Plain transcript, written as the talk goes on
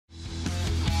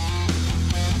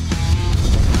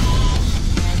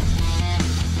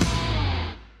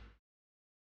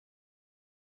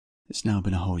It's now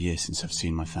been a whole year since I've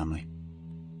seen my family.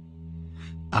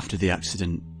 After the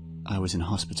accident, I was in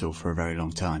hospital for a very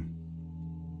long time.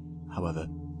 However,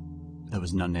 there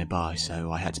was none nearby,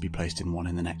 so I had to be placed in one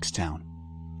in the next town.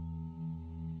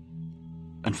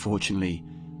 Unfortunately,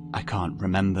 I can't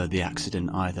remember the accident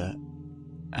either,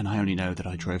 and I only know that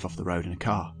I drove off the road in a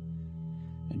car.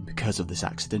 And because of this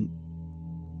accident,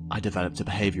 I developed a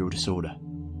behavioural disorder.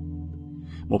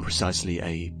 More precisely,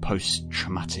 a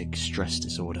post-traumatic stress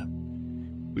disorder,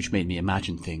 which made me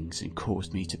imagine things and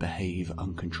caused me to behave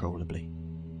uncontrollably.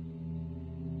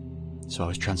 So I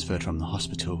was transferred from the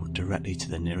hospital directly to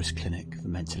the nearest clinic for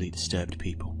mentally disturbed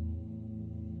people.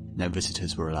 No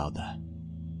visitors were allowed there.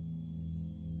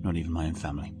 Not even my own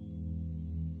family.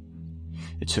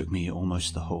 It took me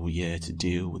almost the whole year to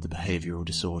deal with the behavioural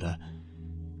disorder,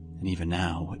 and even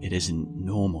now it isn't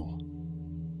normal.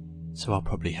 So I'll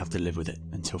probably have to live with it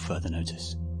until further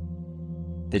notice.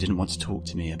 They didn't want to talk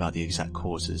to me about the exact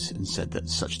causes and said that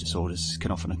such disorders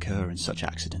can often occur in such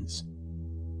accidents.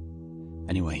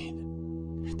 Anyway,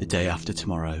 the day after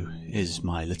tomorrow is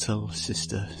my little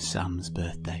sister Sam's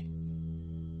birthday.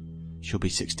 She'll be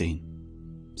 16,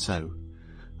 so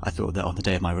I thought that on the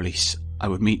day of my release I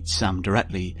would meet Sam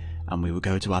directly and we would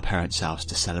go to our parents' house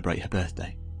to celebrate her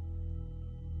birthday.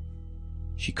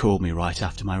 She called me right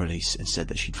after my release and said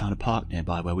that she'd found a park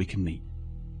nearby where we can meet.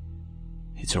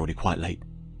 It's already quite late,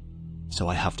 so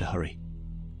I have to hurry.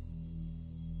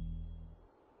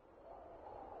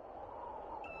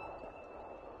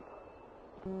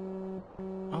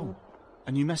 Oh,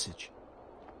 a new message?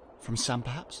 From Sam,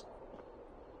 perhaps?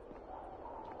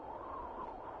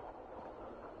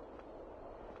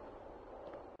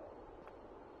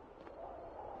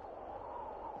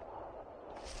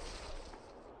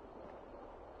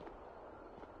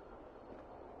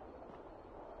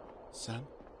 Sam?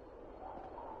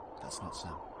 That's not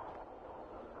Sam.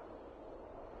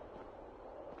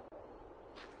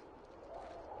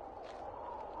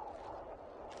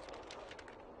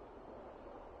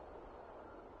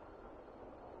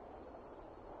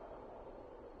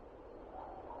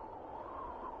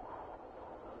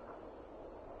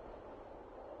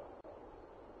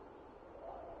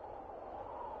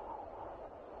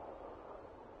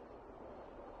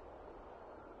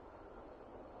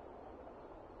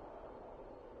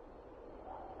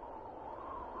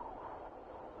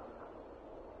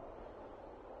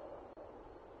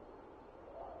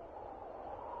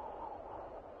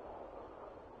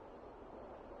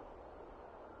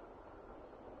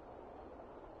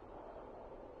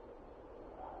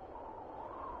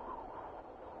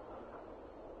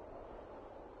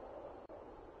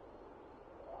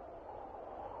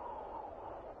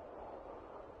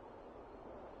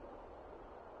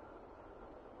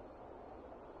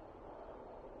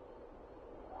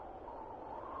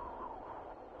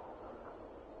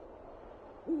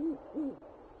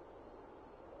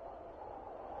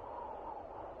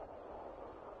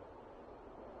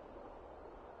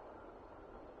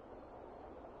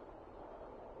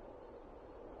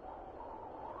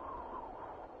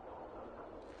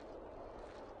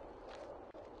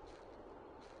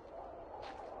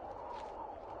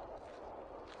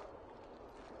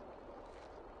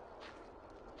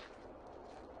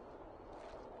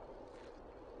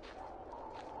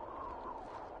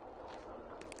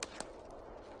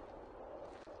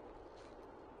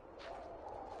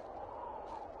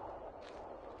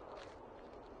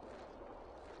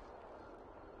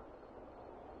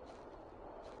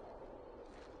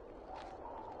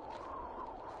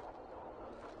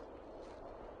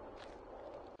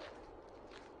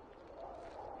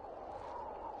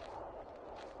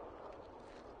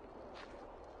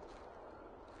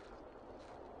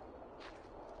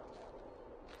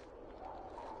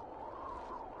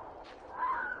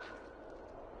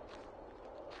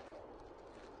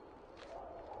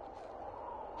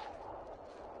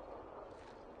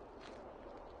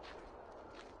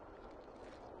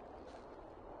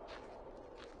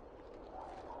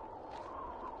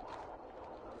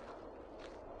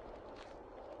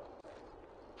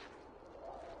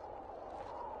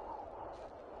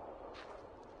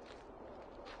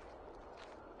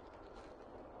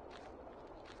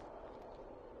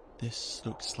 This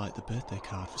looks like the birthday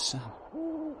card for Sam.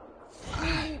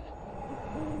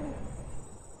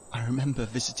 I remember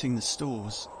visiting the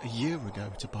stores a year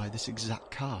ago to buy this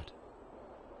exact card.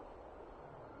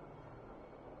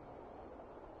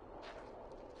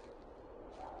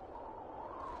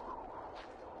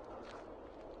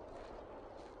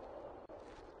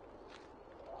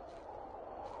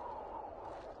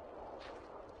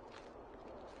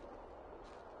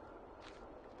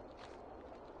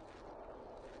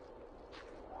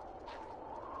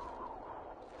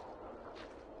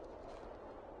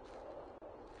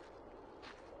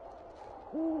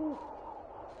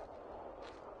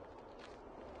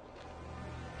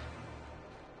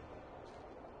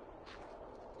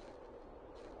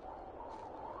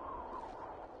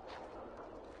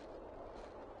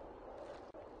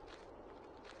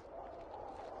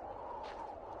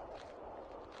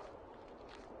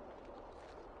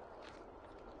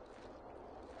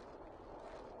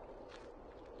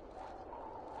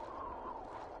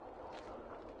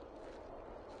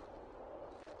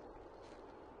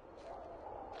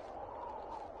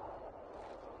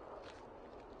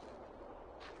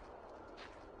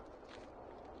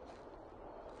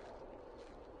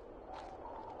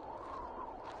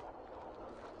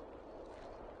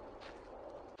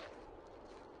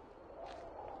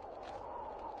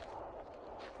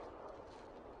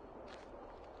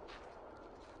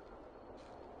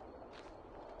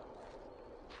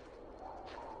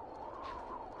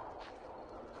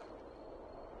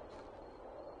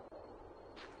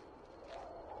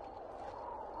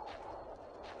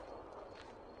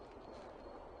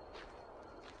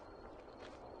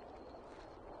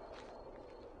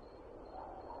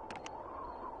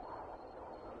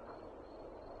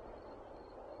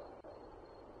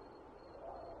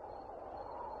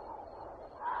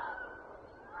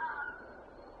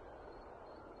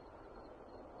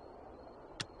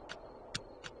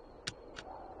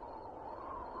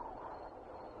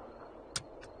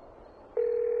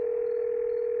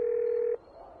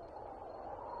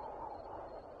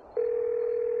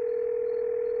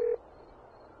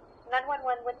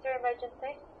 911, what's your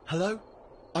emergency? Hello?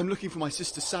 I'm looking for my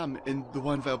sister Sam in the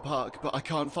Winevale Park, but I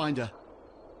can't find her.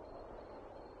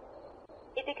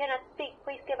 If you cannot speak,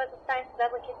 please give us a sign so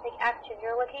that we can take action.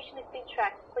 Your location is being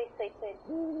tracked. Please stay safe.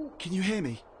 Can you hear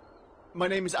me? My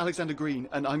name is Alexander Green,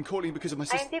 and I'm calling because of my I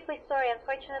sister... am deeply sorry.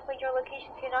 Unfortunately, your location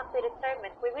cannot be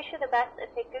determined. We wish you the best and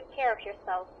take good care of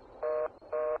yourself.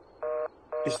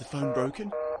 Is the phone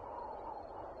broken?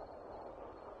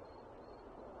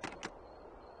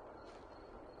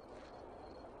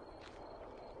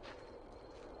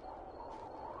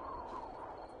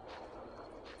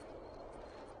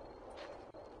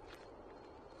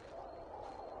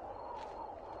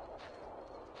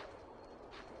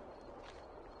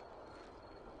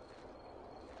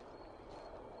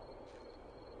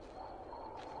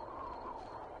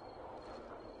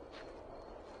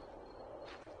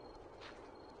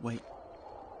 Wait,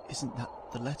 isn't that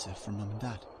the letter from Mum and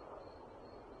Dad?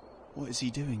 What is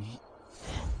he doing?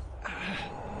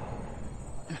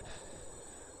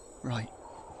 Right.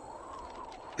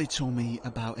 They told me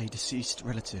about a deceased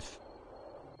relative.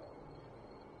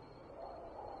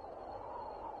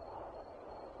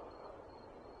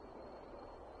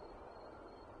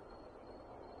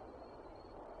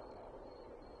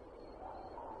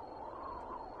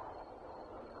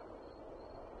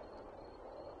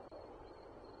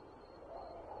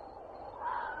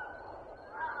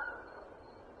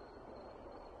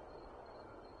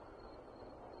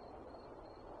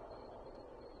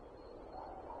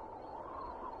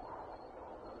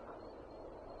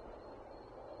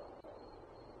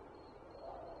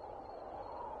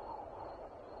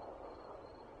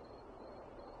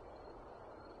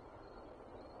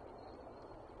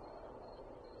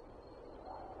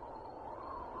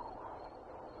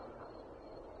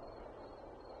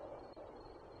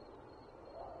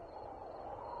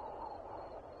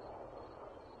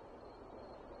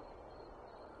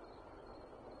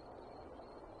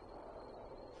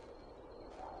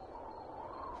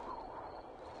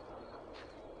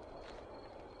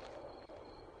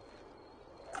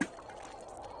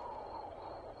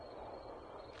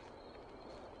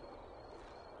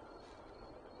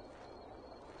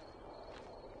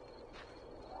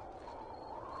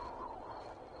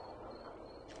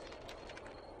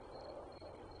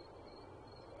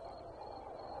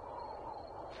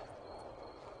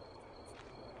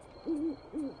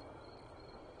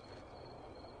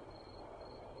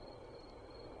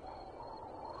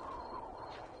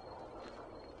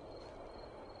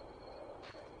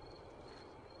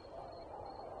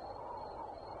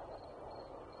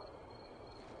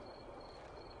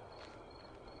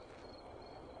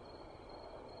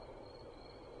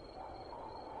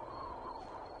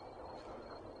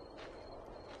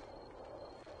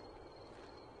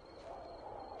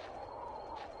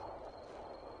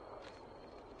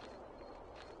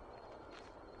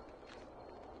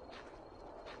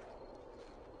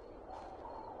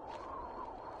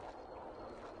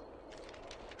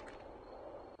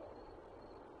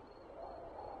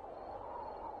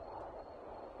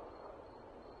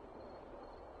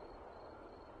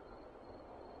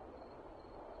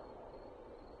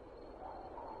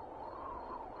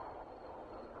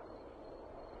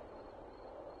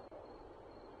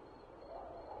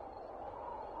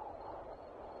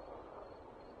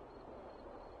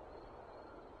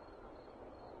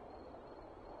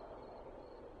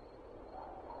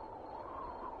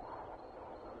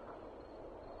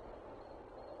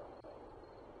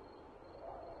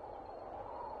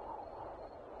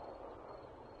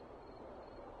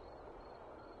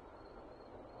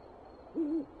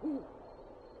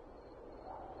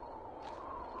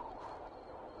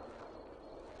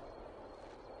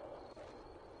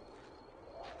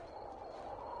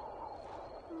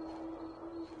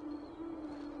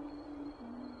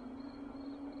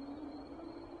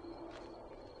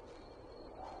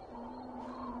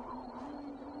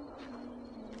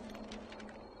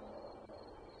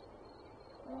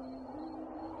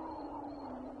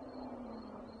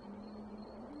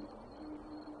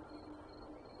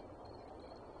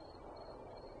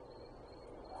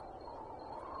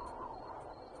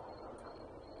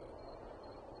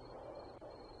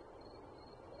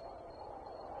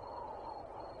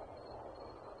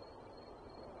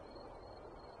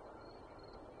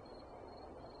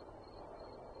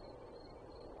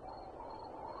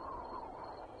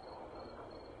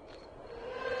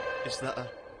 Is that a...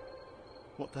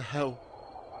 What the hell?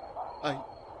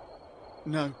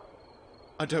 No.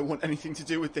 I don't want anything to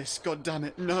do with this. God damn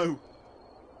it, no!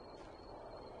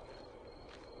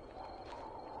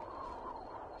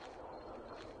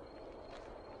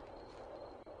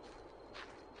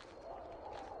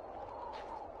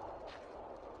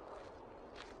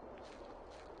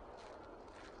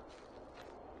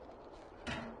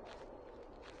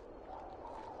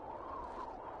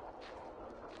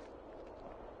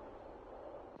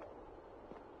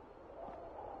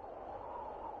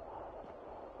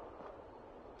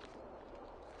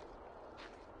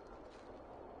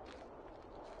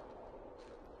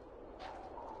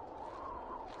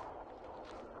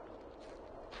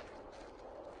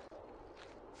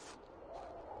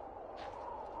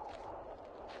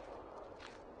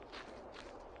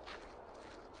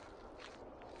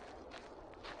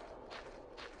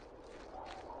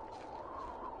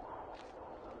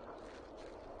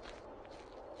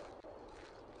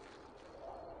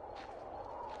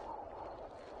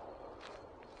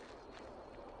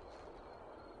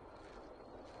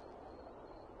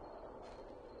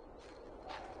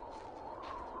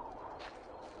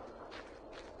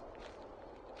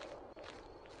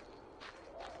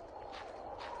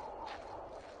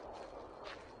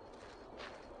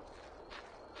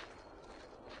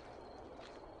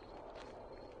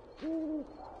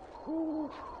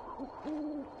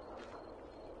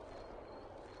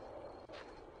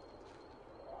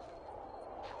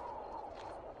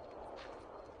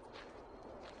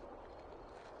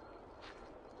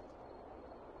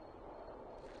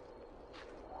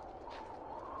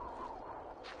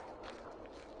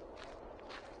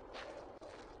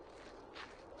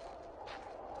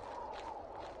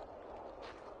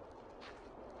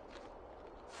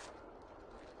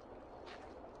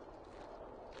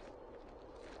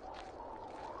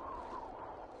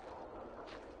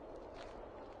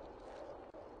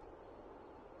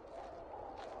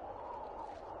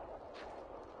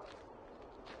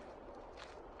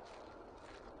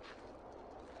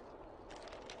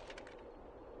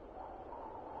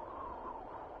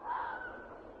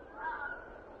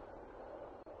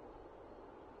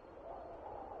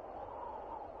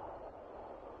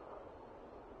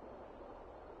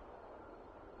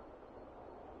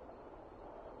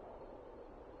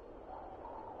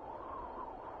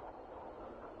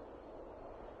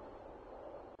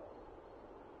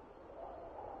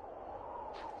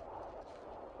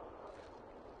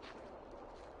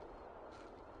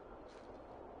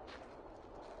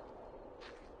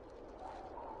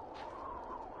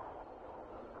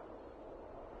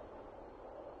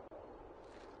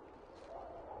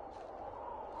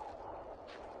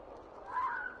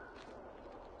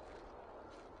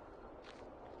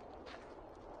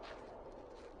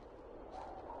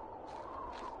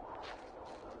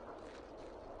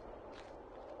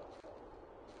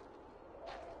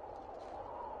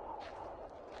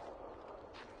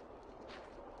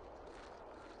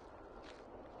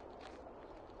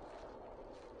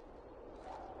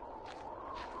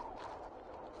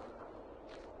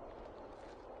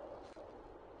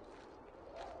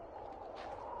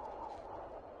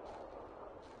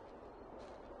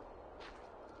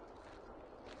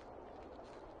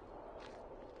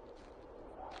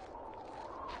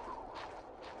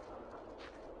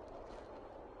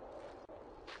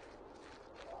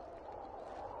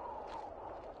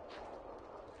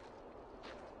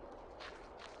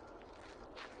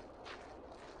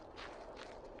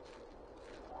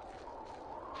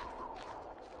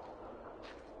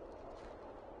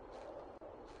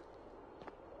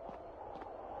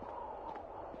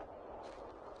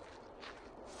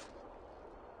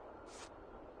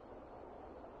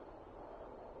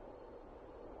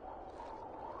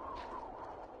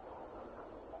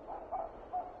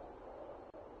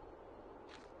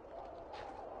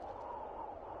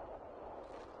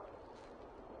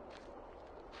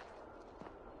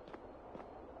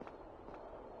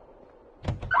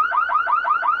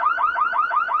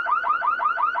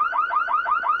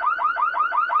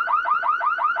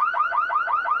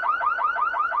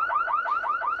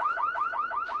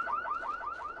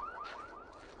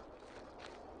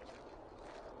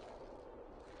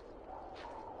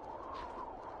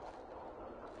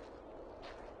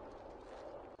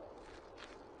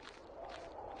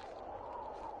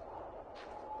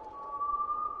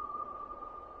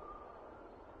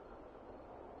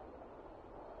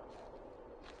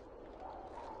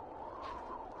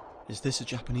 Is this a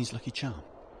Japanese lucky charm?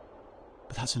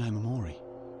 But that's an omamori.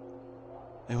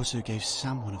 They also gave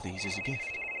Sam one of these as a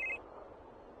gift.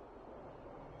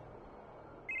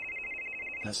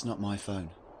 That's not my phone.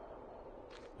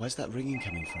 Where's that ringing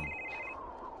coming from?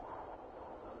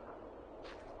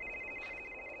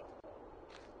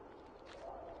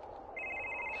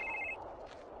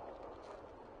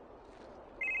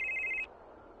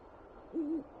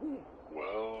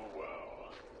 Well,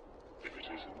 if it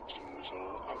isn't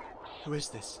little Alex. Who is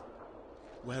this?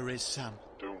 Where is Sam?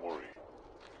 Don't worry,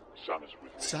 Sam is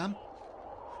with me. Sam?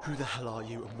 Who the hell are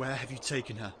you and where have you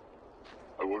taken her?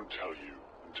 I won't tell you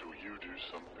until you do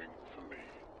something for me.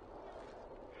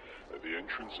 At the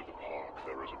entrance of the park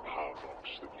there is a power box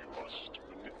that you must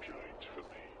manipulate for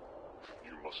me.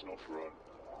 You must not run,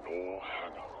 nor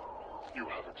hang up. You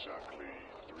have exactly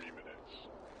 3 minutes.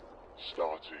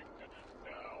 Starting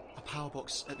now. A power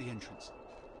box at the entrance.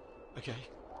 Okay,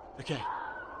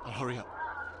 I'll hurry up.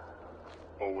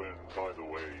 Oh, and by the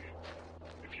way,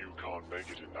 if you can't make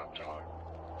it in that time,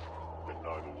 then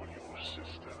neither will your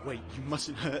sister. Wait, you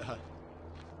mustn't hurt her.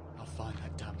 I'll find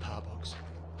that damn power box.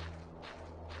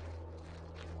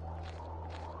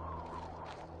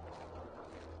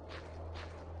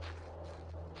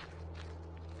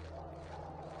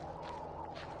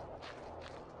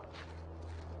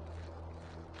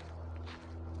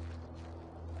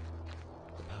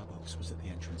 The power box was at the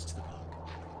entrance to the park.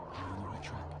 Am I on the right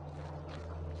track?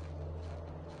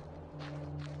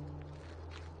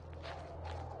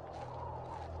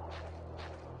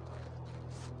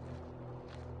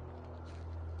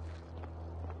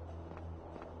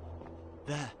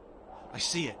 There. I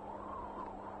see it.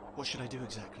 What should I do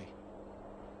exactly?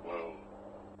 Well,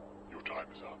 your time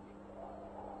is up.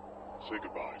 Say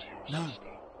goodbye to your No.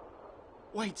 sister.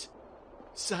 Wait!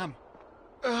 Sam!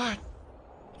 Ah!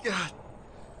 God!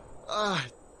 Ah!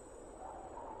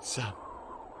 Sam.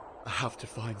 I have to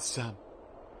find Sam.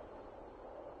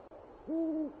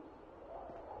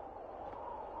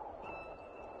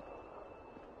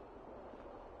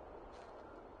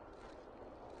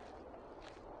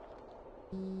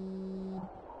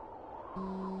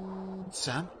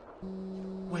 Sam?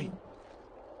 Wait.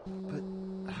 But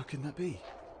how can that be?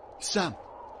 Sam!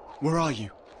 Where are you?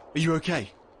 Are you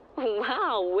okay?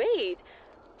 Wow, wait.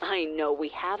 I know we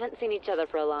haven't seen each other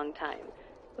for a long time,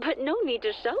 but no need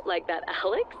to shout like that,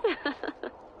 Alex.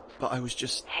 But I was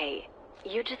just... Hey,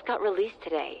 you just got released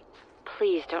today.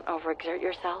 Please don't overexert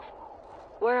yourself.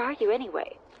 Where are you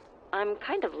anyway? I'm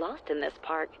kind of lost in this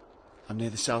park. I'm near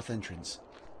the south entrance.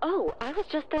 Oh, I was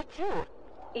just there too.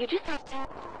 You just have to...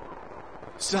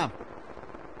 Sam!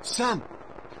 Sam!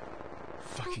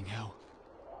 Fucking hell.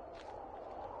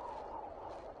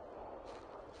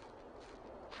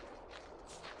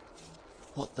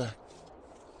 What the...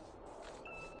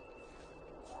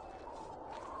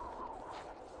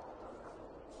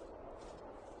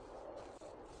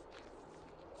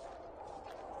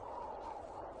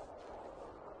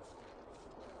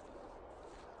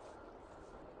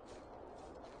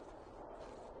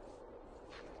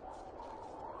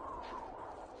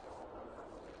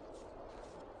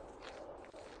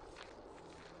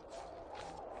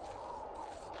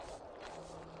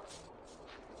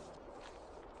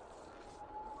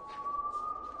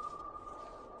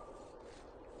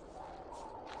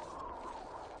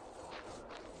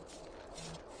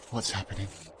 What's happening?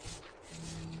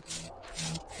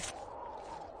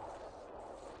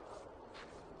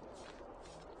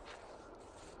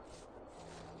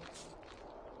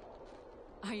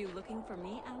 Are you looking for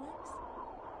me, Alex?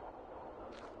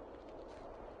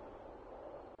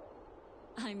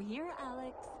 I'm here,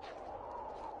 Alex.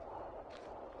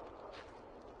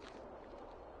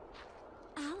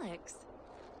 Alex.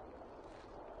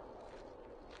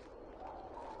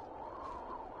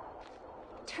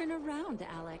 Turn around,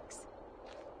 Alex.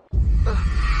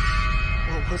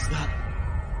 What was that?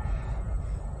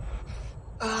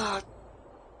 Ah!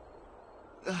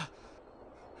 Ah!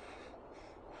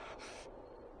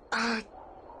 Ah!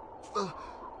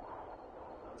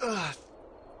 Ah!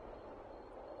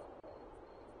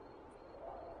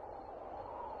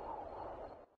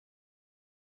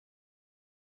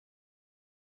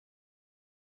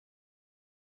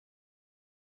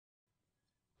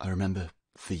 I remember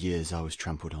for years I was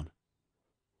trampled on.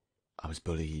 I was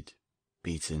bullied,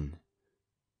 beaten,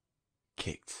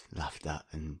 kicked, laughed at,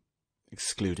 and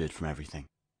excluded from everything.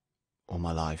 All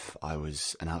my life I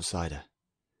was an outsider.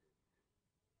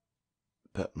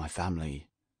 But my family,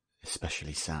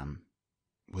 especially Sam,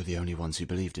 were the only ones who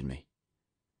believed in me.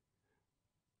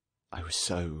 I was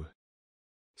so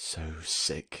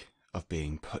sick of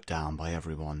being put down by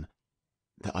everyone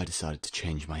that I decided to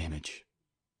change my image.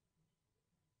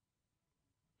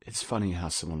 It's funny how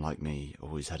someone like me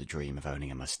always had a dream of owning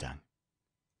a Mustang.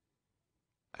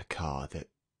 A car that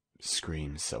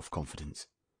screams self-confidence.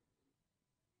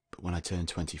 But when I turned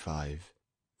 25,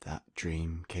 that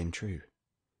dream came true.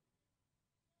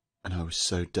 And I was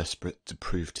so desperate to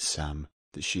prove to Sam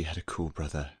that she had a cool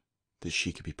brother that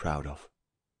she could be proud of.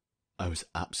 I was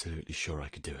absolutely sure I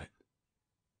could do it.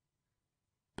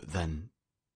 But then...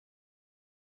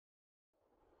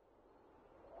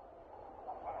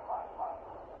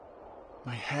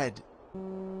 my head.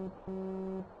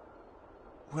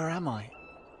 Where am I?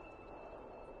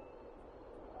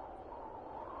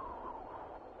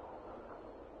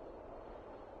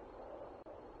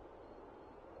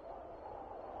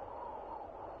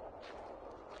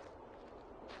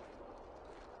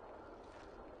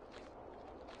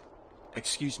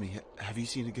 Excuse me, have you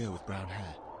seen a girl with brown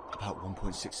hair, about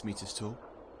 1.6 meters tall?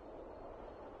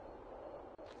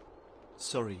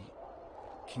 Sorry,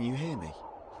 can you hear me?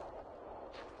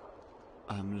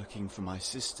 I'm looking for my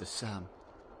sister, Sam.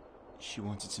 She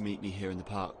wanted to meet me here in the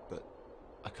park, but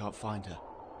I can't find her.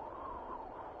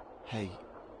 Hey,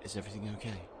 is everything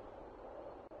okay?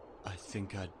 I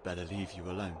think I'd better leave you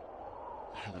alone.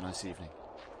 Have a nice evening.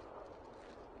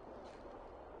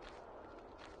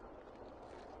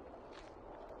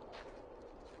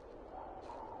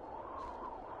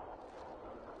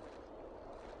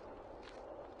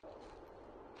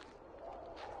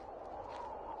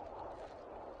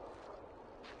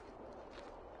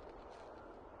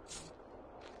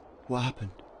 What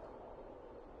happened?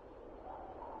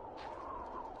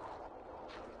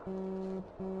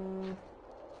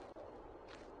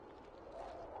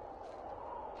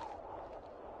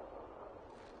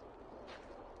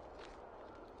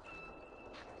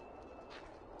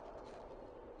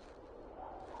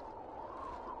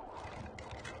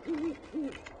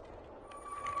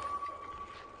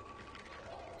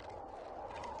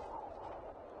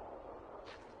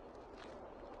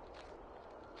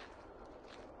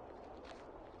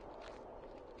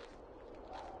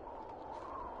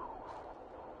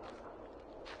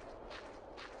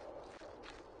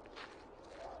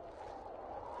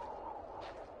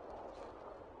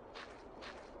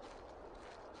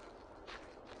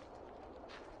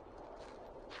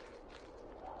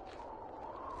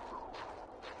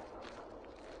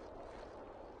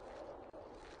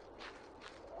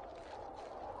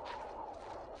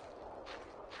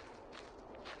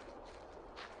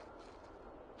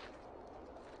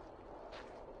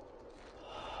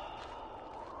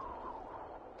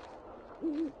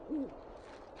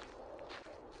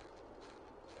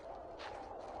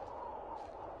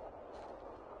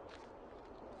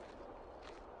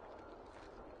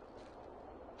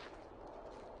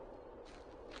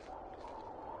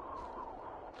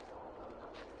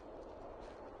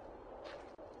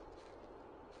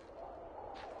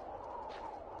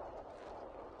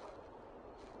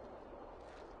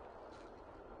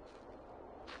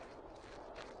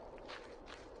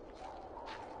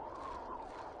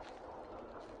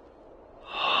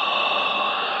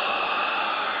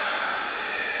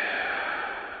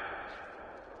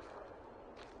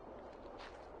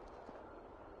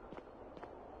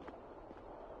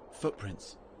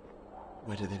 Footprints.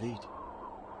 Where do they lead?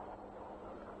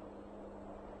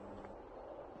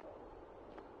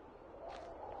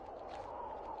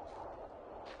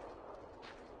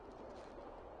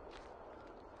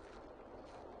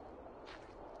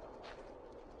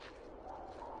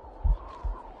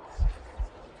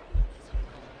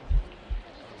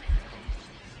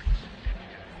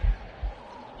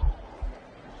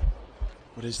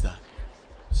 What is that?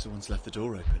 Someone's left the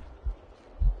door open.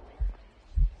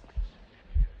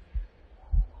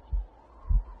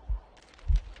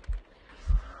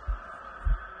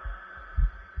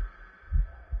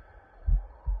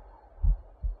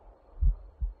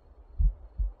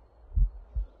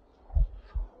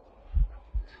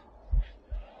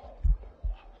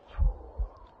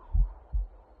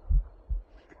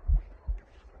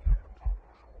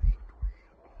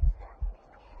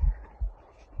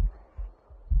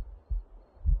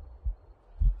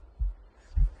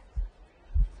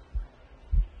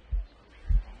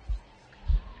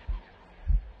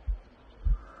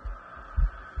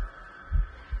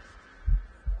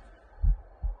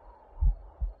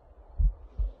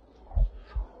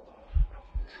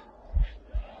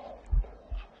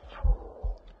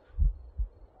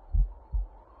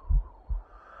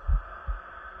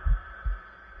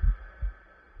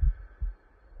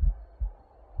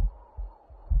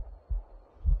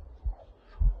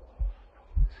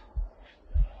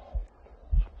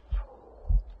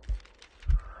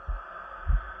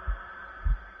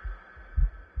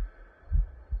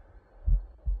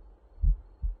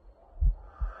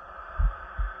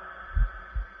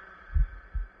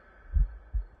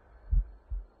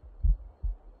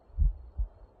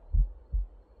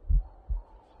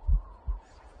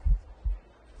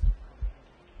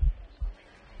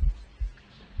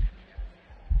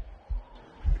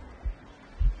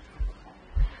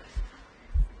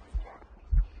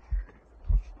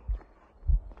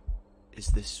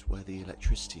 Is this where the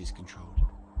electricity is controlled?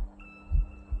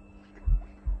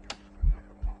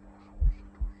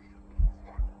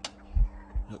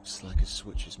 Looks like a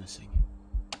switch is missing.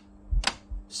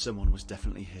 Someone was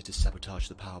definitely here to sabotage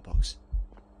the power box.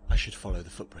 I should follow the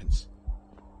footprints.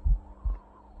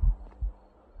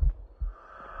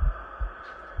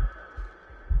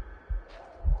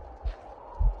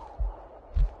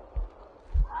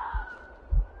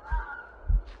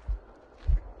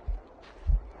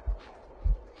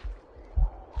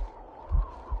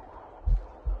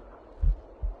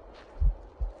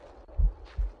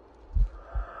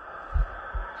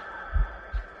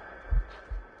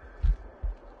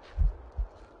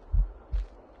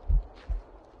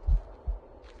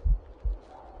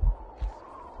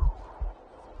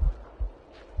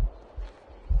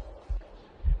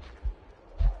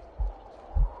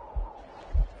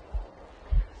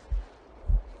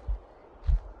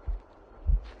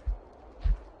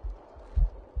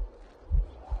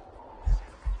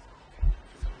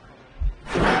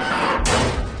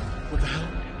 What the hell?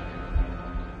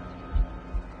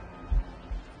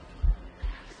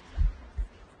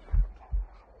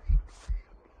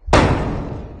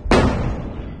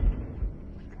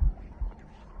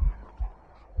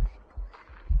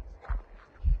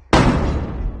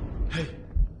 Hey,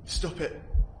 stop it.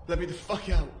 Let me the fuck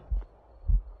out.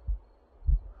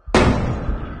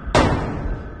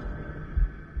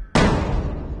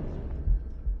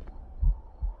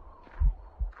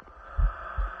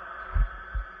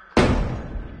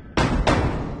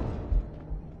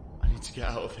 I need to get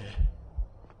out of here.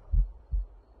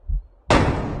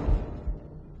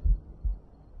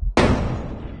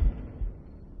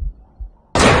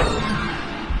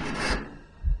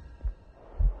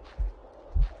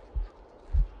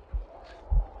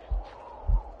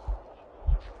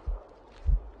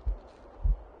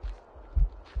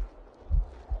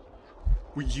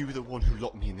 Were you the one who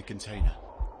locked me in the container?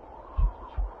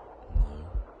 No,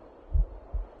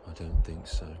 I don't think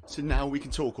so. So now we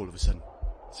can talk all of a sudden.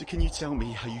 So can you tell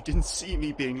me how you didn't see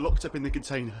me being locked up in the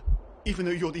container, even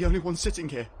though you're the only one sitting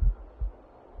here?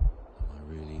 Am I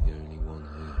really the only one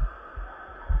here?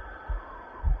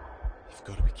 You've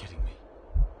got to be kidding me.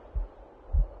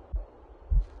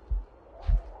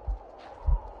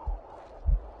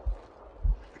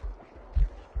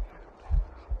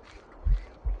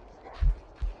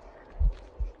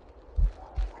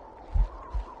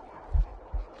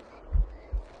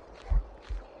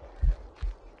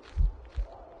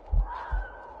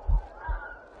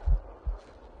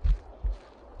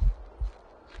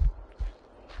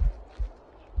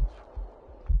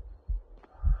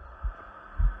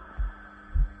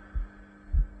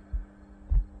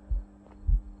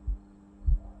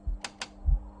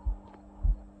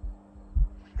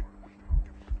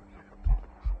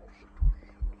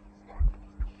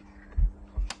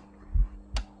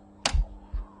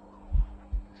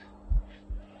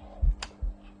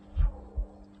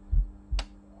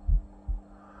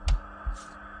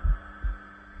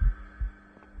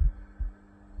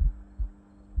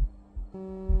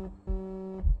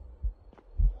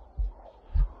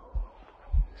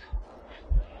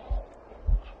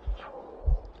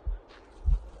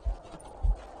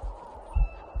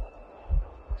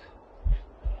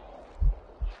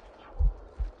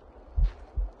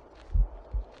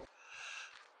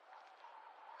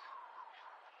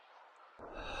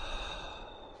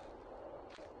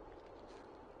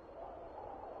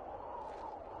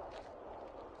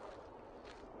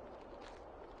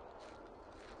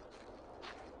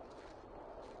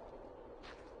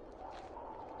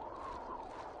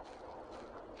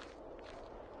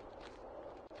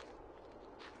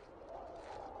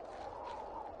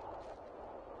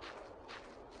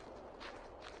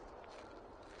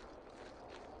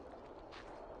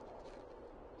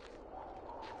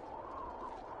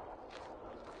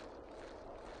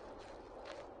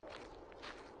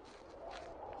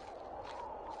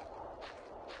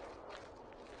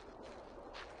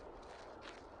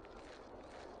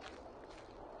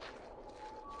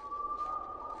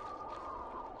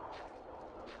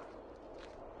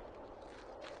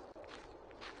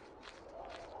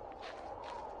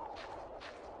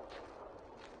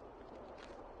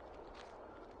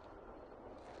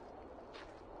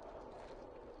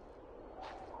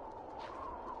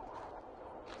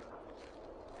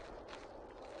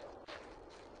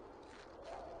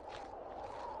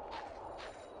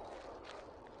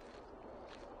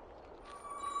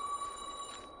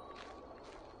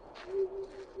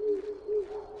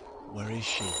 Where is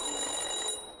she?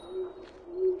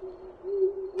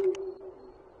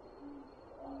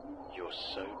 You're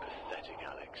so pathetic,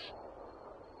 Alex.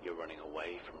 You're running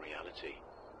away from reality.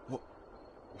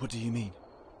 What do you mean?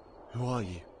 Who are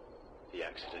you? The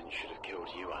accident should have killed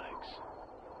you, Alex.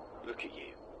 Look at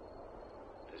you.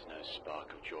 There's no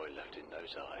spark of joy left in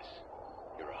those eyes.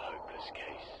 You're a hopeless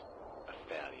case. A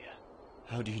failure.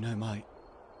 How do you know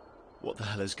What the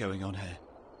hell is going on here?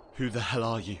 Who the hell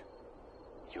are you?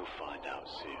 You'll find out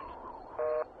soon.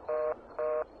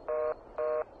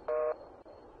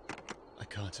 I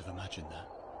can't have imagined that.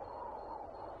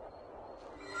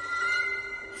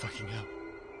 Fucking hell.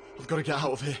 I've got to get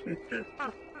out of here.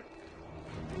 I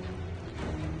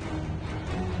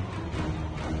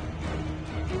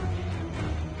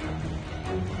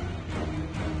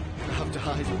have to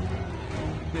hide.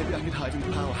 Maybe I can hide in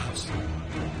the powerhouse.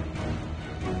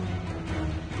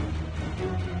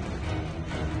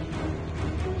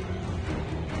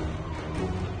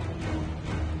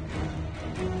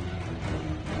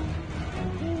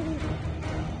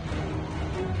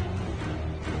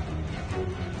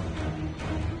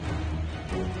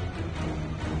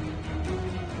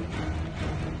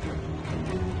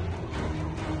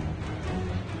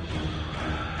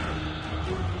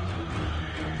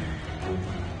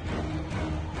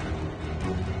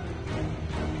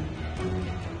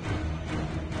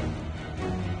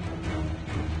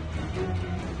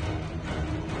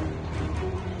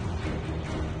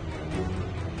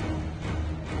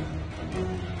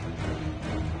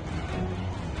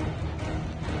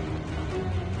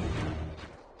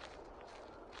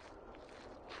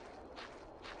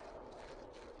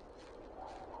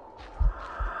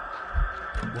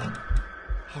 What?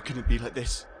 How can it be like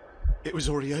this? It was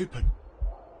already open.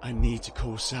 I need to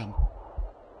call Sam.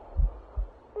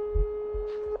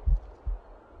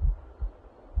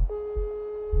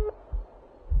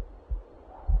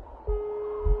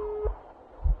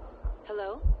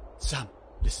 Hello? Sam,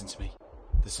 listen to me.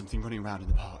 There's something running around in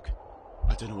the park.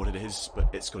 I don't know what it is, but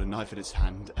it's got a knife in its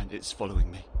hand and it's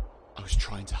following me. I was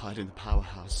trying to hide in the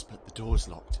powerhouse, but the door's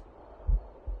locked.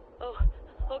 Oh,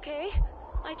 okay.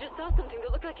 I just saw something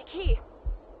that looked like a key.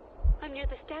 I'm near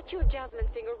the statue of Jasmine's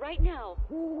finger right now.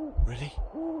 Really?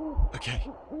 Okay.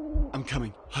 I'm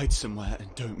coming. Hide somewhere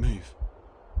and don't move.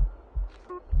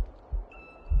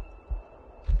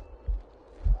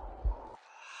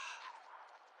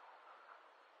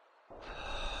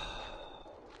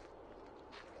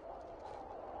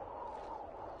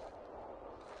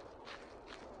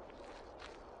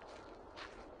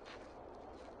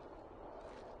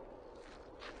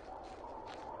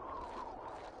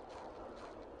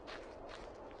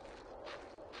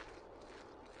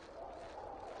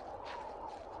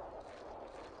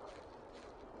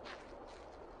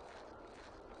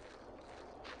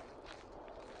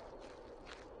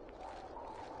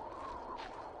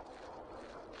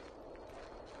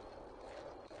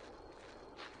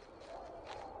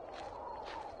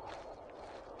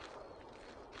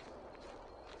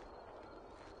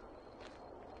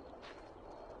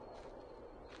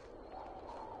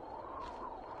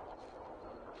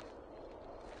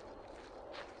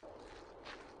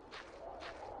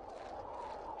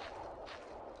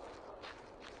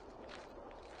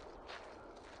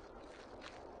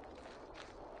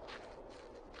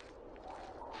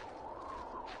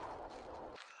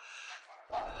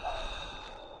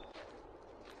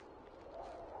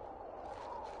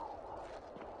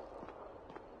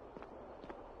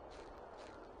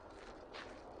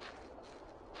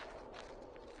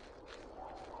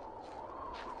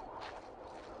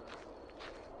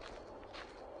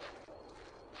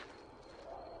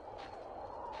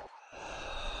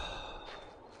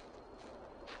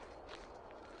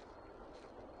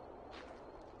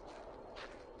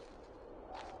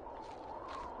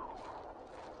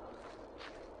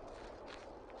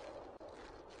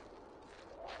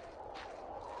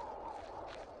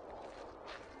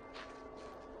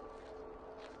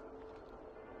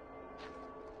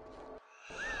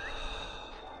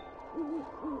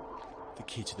 The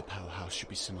key to the powerhouse should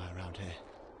be somewhere around here.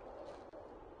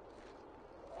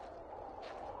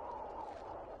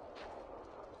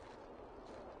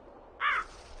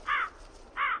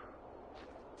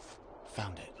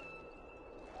 Found it.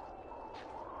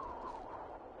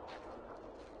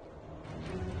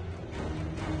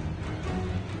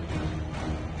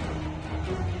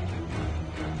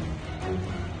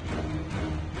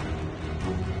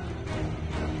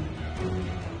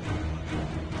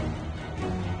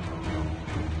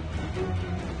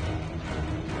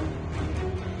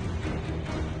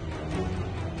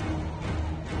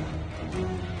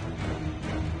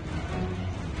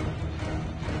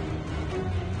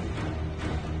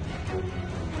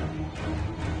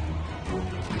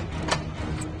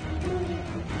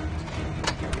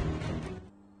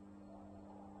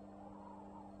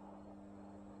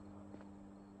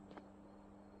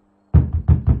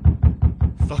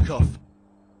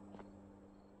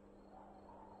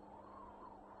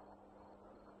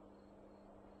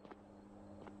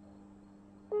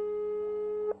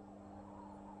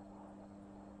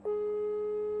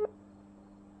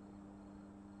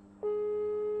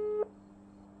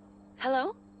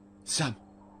 Hello? Sam,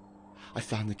 I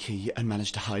found the key and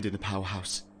managed to hide in the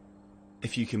powerhouse.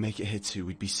 If you can make it here too,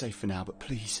 we'd be safe for now, but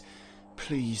please,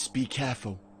 please be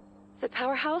careful. The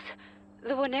powerhouse?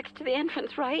 The one next to the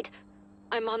entrance, right?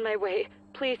 I'm on my way.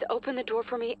 Please open the door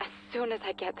for me as soon as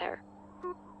I get there.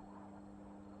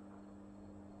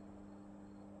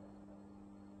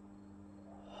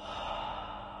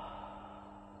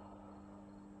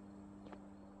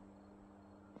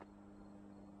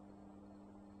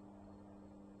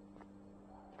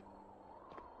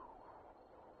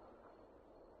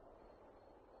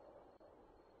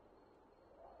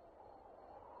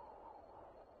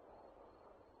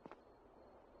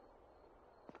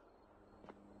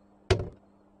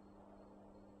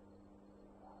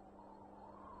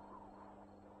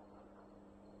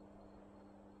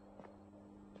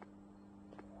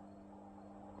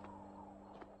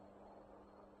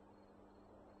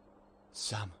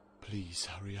 Sam, please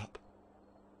hurry up.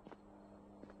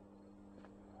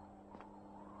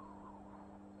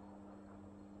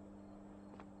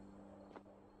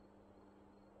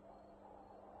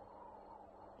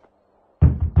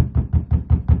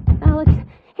 Alex,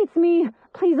 it's me.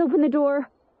 Please open the door.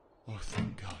 Oh,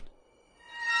 thank God.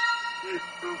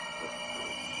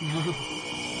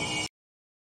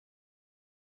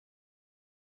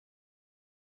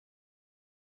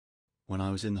 When I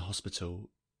was in the hospital,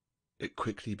 it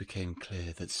quickly became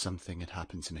clear that something had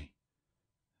happened to me.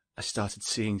 I started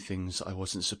seeing things I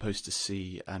wasn't supposed to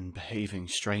see and behaving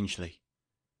strangely.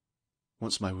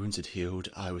 Once my wounds had healed,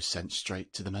 I was sent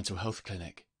straight to the mental health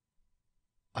clinic.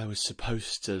 I was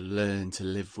supposed to learn to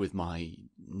live with my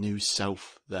new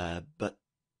self there, but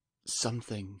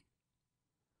something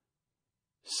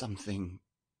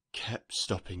kept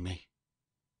stopping me.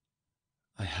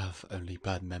 I have only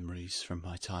bad memories from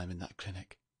my time in that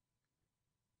clinic,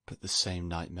 but the same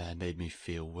nightmare made me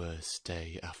feel worse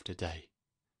day after day.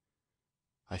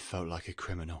 I felt like a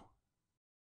criminal.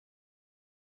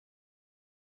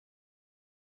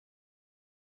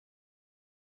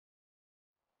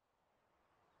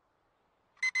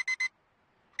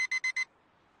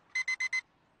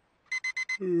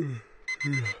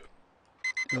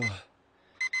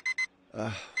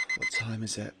 What time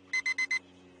is it?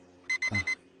 Oh,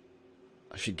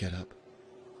 I should get up.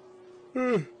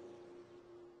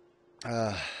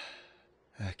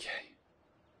 Okay.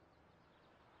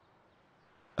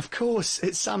 Of course,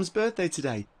 it's Sam's birthday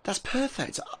today. That's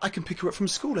perfect. I can pick her up from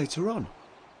school later on.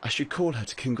 I should call her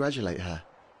to congratulate her.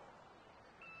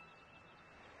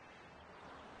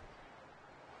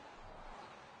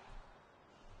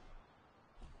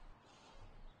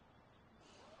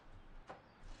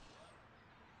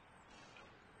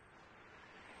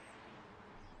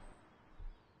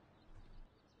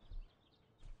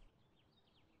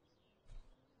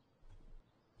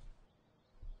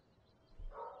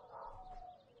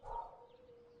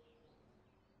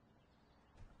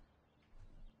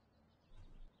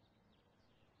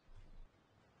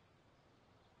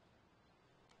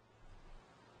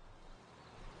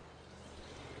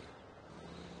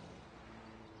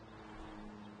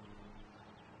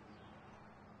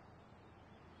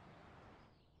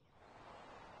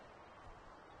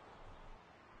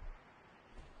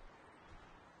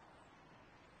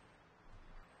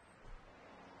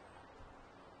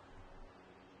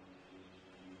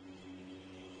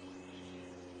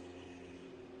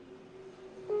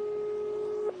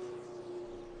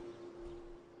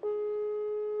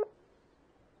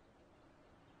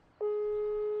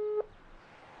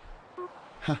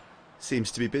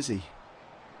 Seems to be busy.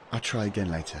 I'll try again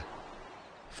later.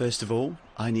 First of all,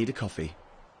 I need a coffee.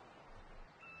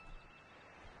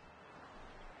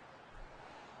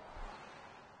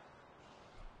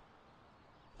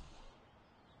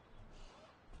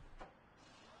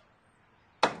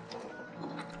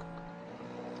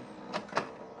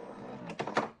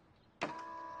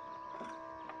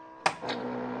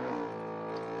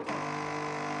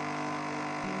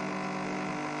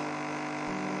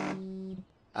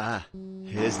 Ah,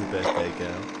 here's the birthday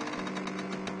girl.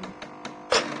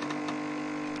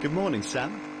 Good morning,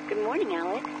 Sam. Good morning,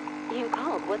 Alex. You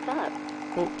called. What's up?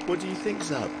 Well, what do you think's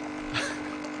up?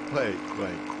 Wait.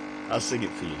 I'll sing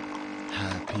it for you.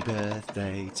 Happy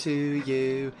birthday to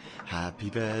you. Happy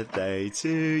birthday to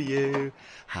you.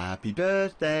 Happy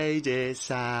birthday, dear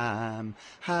Sam.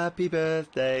 Happy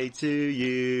birthday to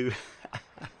you.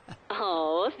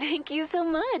 Oh, thank you so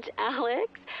much,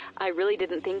 Alex. I really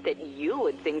didn't think that you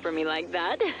would sing for me like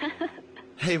that.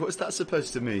 Hey, what's that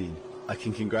supposed to mean? I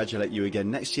can congratulate you again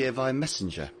next year via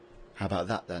Messenger. How about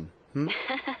that then?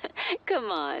 Come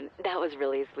on, that was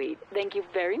really sweet. Thank you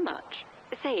very much.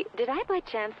 Say, did I by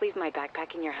chance leave my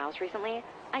backpack in your house recently?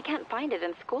 I can't find it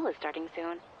and school is starting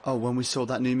soon. Oh, when we saw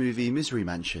that new movie, Misery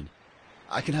Mansion.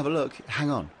 I can have a look. Hang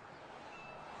on.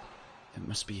 It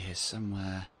must be here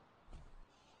somewhere.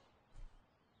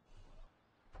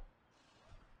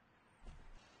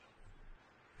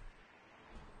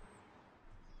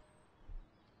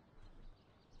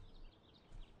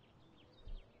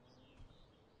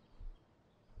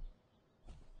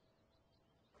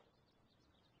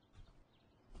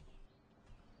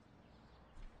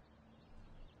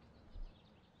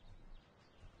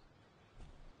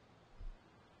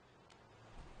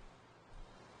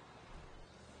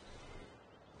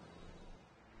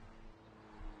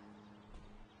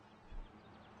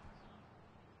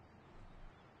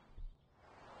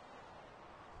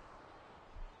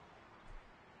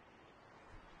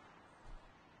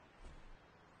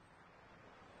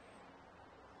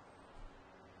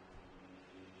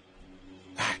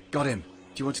 Got him. Do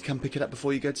you want to come pick it up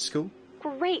before you go to school?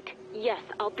 Great! Yes,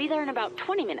 I'll be there in about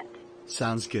 20 minutes.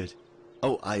 Sounds good.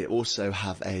 Oh, I also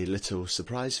have a little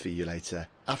surprise for you later.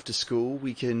 After school,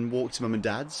 we can walk to Mum and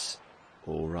Dad's.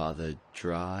 Or rather,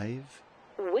 drive.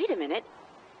 Wait a minute.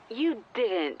 You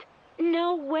didn't.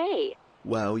 No way.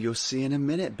 Well, you'll see in a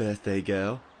minute, birthday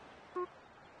girl.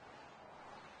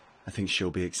 I think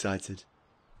she'll be excited.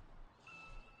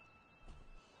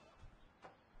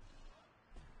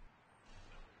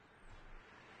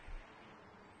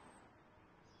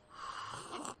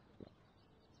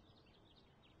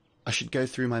 I should go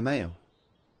through my mail.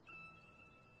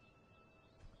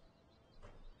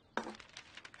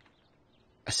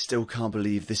 I still can't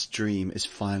believe this dream is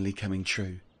finally coming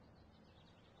true.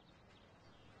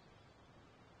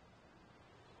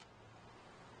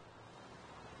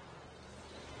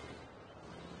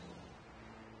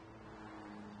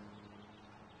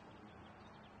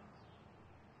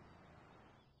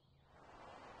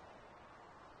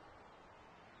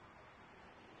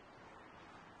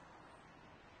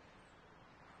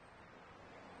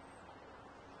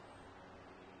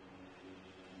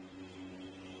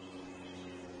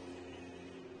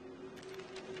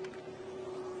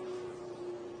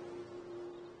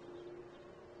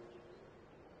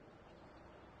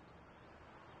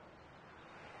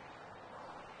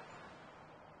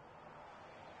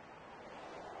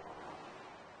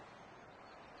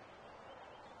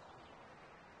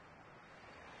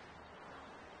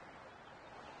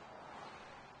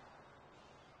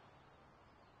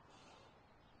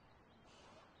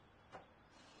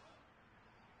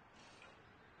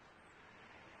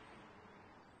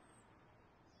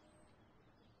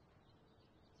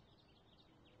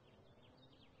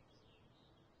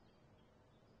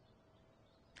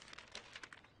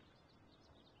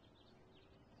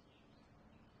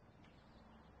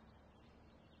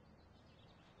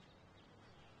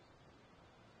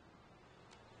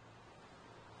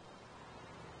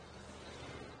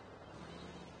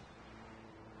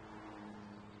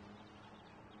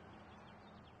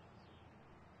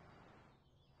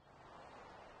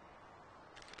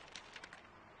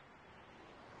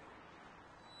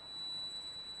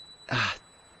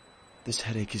 This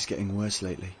headache is getting worse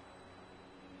lately.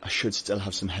 I should still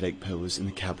have some headache pills in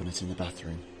the cabinet in the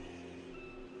bathroom.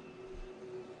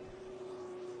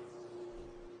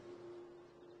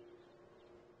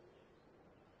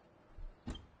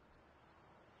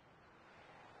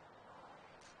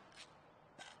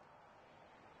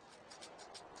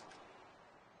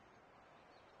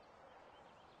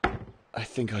 I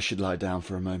think I should lie down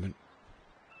for a moment.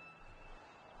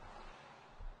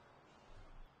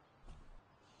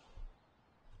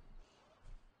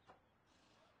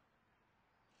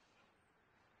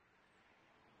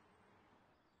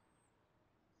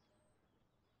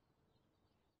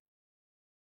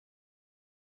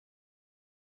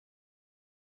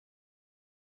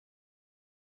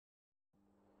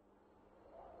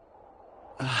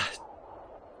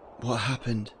 What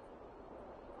happened?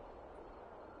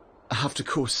 I have to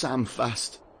call Sam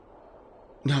fast.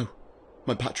 No,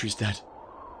 my battery's dead.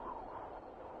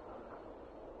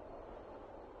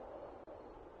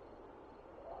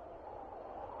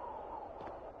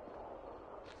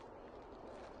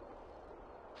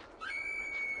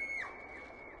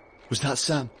 Was that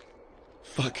Sam?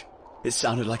 Fuck. It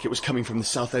sounded like it was coming from the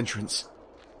south entrance.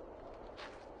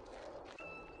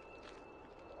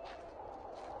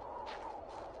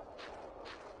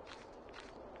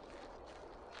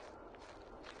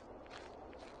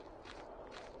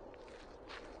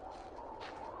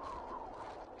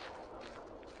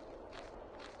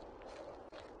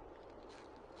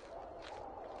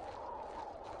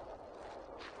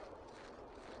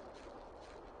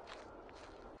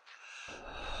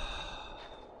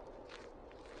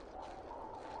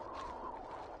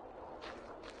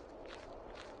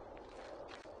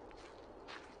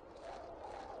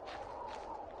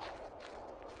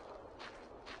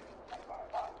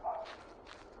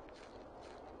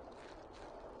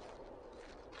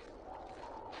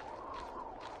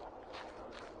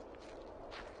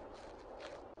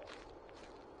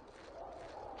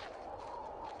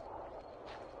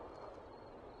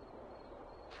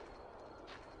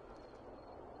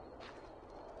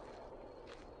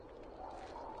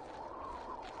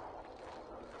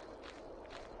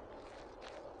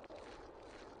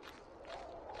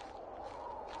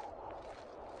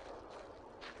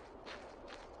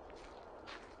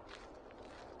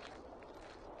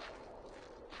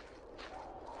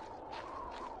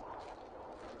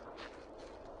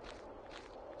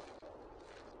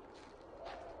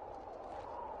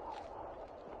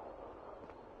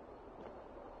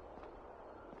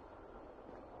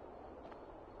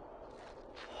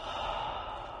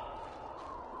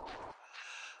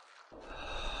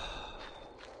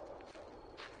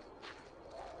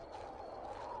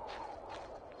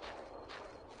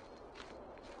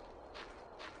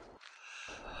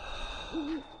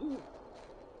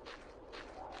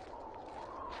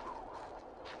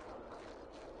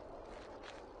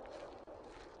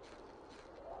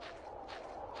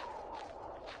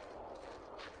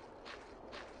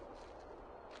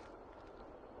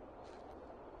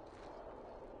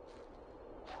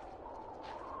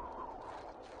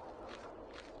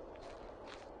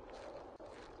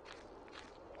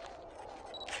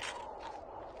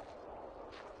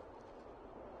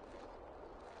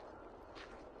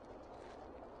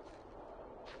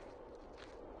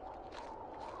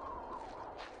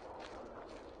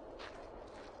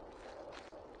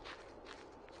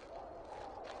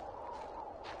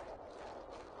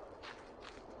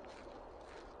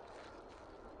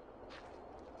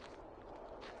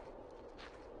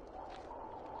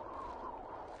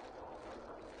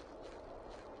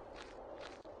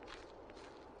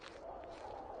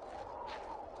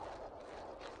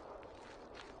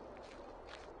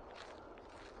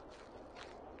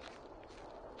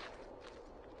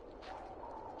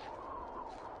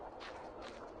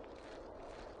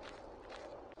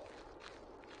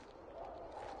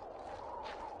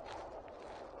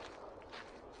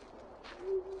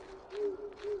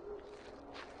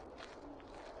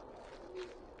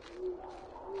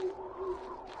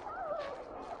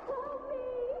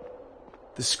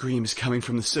 The scream is coming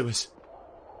from the sewers.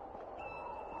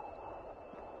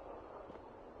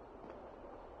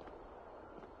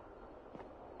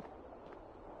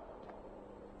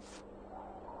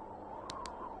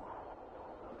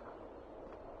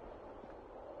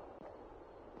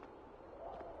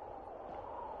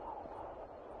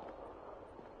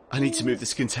 I need to move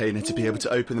this container to be able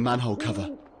to open the manhole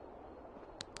cover.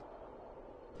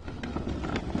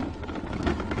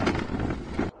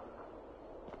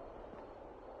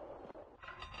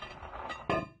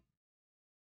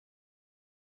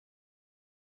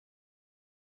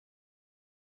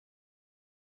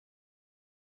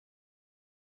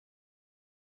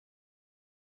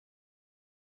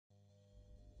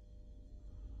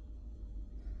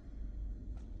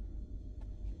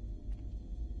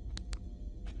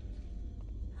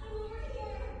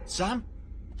 Sam?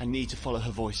 I need to follow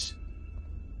her voice.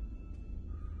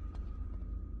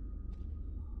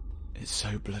 It's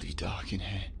so bloody dark in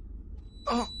here.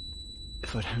 Oh!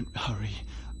 If I don't hurry,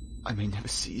 I may never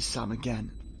see Sam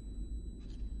again.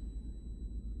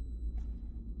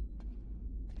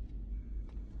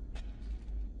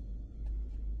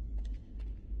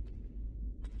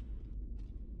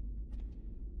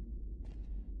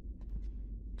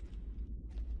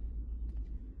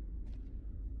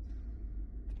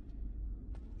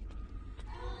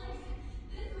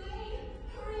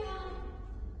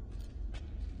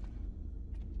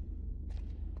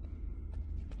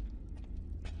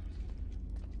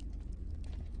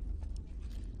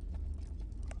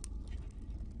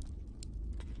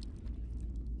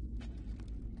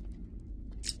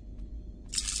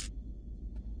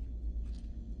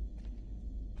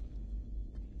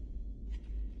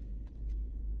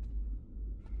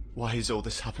 Why is all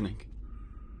this happening?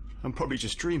 I'm probably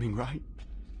just dreaming, right?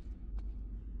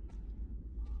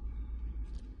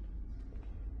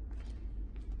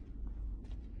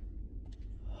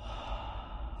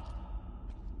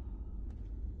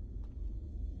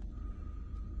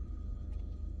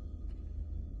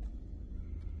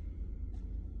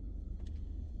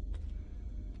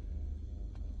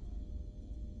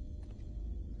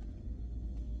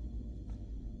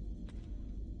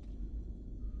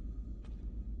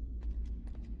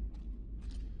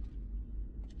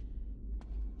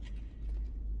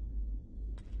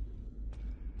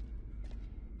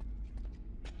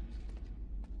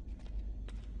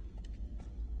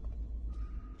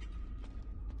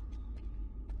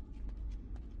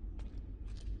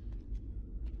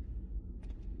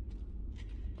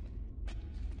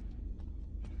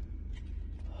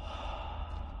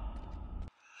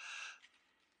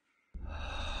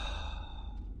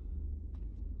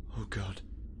 Oh God.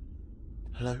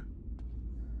 Hello?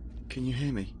 Can you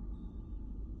hear me?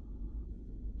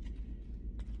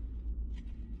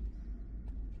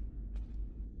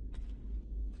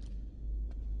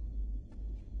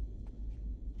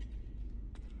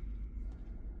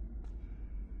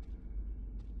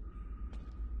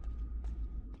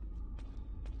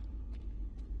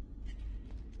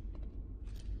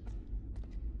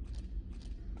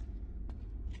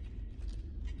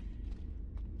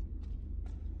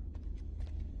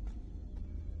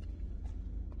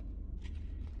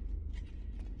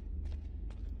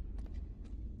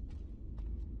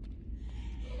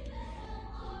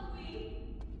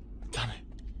 Damn it.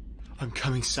 I'm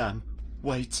coming, Sam.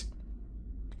 Wait.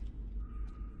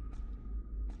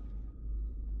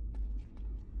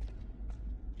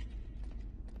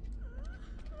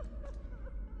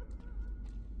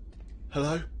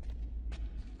 Hello?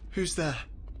 Who's there?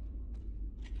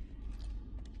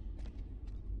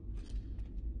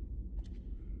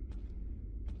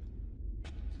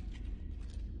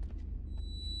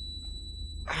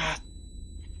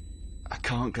 I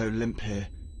can't go limp here.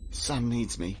 Sam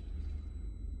needs me.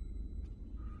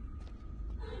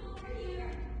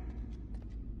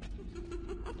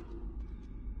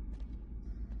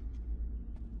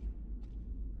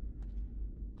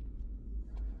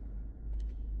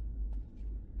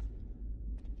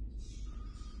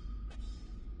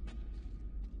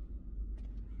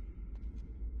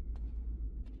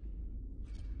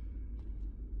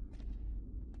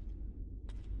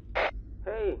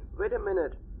 Hey, wait a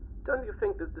minute. Don't you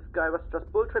think that this guy was just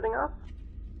bullshitting us?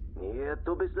 Yeah,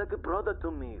 Toby's like a brother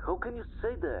to me. How can you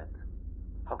say that?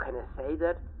 How can I say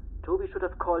that? Toby should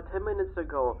have called 10 minutes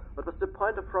ago. What was the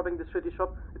point of robbing this shitty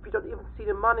shop if you don't even see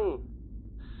the money?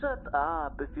 Shut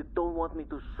up if you don't want me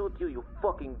to shoot you, you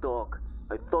fucking dog.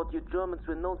 I thought you Germans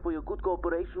were known for your good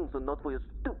cooperations and not for your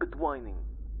stupid whining.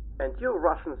 And you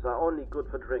Russians are only good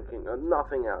for drinking and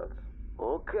nothing else.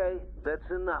 Okay, that's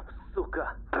enough,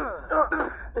 suka.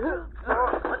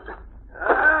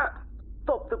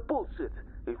 Stop the bullshit.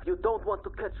 If you don't don't want to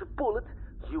catch a bullet,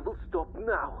 you will stop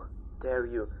now. Dare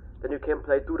you? Then you can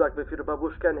play Dudak with your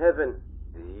babushka in heaven.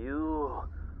 You...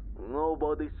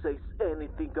 Nobody says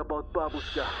anything about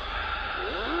babushka.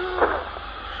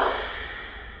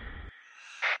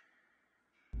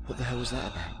 What the hell was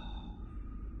that about?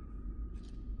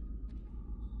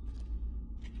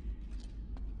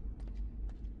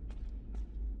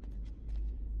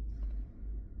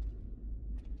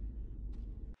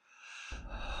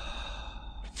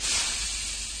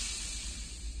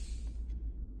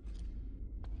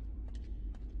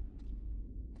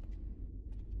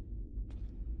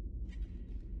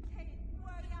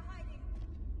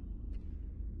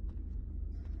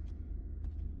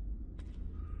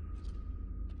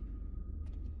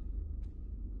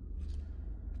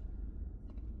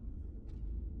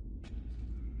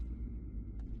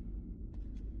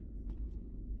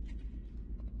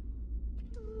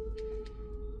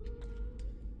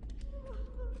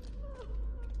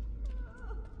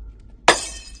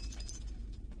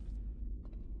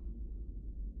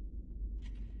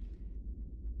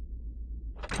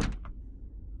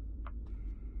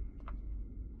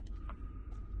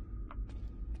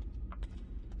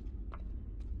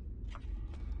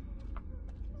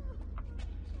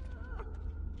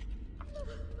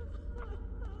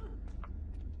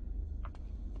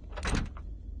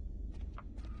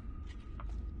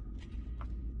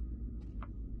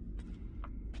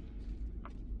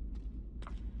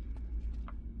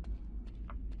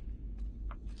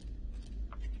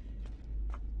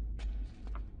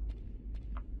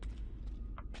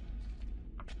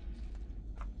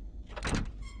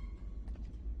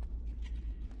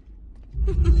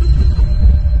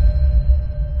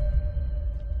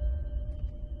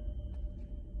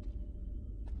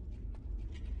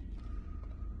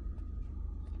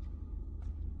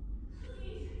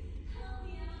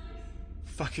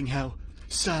 Fucking hell.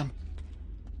 Sam!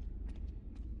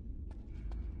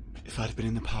 If I'd been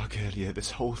in the park earlier,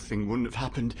 this whole thing wouldn't have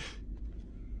happened.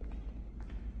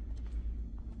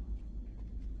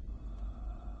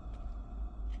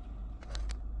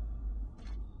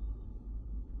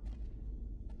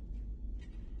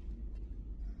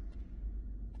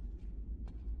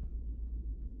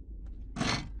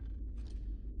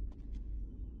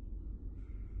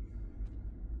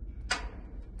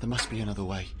 There must be another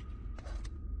way.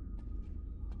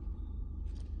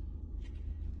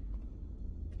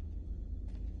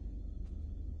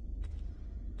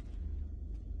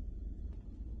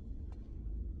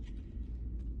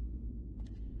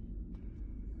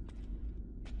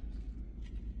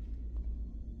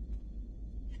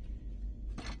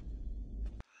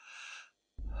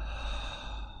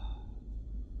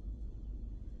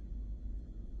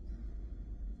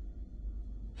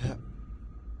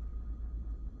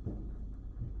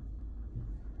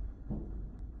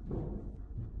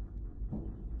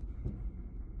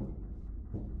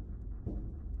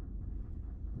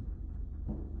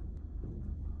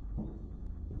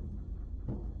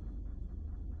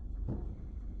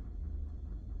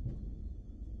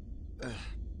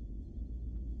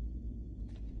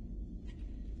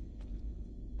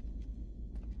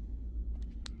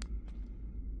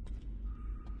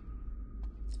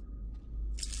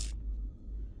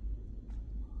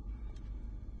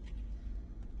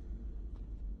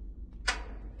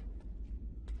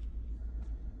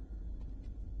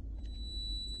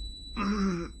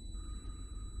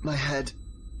 My head.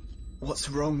 What's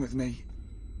wrong with me?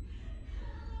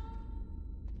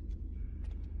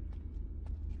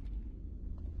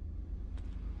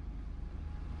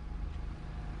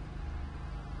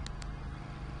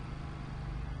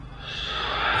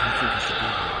 I don't think I should be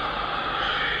here.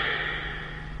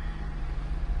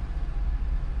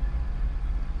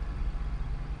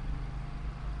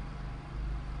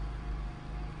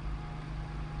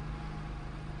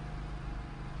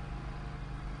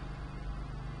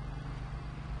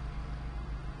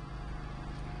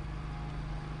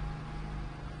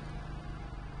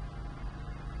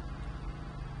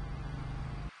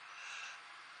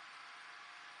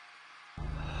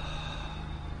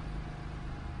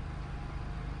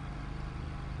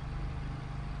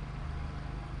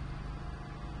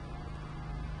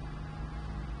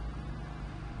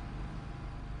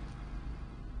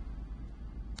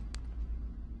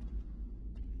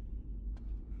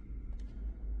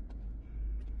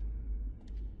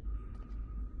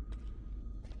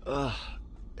 Ugh,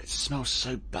 it smells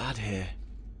so bad here.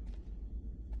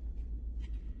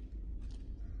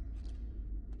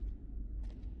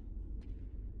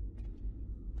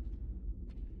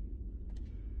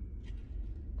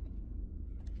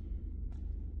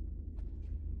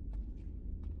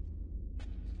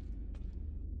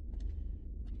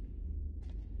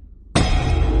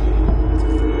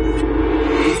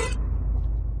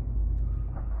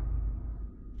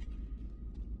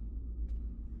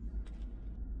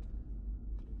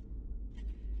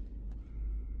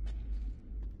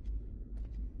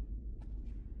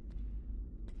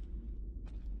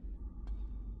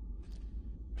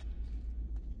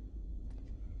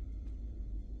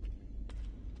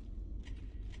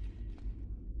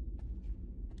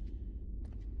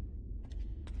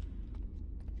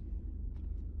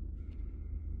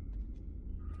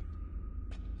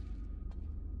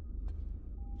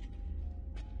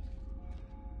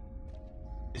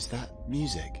 Is that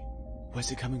music? Where's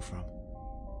it coming from?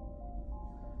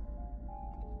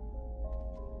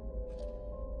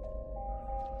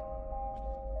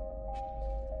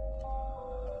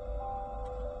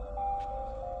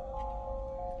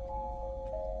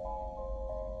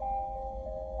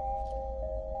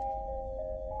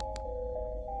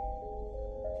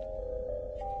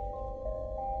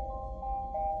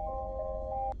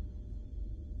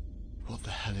 What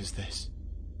the hell is this?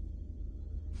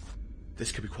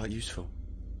 This could be quite useful.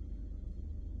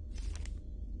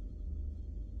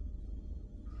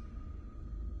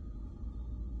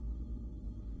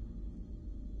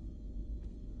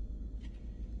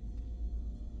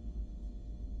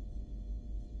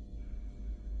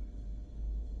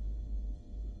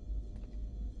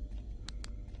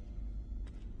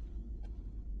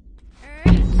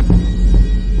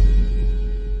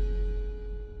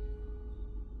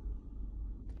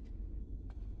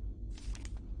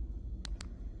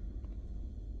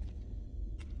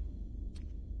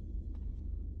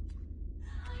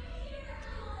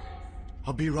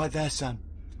 I'll be right there, Sam.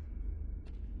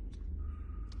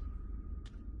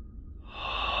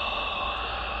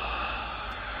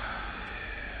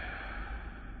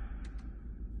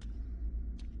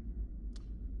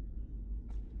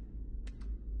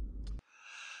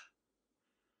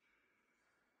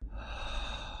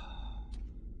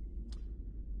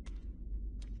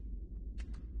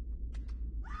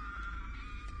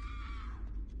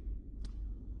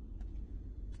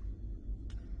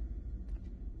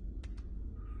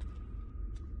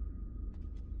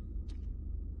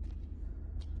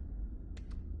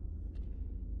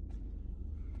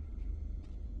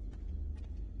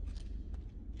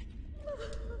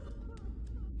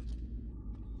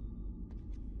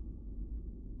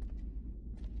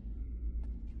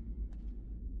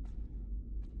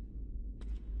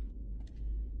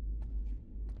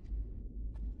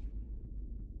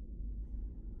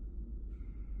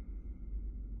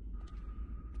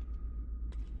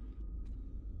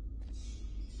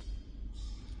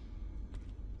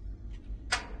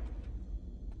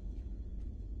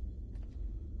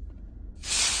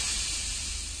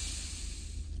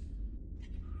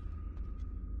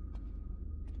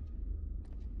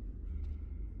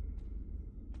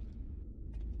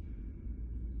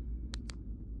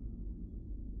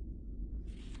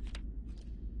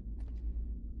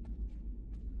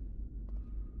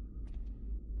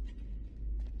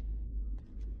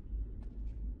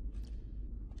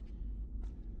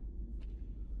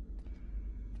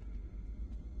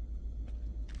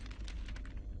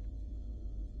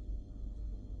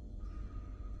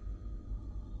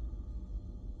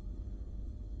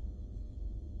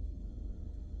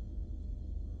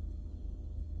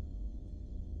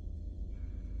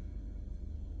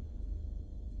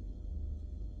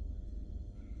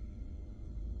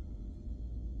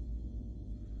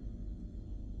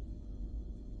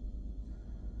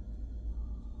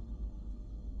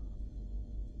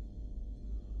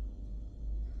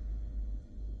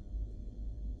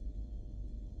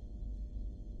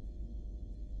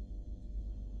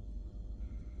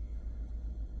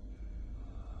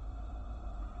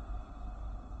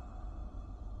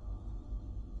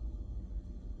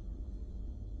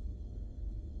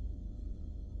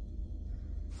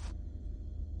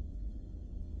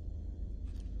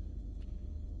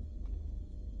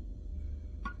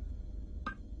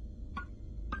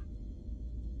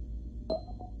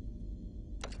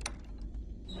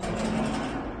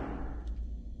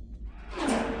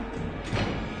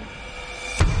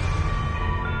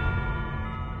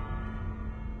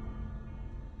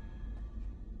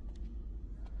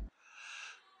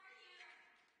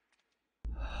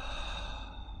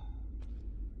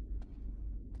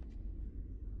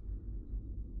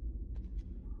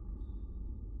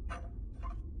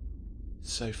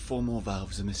 So 4 more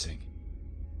valves are missing.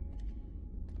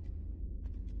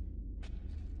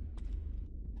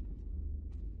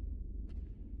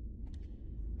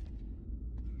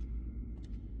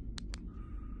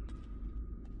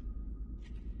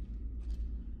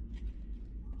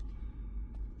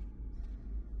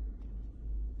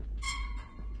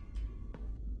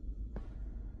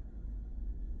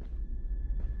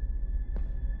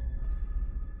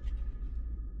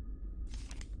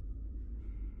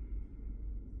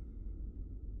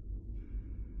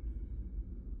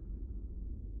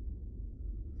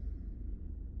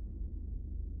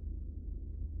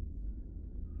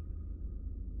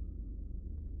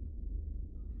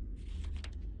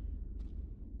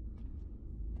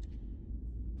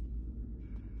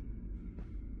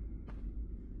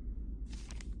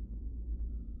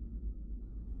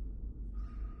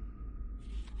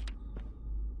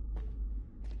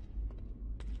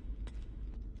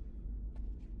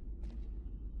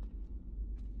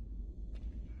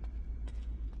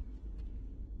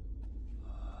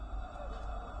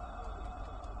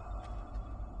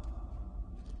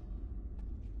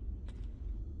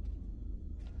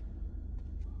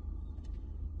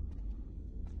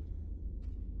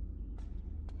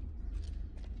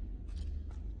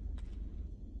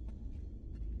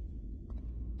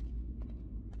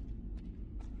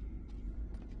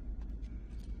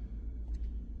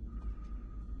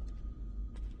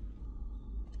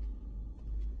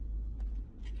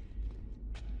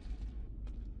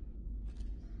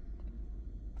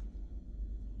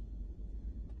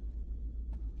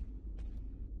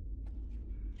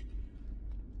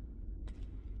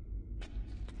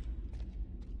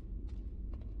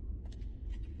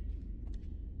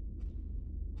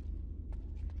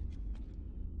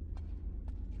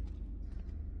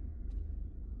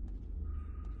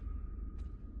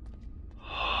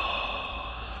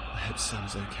 hope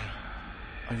Sam's okay.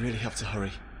 I really have to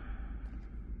hurry.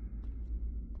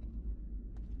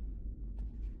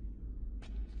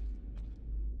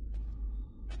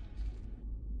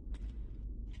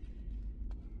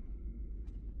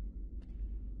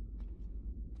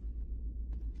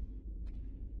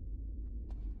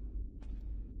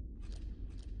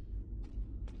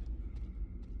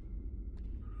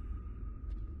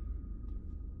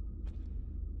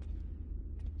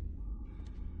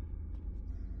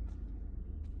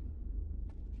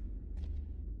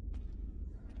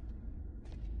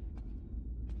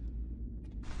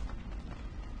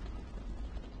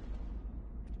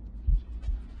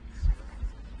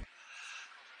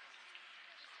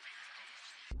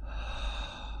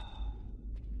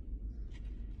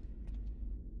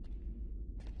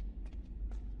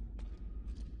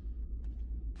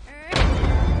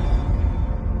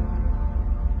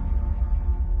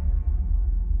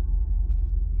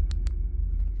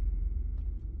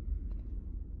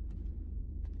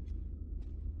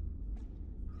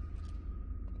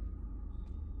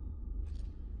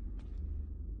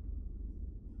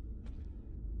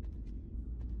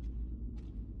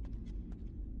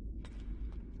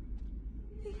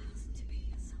 He has to be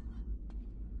someone.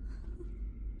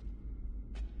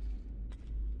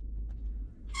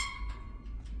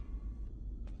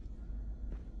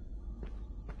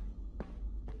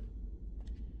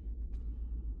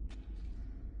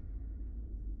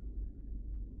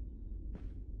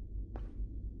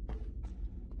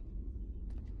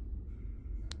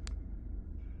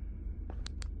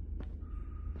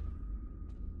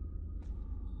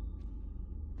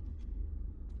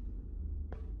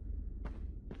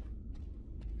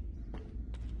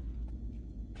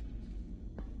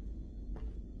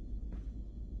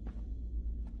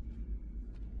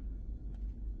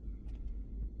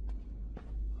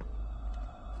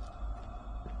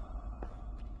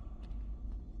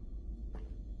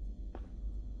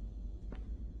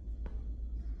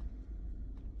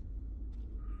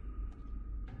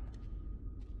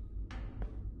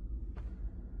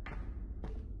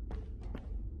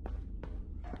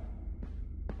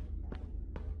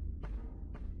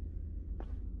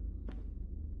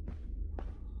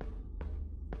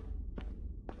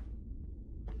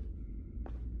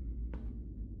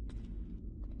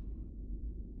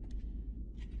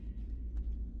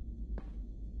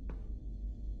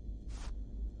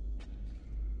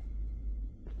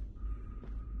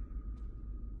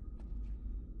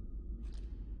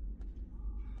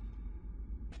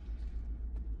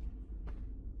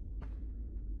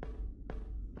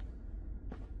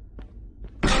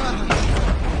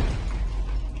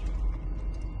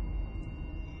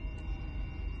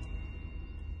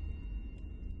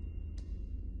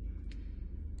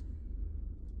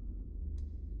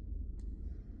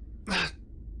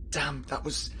 Damn, that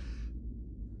was...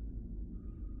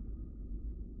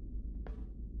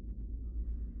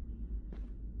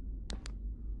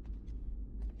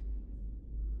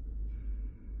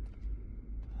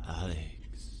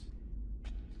 Alex.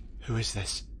 Who is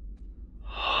this?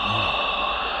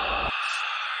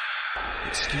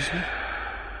 Excuse me?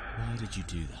 Why did you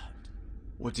do that?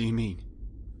 What do you mean?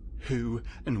 Who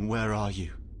and where are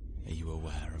you? Are you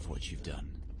aware of what you've done?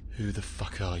 Who the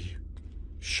fuck are you?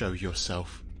 Show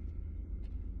yourself.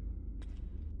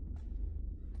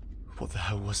 What the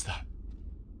hell was that?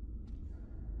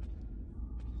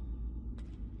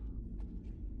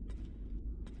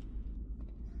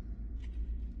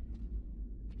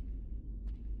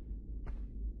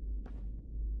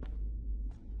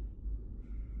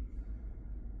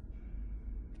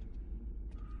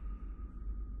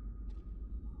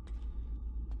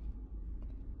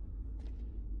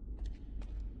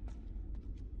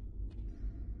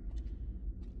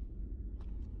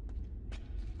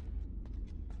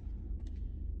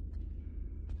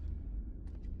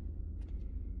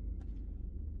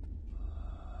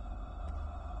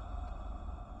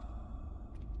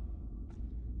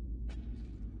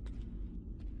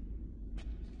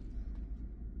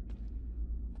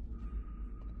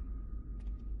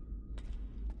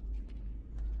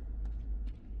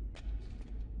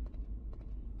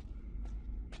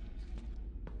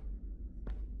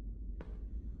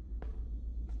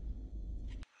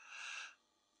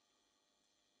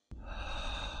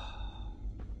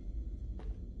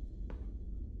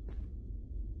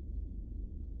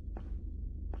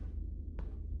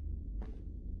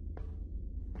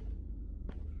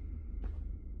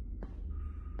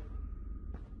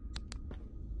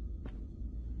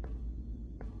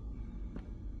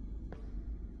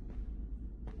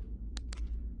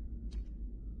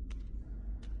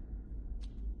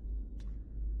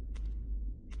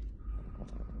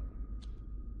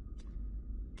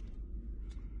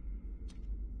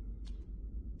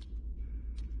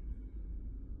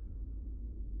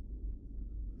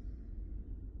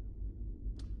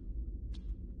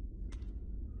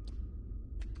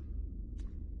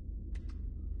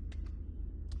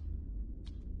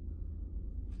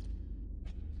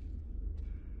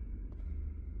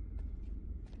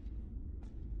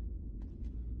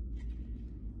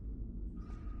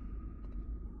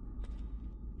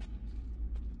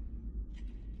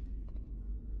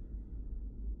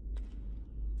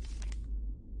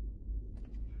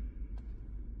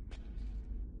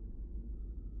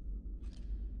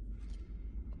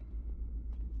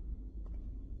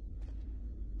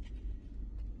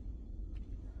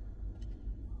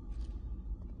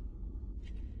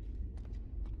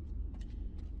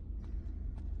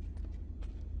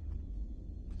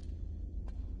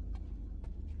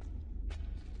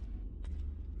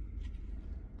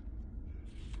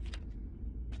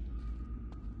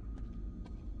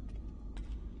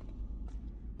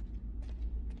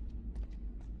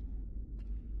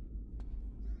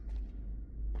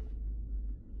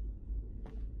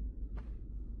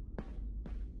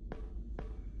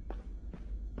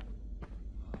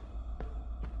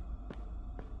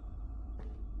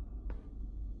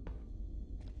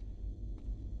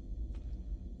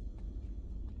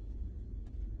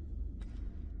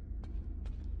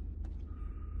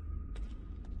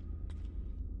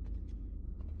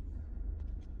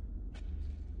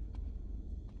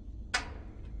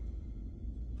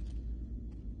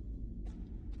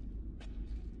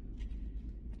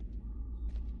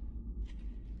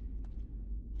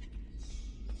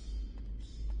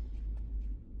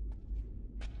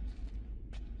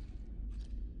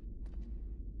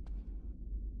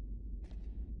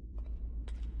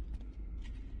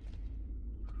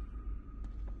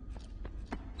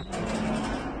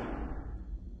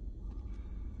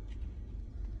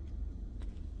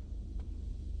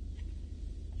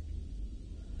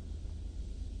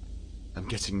 I'm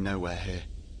getting nowhere here.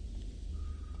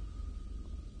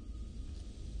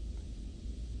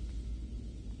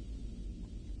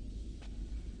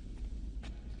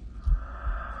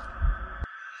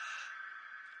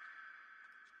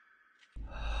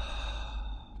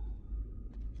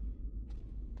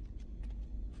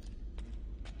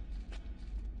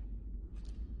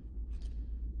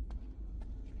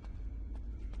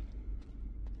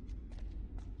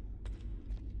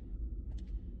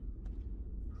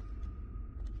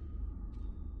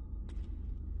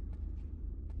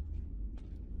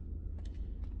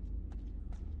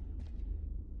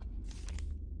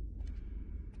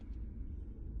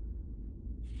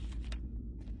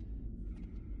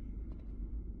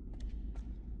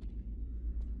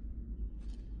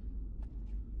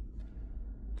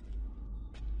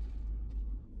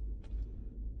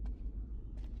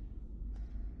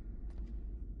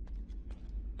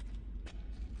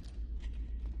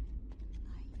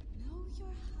 I know you're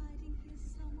hiding here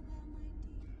somewhere, my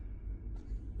dear.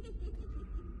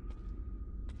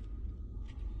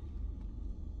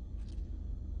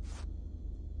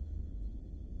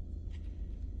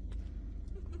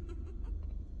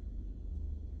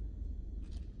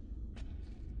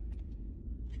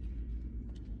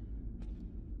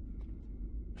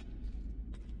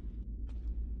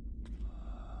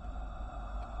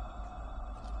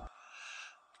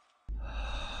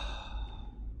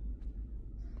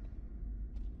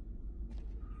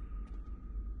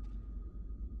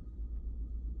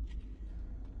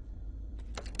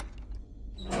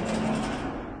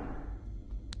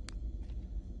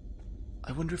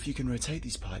 I wonder if you can rotate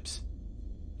these pipes.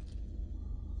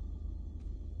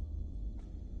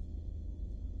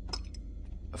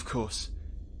 Of course.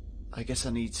 I guess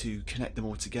I need to connect them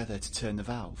all together to turn the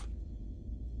valve.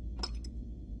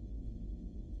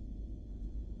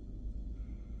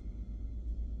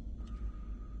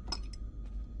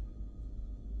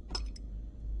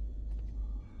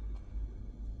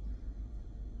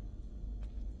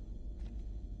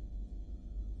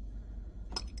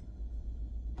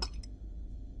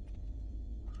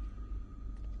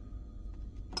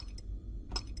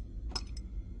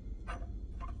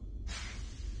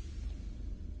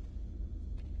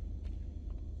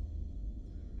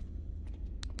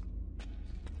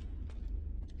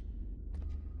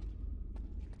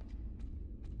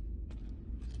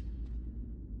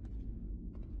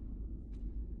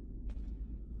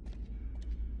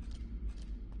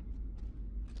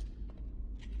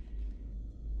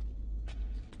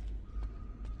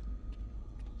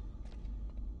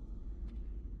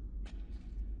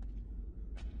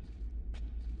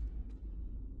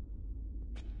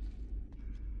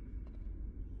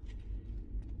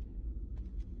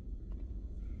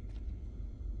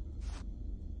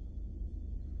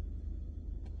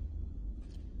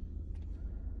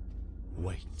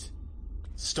 Wait.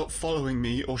 Stop following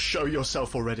me or show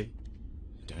yourself already.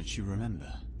 Don't you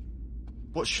remember?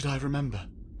 What should I remember?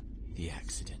 The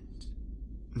accident.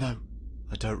 No,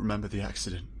 I don't remember the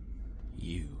accident.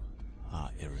 You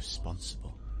are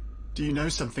irresponsible. Do you know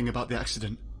something about the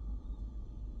accident?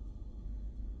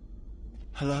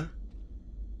 Hello?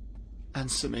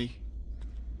 Answer me.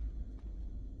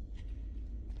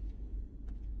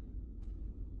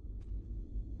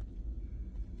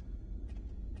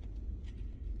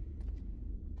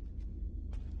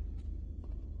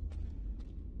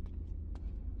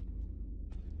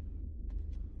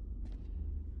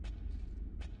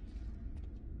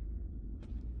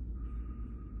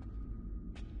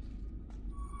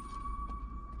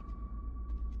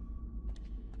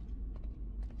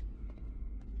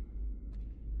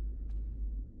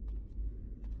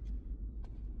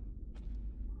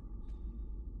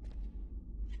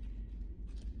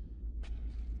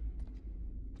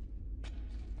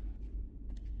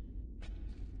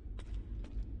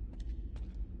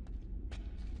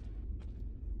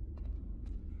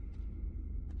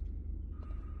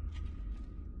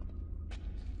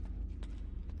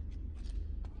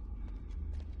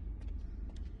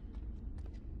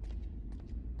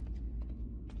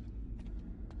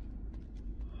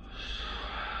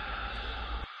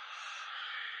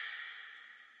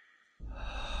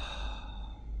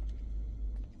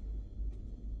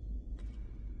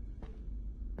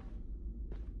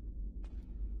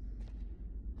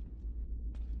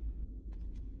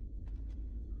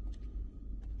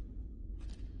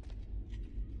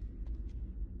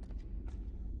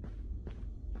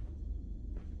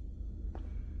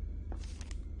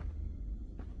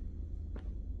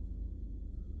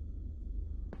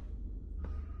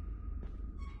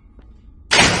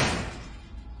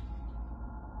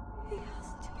 He has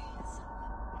to be here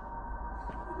somewhere.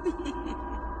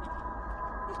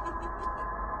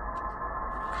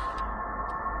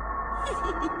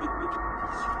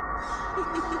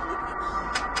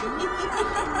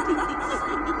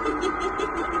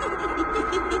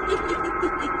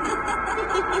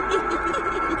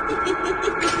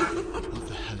 What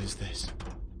the hell is this?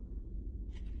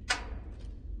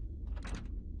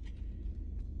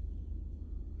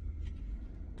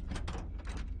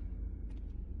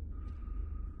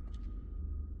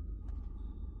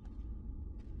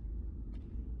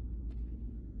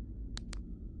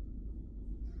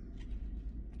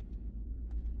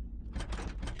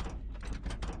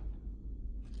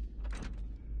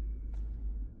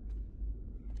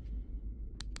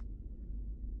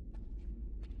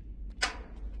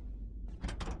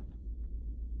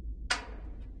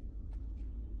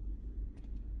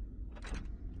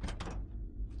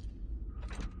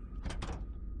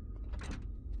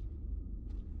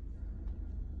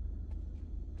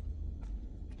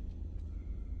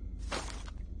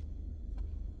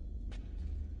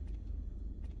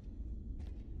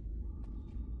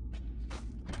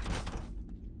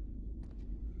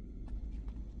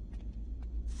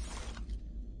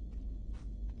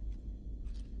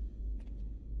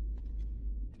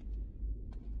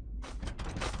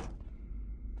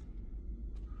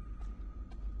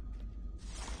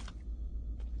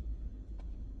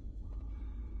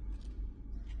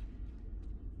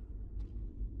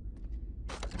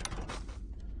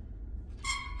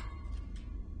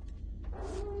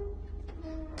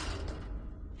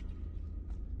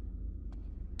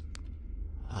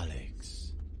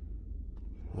 Alex,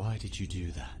 why did you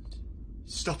do that?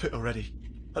 Stop it already.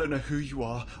 I don't know who you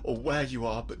are or where you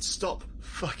are, but stop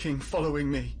fucking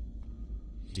following me.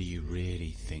 Do you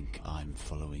really think I'm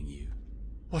following you?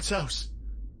 What else?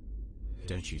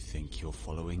 Don't you think you're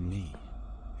following me?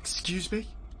 Excuse me?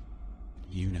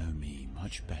 You know me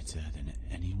much better than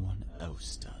anyone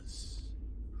else does.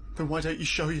 Then why don't you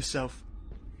show yourself?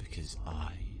 Because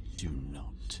I do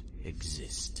not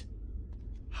exist.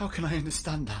 How can I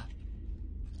understand that?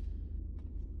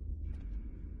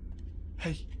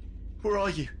 Hey, where are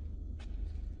you?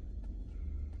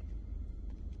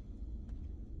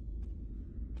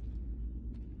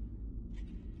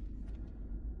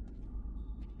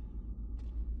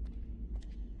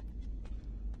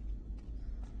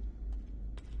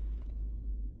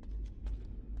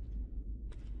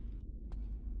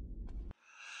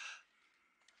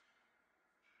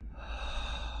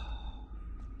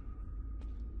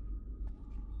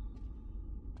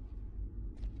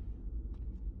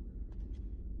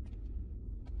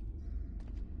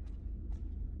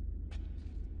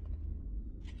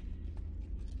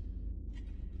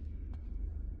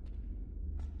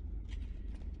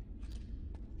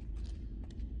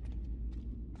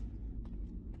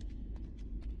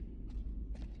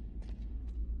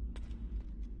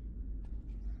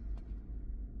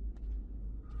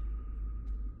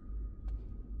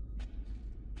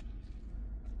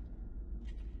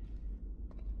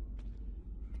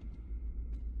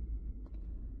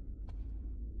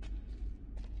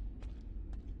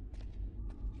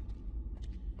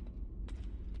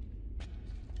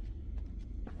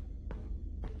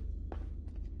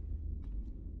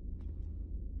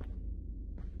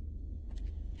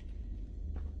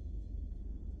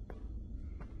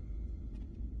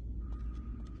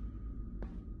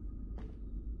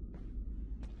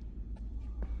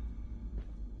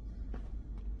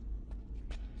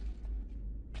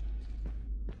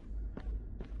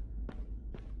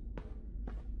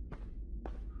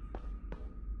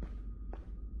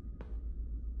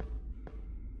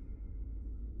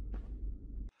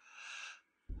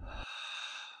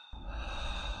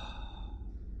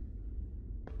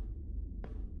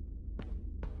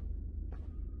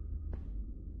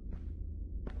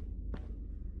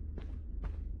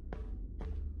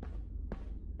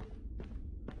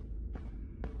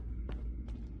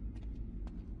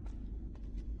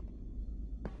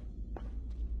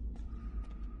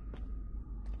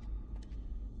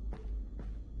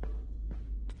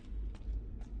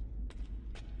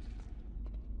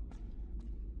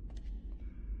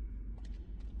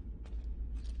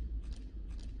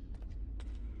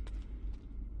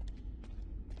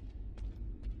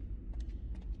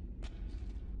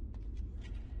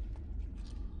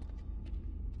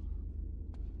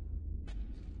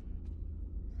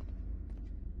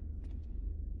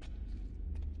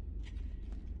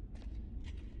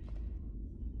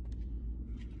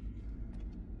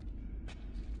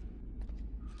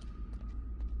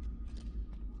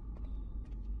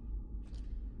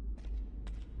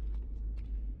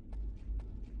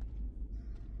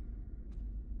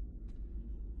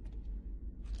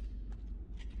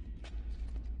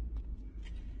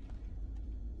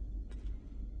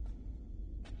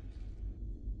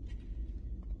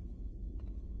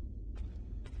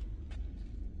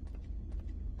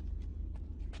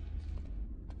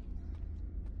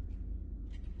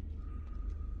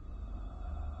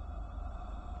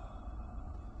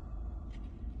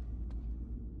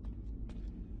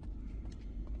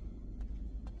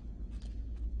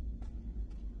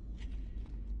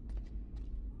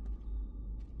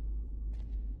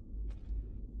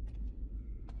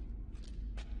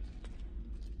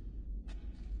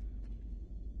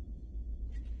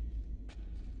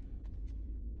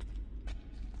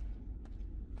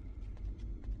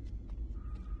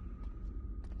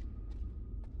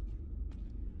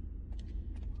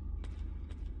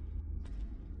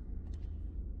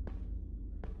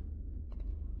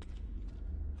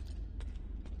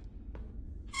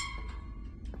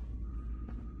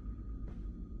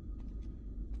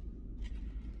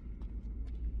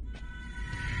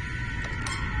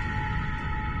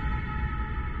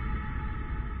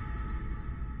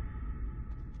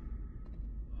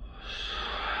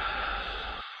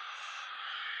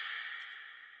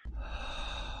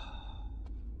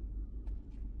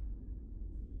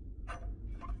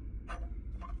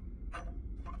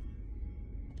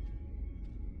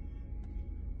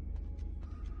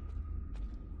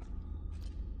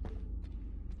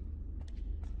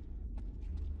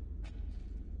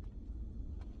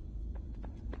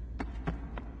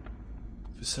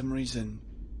 For some reason,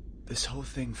 this whole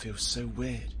thing feels so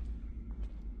weird.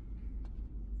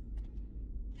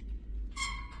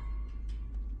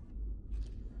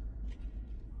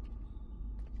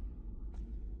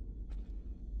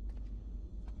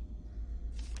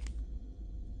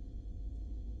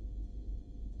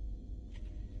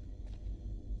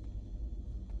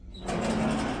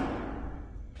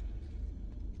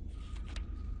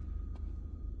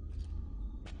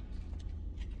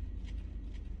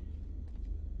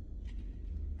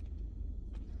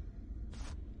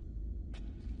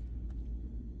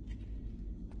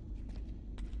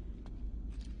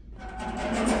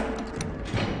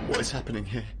 What is happening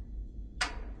here?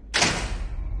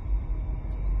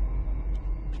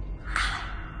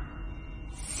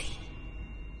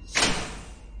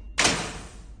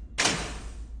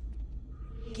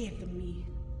 Give me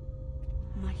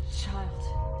my child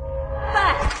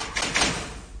back!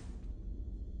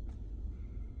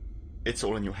 It's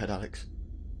all in your head, Alex.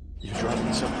 You're driving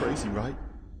yourself crazy, right?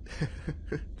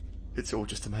 It's all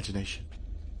just imagination.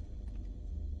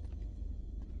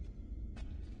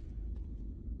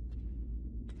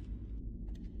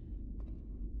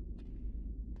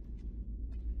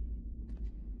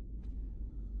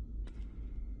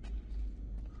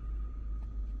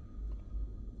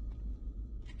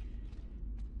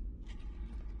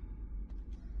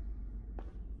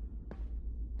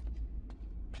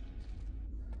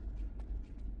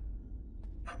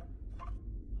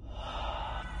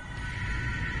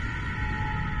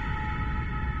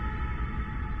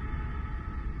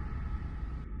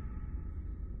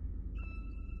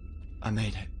 I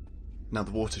made it. Now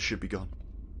the water should be gone.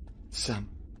 Sam,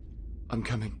 I'm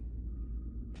coming.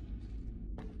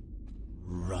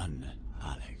 Run,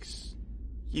 Alex.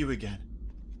 You again?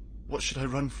 What should I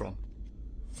run from?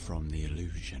 From the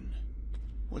illusion.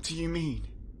 What do you mean?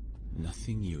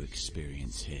 Nothing you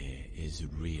experience here is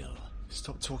real.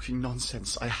 Stop talking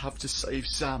nonsense. I have to save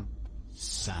Sam.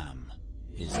 Sam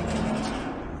is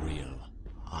not real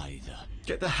either.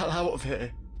 Get the hell out of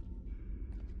here.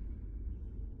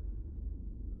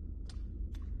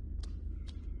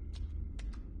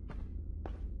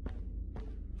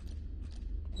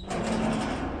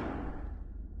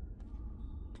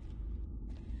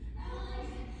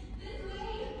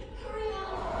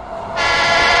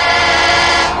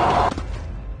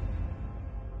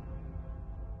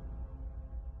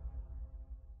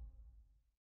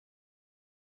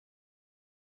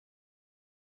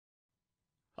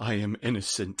 I am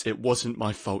innocent. It wasn't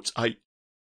my fault. I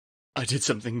did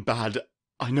something bad.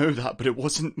 I know that, but it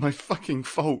wasn't my fucking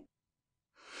fault.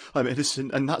 I'm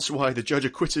innocent, and that's why the judge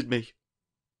acquitted me.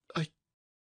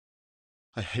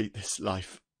 I hate this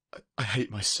life. I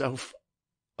hate myself.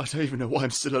 I don't even know why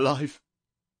I'm still alive.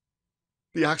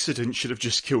 The accident should have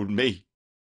just killed me.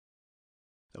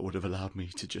 That would have allowed me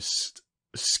to just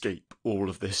escape all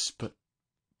of this, but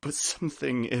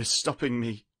something is stopping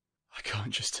me. I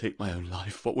can't just take my own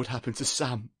life. What would happen to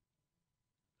Sam?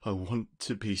 I want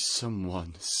to be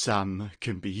someone Sam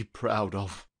can be proud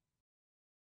of.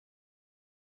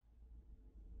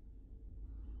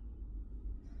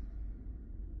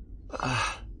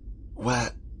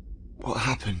 What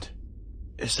happened?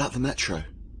 Is that the metro?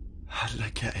 How did I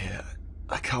get here?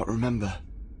 I can't remember.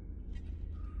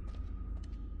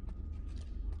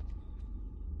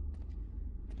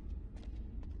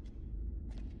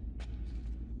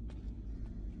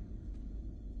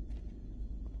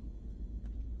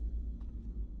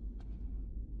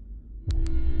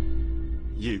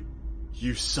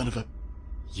 You son of a...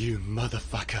 You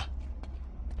motherfucker.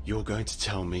 You're going to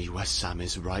tell me where Sam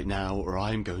is right now, or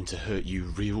I'm going to hurt you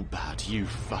real bad, you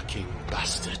fucking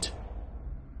bastard.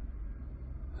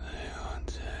 They are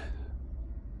dead.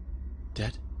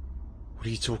 Dead? What are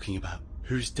you talking about?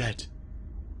 Who's dead?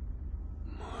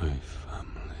 My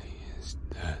family is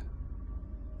dead.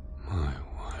 My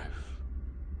wife,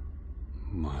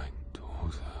 my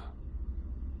daughter,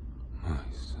 my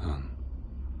son,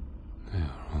 they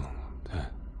are all dead.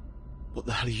 What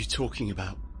the hell are you talking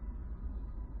about?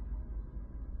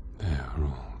 They are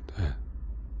all dead.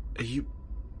 Are you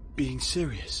being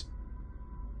serious?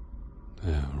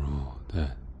 They are all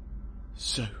dead.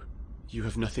 So, you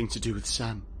have nothing to do with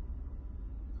Sam?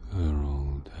 They're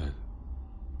all dead.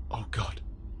 Oh God.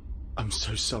 I'm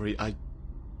so sorry. I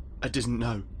didn't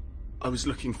know. I was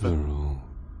looking for... They're all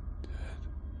dead.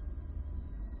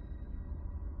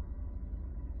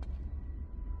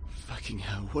 Fucking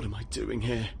hell, what am I doing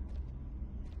here?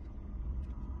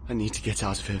 I need to get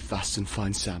out of here fast and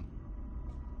find Sam.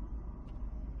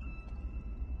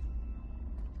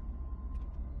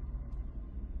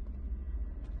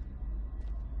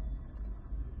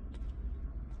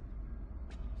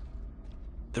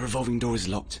 The revolving door is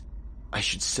locked. I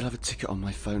should still have a ticket on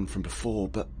my phone from before,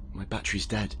 but my battery's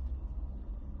dead.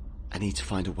 I need to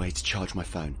find a way to charge my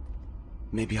phone.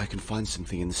 Maybe I can find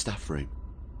something in the staff room.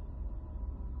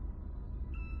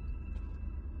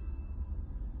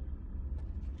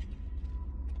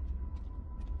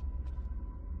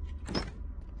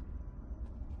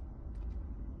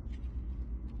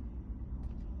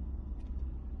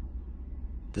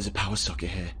 There's a power socket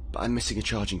here, but I'm missing a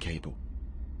charging cable.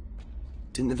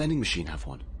 Didn't the vending machine have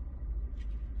one?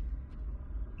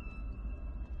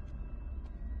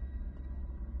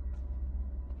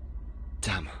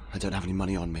 Damn, I don't have any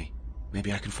money on me.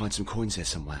 Maybe I can find some coins here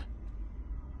somewhere.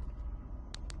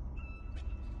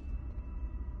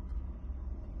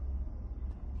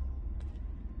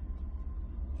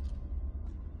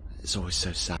 It's always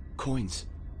so sad. Coins.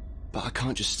 But I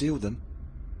can't just steal them.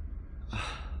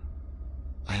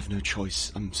 I have no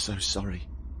choice. I'm so sorry.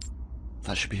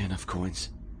 That should be enough coins.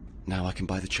 Now I can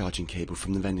buy the charging cable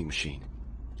from the vending machine.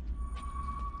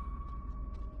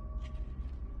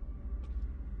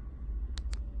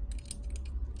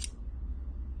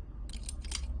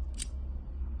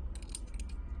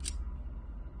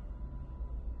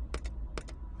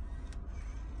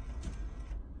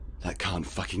 That can't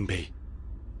fucking be.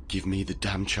 Give me the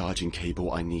damn charging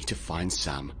cable. I need to find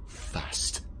Sam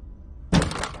fast.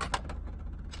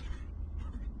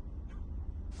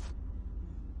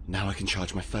 Now I can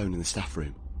charge my phone in the staff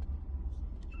room.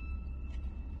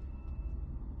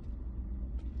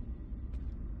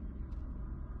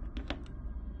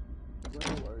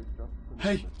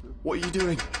 Hey, what are you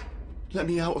doing? Let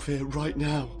me out of here right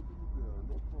now.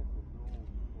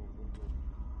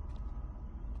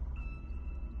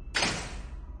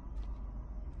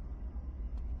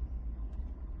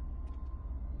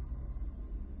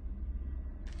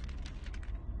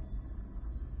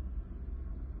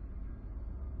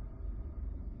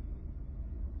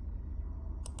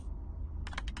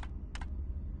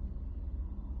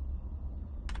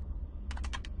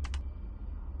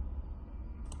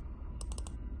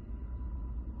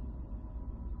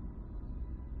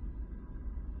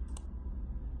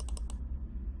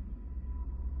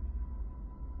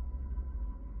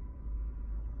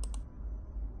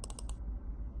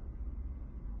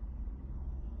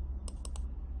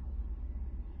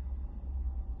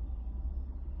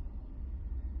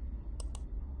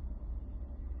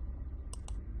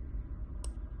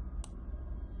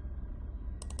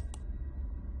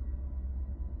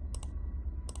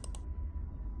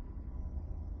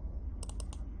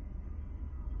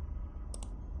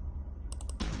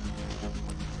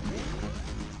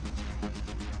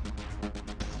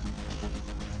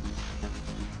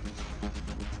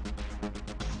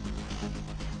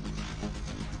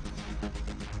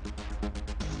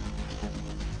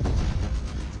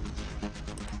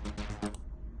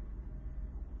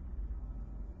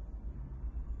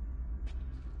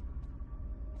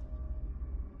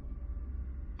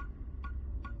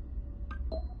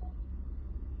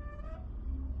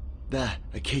 There,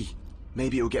 a key.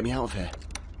 Maybe it'll get me out of here.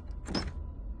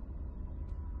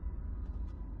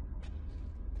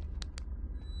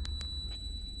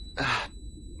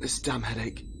 This damn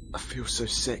headache. I feel so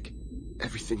sick.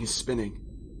 Everything is spinning.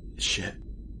 Shit.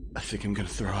 I think I'm gonna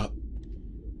throw up.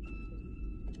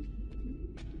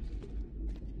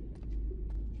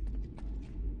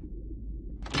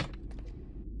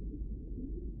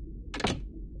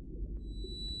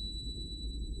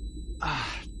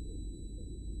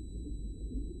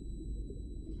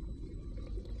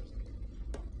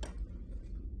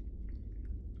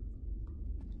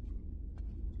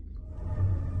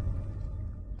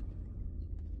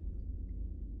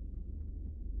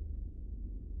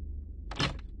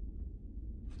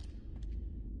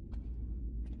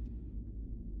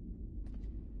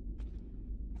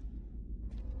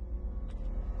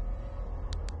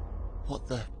 What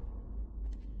the...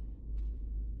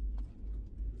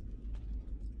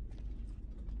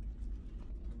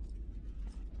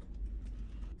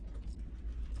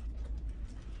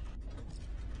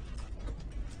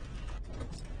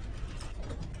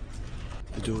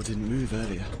 The door didn't move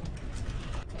earlier.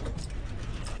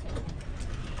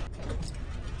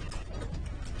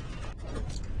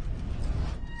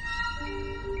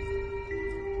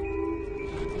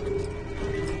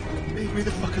 Leave me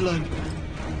the fuck alone.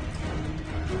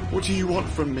 What do you want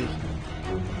from me?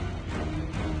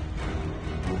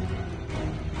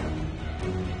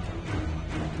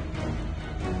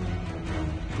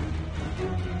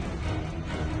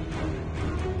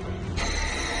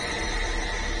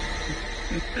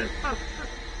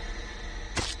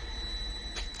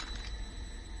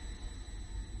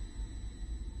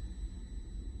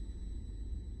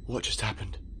 What just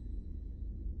happened?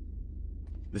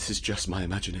 This is just my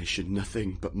imagination,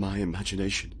 nothing but my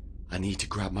imagination. I need to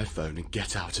grab my phone and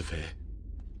get out of here.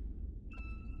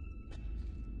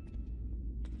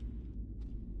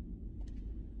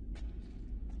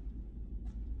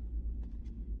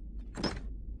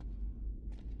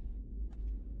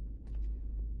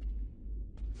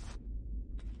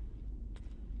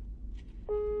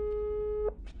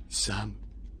 Sam,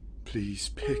 please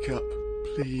pick up,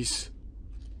 please.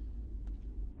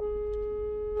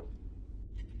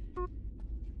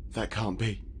 That can't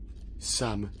be.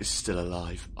 Sam is still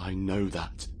alive. I know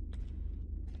that.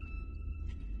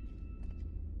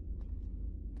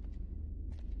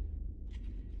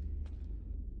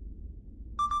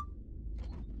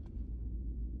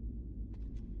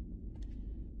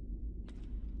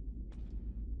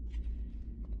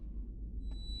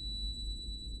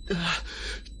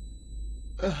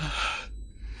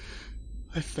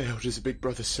 I failed as a big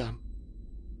brother, Sam.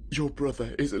 Your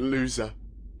brother is a loser.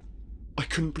 I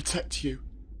couldn't protect you.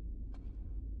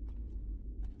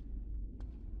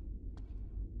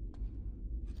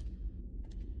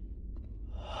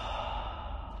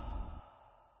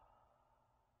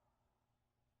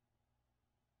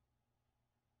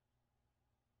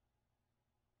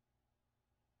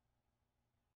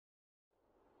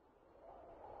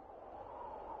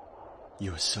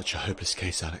 You are such a hopeless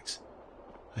case, Alex.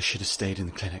 I should have stayed in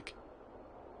the clinic.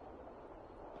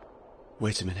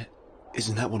 Wait a minute.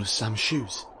 Isn't that one of Sam's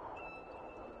shoes?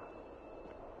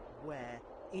 Where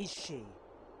is she?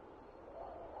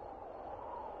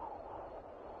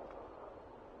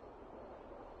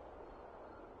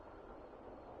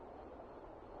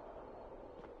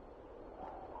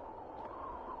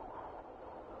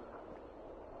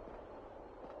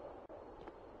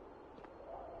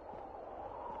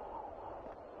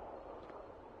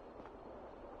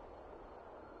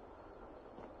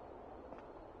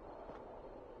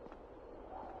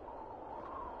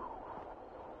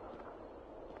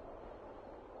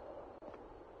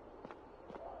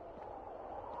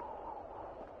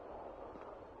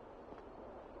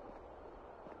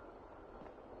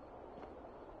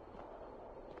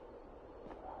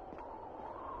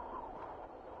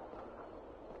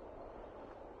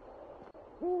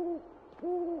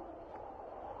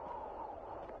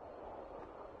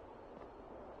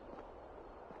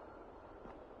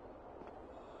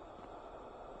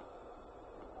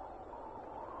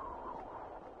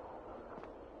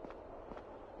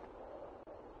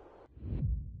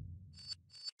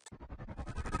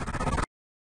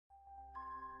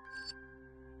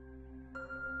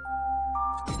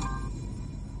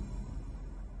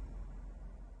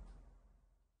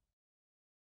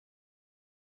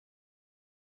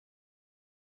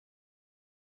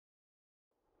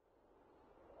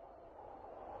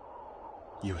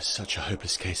 You are such a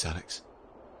hopeless case, Alex.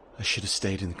 I should have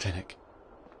stayed in the clinic.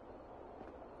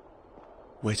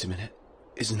 Wait a minute.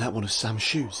 Isn't that one of Sam's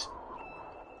shoes?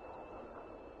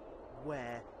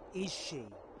 Where is she?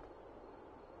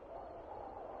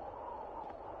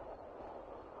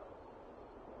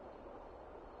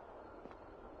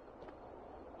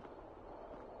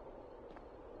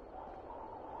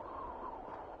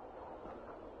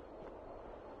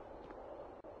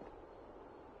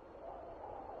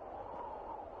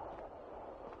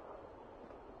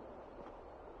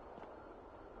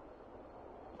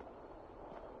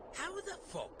 How the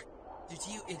fuck did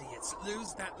you idiots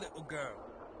lose that little girl?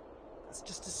 It's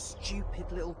just a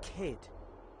stupid little kid.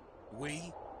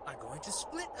 We are going to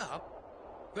split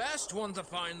up. First one to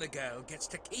find the girl gets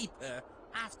to keep her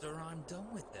after I'm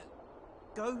done with her.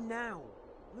 Go now.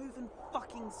 Move and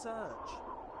fucking search.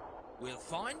 We'll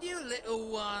find you, little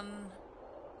one.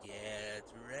 Get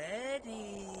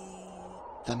ready.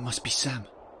 That must be Sam.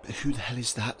 But who the hell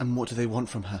is that and what do they want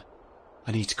from her?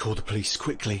 I need to call the police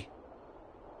quickly.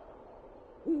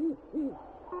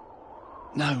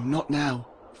 No, not now.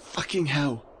 Fucking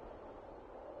hell.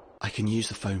 I can use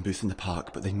the phone booth in the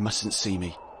park, but they mustn't see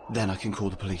me. Then I can call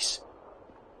the police.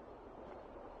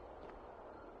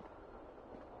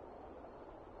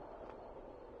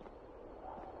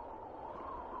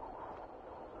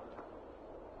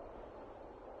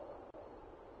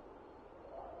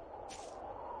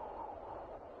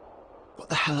 What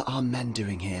the hell are men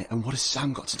doing here, and what has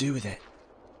Sam got to do with it?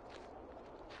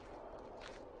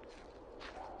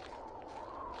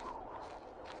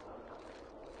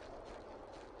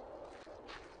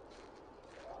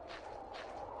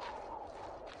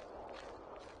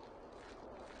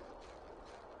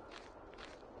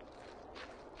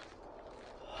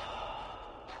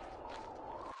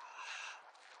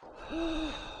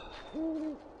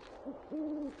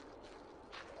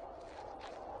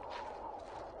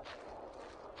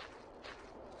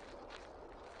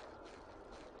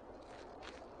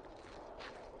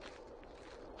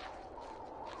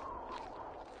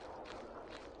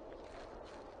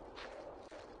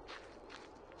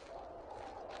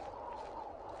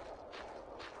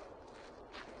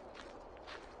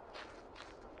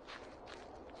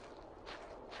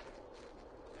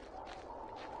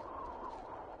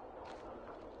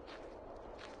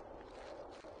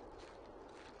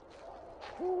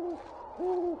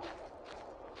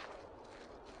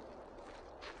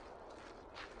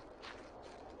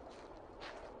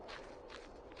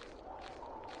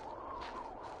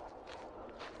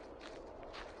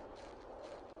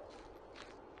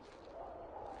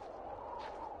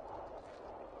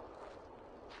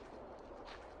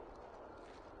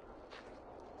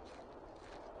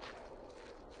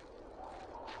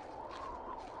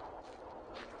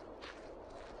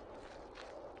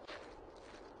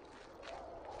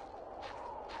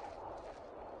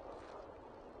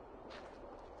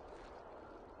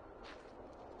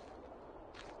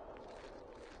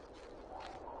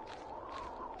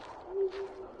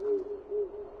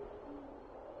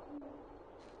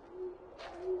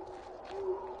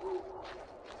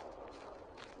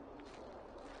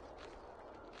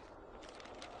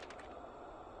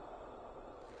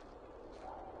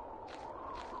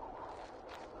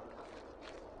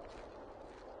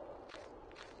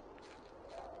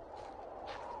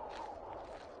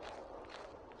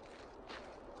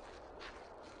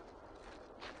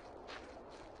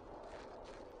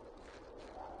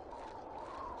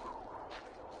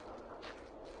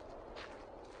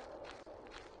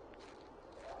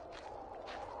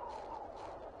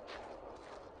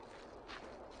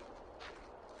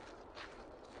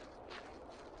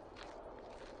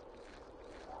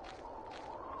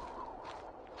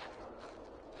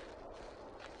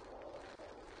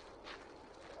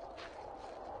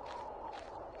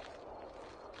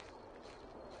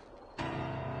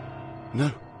 No.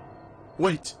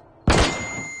 Wait.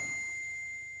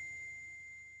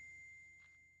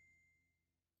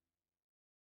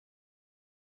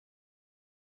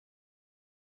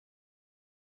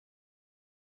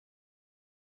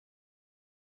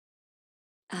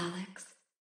 Alex,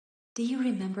 do you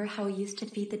remember how we used to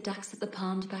feed the ducks at the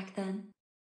pond back then?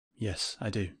 Yes, I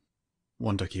do.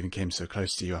 One duck even came so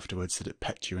close to you afterwards that it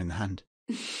pecked you in the hand.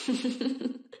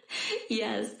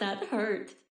 Yes, that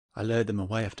hurt. I lured them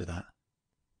away after that.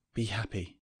 Be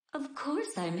happy. Of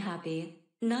course I'm happy.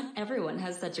 Not everyone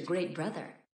has such a great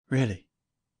brother. Really?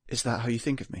 Is that how you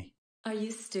think of me? Are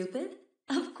you stupid?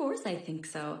 Of course I think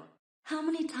so. How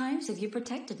many times have you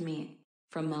protected me?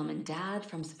 From mom and dad,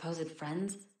 from supposed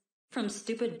friends, from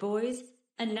stupid boys,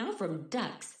 and now from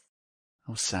ducks.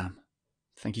 Oh, Sam,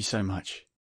 thank you so much.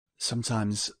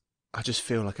 Sometimes I just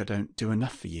feel like I don't do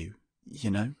enough for you,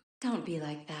 you know? Don't be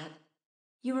like that.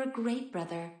 You're a great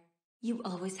brother. You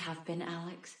always have been,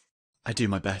 Alex. I do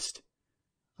my best.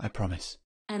 I promise.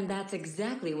 And that's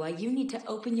exactly why you need to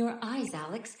open your eyes,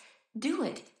 Alex. Do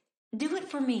it. Do it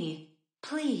for me.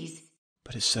 Please.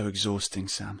 But it's so exhausting,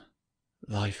 Sam.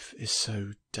 Life is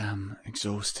so damn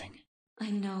exhausting.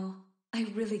 I know. I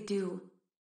really do.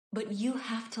 But you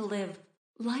have to live.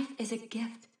 Life is a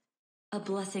gift. A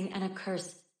blessing and a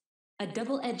curse. A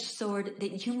double-edged sword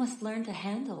that you must learn to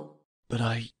handle. But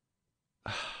I...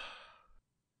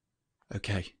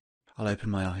 Okay, I'll open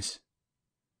my eyes.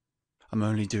 I'm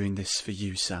only doing this for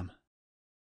you, Sam.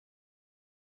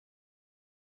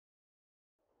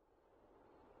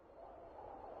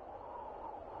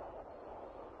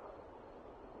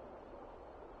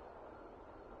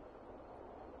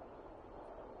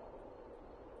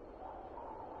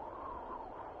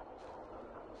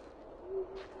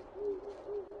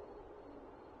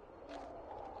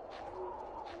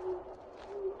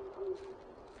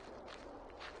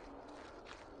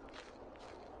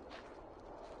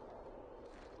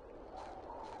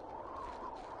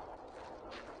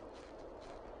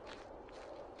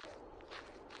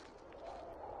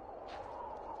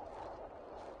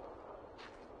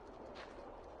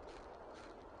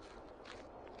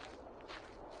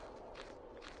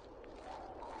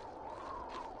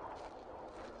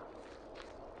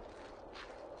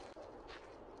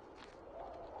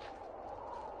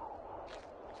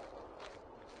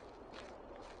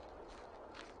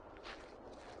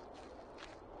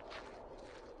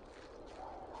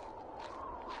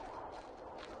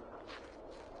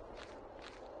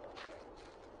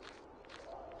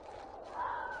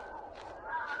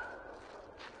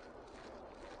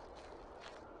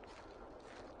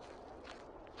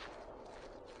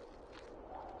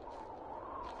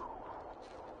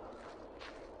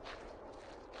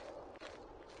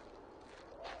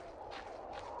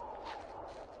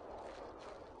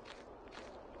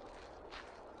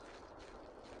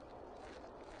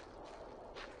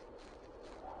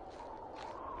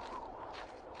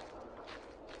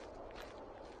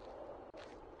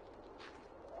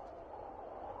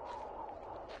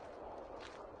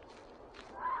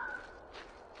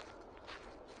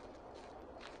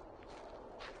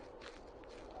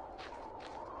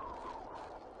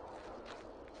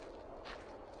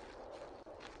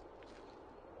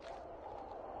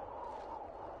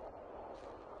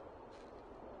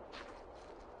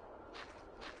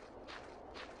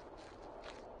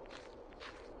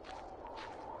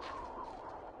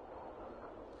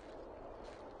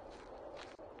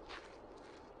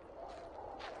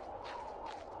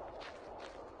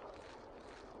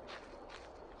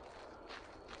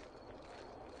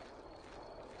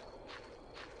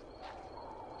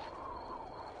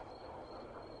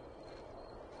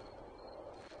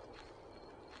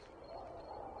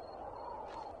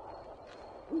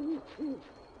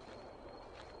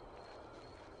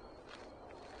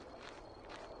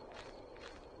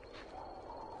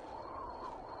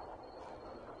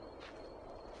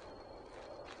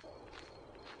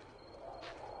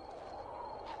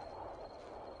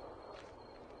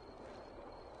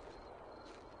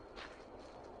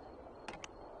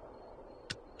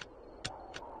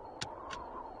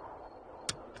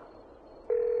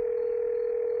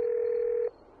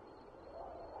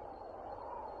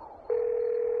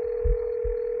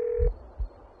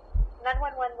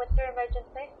 What's your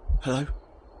emergency? Hello?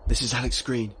 This is Alex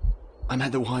Green. I'm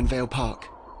at the Winevale Park.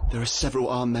 There are several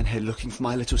armed men here looking for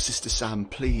my little sister Sam.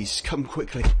 Please, come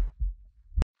quickly.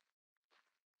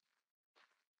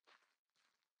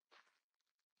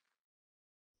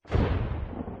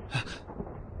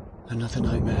 Another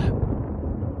nightmare.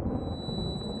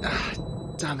 Ah,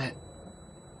 damn it.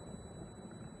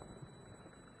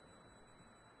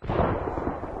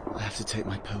 I have to take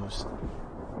my pills.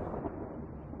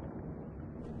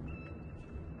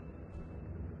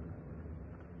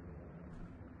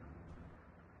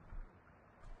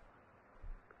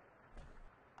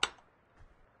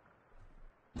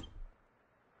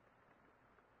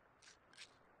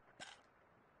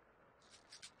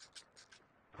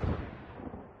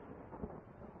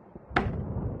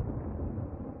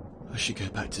 I should go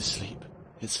back to sleep.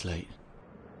 It's late.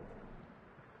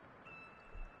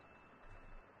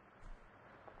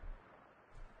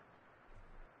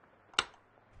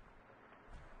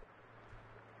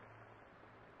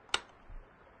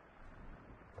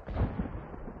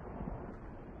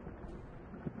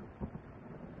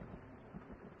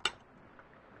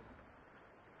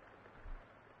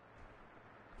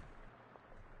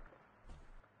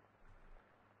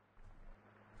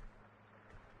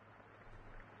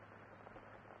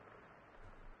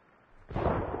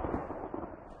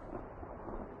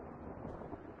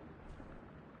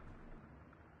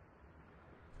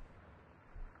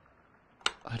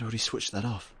 I'd already switched that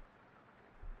off.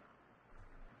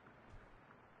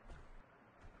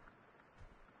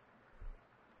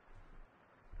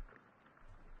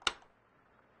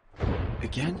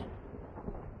 Again?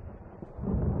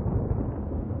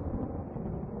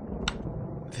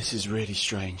 This is really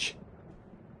strange.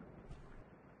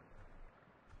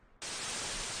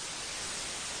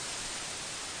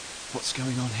 What's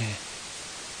going on here?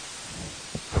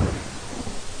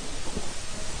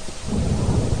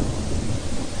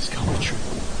 This can't be true.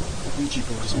 The Ouija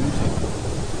board is moving.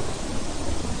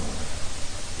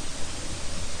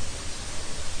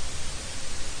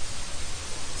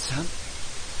 Sam?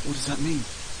 What does that mean?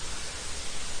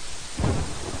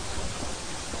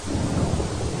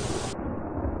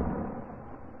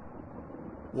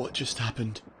 What just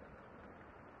happened?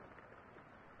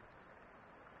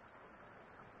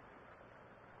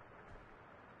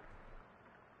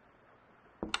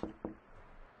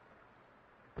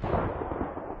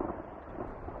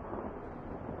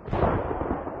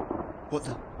 What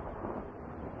the?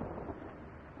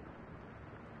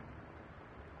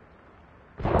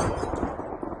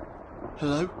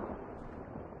 Hello?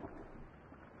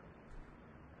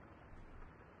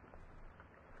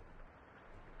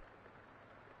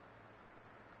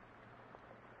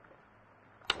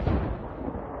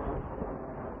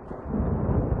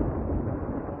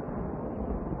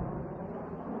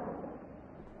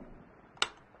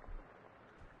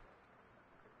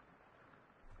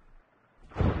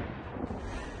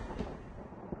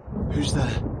 Who's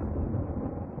there?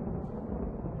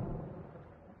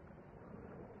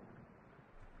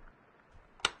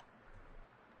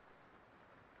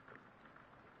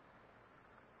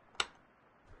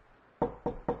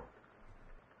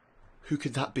 Who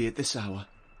could that be at this hour?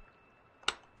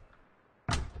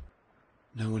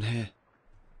 No one here.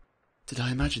 Did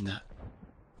I imagine that?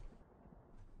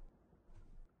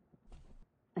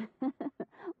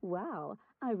 Wow,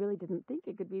 I really didn't think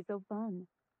it could be so fun.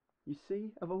 You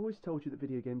see, I've always told you that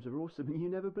video games are awesome and you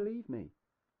never believe me.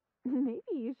 Maybe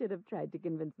you should have tried to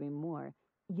convince me more.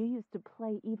 You used to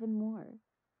play even more.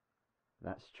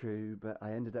 That's true, but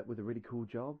I ended up with a really cool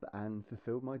job and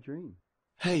fulfilled my dream.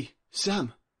 Hey,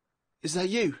 Sam! Is that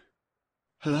you?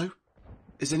 Hello?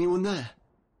 Is anyone there?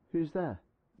 Who's there?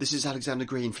 This is Alexander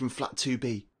Green from Flat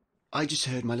 2B. I just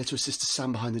heard my little sister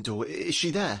Sam behind the door. Is she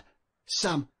there?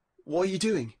 Sam, what are you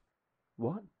doing?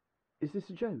 What? Is this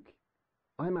a joke?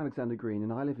 I'm Alexander Green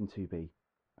and I live in 2B.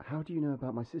 How do you know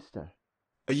about my sister?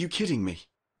 Are you kidding me?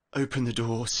 Open the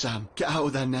door, Sam. Get out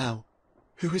of there now.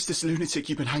 Who is this lunatic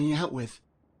you've been hanging out with?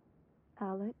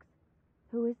 Alex?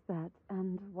 Who is that?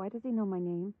 And why does he know my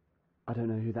name? I don't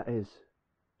know who that is.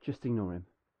 Just ignore him.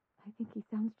 I think he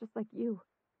sounds just like you.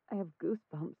 I have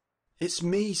goosebumps. It's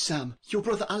me, Sam. Your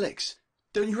brother Alex.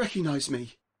 Don't you recognise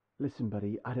me? Listen,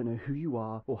 buddy, I don't know who you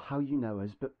are or how you know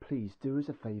us, but please do us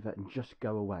a favour and just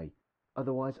go away.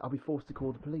 Otherwise, I'll be forced to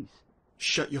call the police.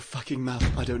 Shut your fucking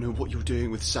mouth. I don't know what you're doing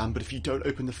with Sam, but if you don't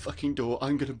open the fucking door,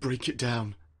 I'm gonna break it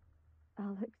down.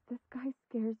 Alex, this guy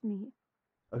scares me.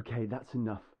 Okay, that's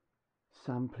enough.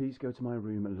 Sam, please go to my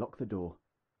room and lock the door.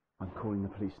 I'm calling the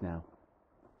police now.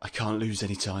 I can't lose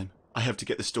any time. I have to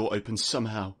get this door open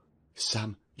somehow.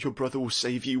 Sam, your brother will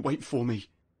save you. Wait for me.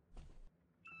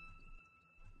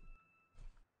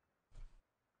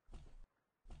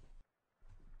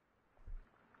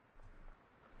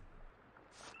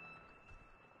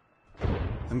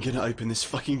 I'm gonna open this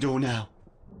fucking door now.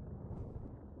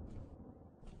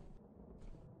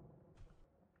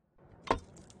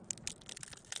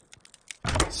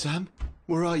 Sam,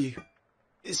 where are you?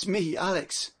 It's me,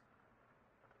 Alex.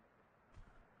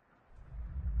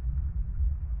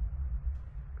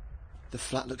 The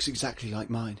flat looks exactly like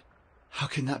mine. How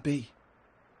can that be?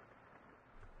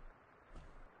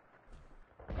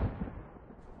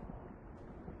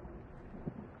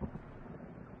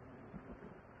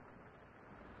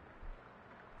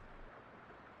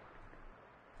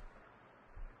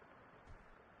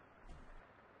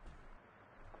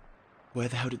 Where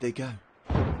the hell did they go?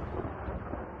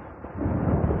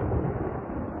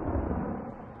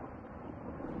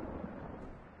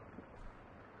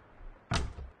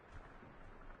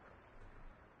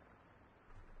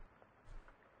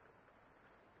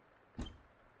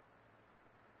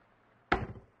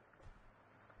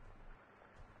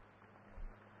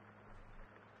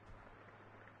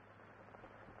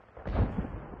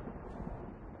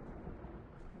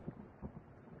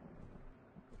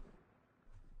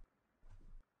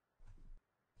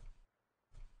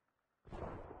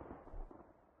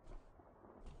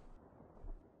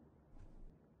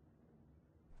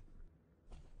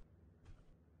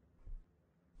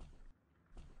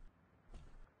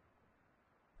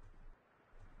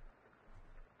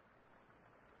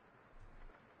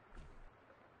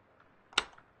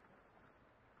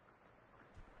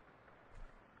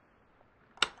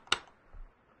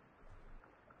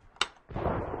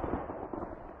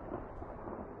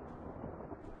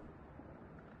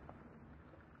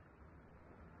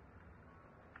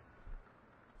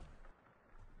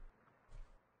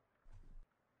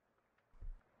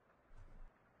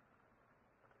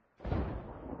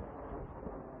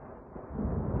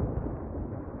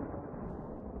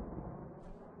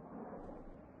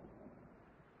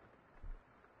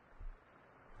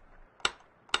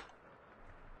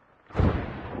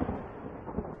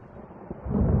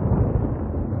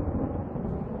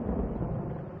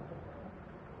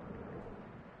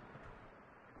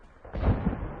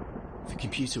 The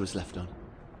computer was left on.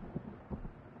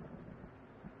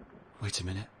 Wait a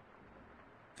minute.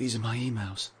 These are my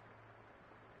emails.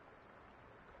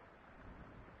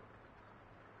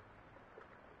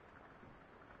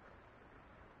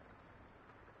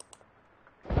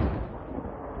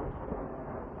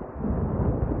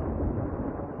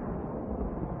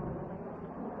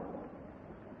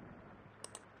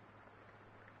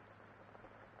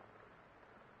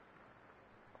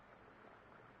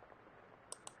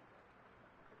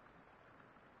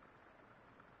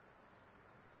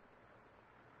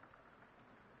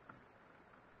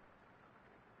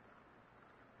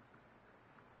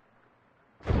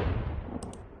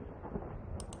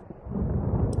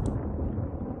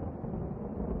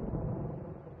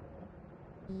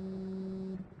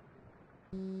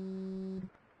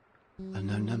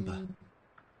 Unknown number.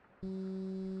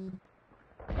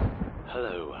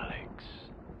 Hello, Alex.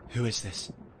 Who is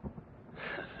this?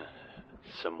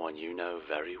 Someone you know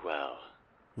very well.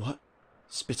 What?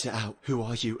 Spit it out. Who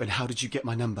are you and how did you get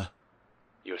my number?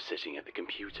 You're sitting at the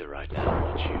computer right now,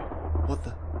 aren't you? What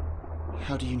the?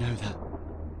 How do you know that?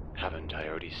 Haven't I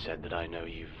already said that I know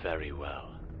you very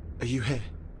well? Are you here?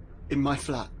 In my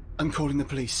flat? I'm calling the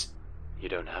police. You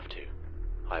don't have to.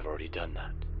 I've already done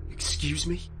that. Excuse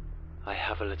me? I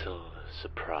have a little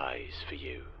surprise for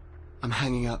you. I'm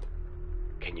hanging up.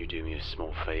 Can you do me a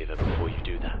small favor before you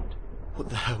do that? What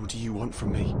the hell do you want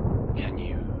from me? Can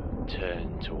you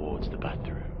turn towards the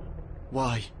bathroom?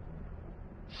 Why?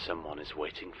 Someone is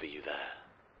waiting for you there.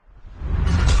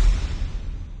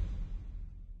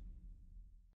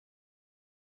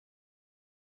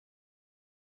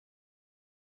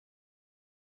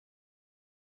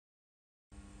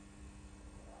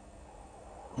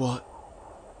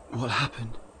 What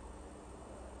happened?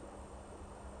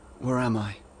 Where am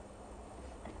I?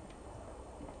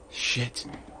 Shit.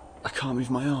 I can't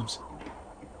move my arms.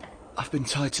 I've been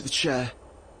tied to the chair.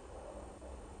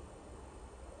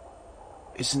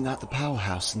 Isn't that the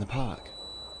powerhouse in the park?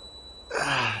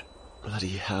 Ah,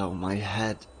 bloody hell, my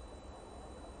head.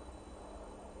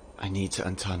 I need to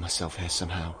untie myself here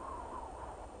somehow.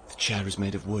 The chair is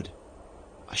made of wood.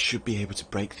 I should be able to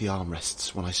break the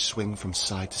armrests when I swing from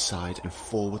side to side and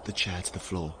forward the chair to the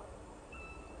floor.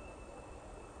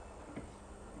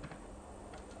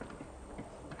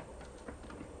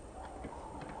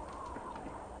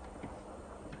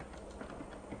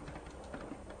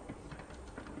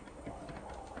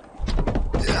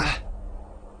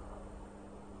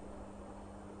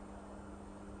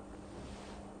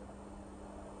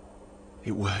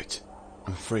 It worked.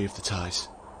 I'm free of the ties.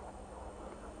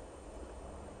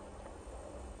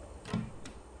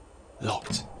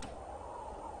 Locked.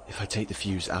 If I take the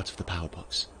fuse out of the power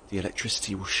box, the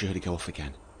electricity will surely go off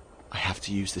again. I have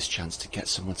to use this chance to get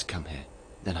someone to come here,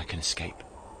 then I can escape.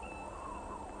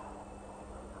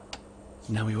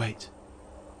 Now we wait.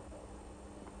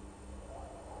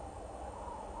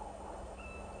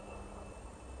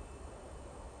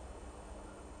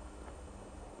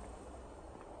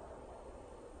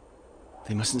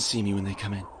 They mustn't see me when they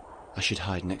come in. I should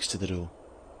hide next to the door.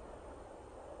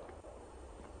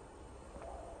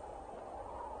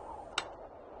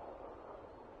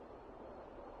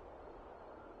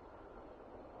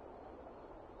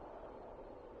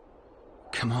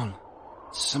 Come on,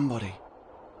 somebody.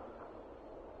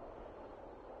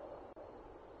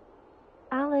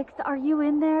 Alex, are you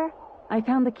in there? I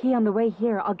found the key on the way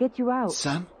here. I'll get you out.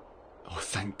 Sam? Oh,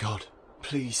 thank God.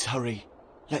 Please, hurry.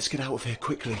 Let's get out of here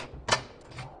quickly.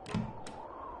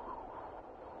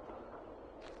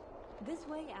 This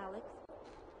way, Alex.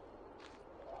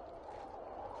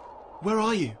 Where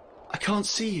are you? I can't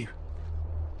see you.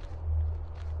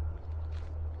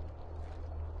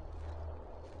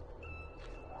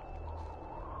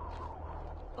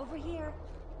 Over here.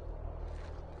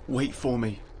 Wait for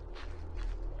me.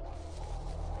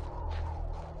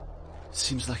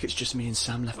 Seems like it's just me and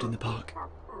Sam left in the park.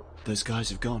 Those guys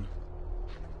have gone.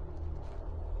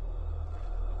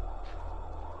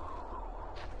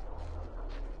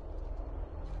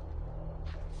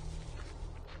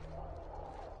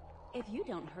 If you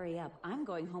don't hurry up, I'm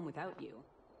going home without you.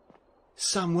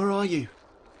 Sam, where are you?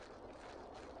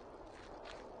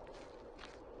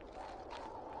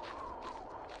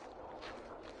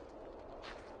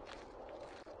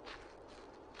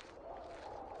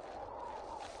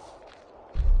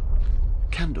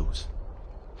 Candles?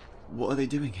 What are they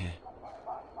doing here?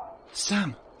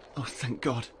 Sam! Oh, thank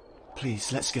God.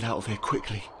 Please, let's get out of here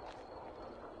quickly.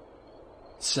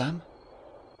 Sam?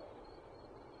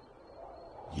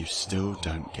 You still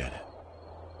don't get it.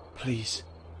 Please,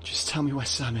 just tell me where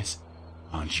Sam is.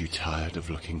 Aren't you tired of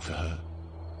looking for her?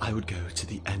 I would go to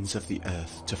the ends of the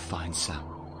earth to find Sam.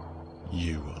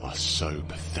 You are so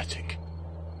pathetic.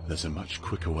 There's a much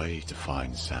quicker way to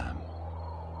find Sam.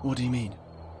 What do you mean?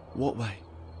 What way?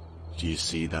 Do you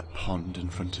see that pond in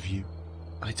front of you?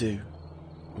 I do.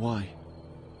 Why?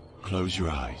 Close your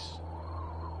eyes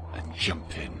and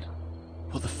jump in.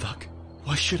 What the fuck?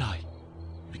 Why should I?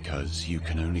 Because you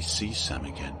can only see Sam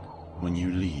again when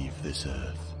you leave this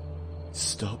earth.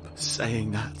 Stop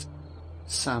saying that.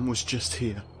 Sam was just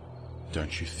here.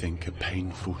 Don't you think a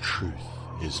painful truth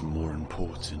is more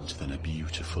important than a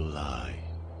beautiful lie?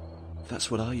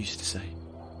 That's what I used to say.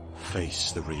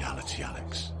 Face the reality,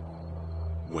 Alex.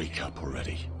 Wake up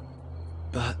already.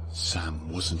 But Sam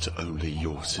wasn't only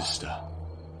your sister.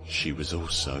 She was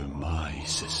also my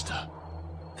sister.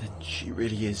 Then she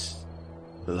really is.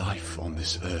 Life on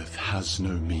this earth has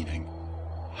no meaning.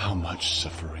 How much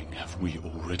suffering have we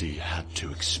already had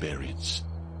to experience?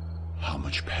 How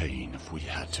much pain have we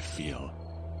had to feel?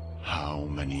 How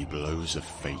many blows of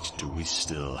fate do we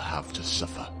still have to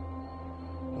suffer?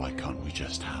 Why can't we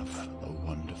just have a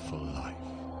wonderful life?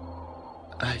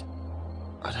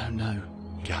 I don't know.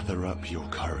 Gather up your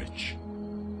courage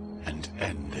and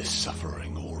end this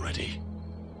suffering already.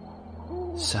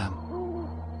 Sam,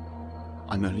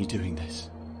 I'm only doing this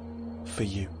for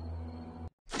you.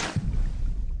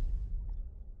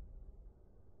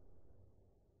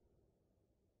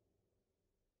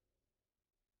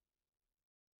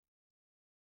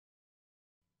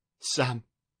 Sam,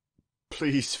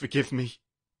 please forgive me.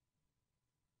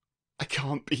 I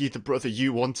can't be the brother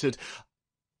you wanted.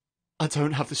 I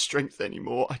don't have the strength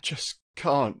anymore. I just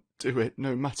can't do it,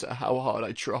 no matter how hard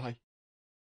I try.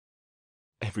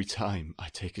 Every time I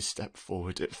take a step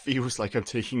forward, it feels like I'm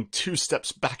taking 2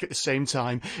 steps back at the same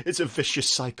time. It's a vicious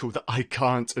cycle that I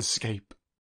can't escape.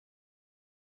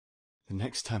 The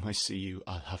next time I see you,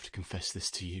 I'll have to confess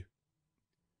this to you.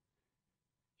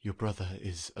 Your brother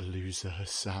is a loser,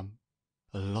 Sam.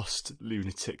 A lost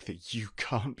lunatic that you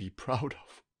can't be proud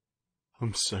of.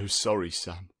 I'm so sorry,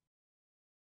 Sam.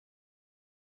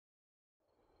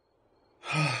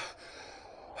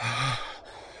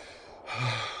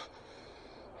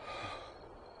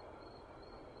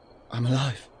 I'm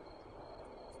alive.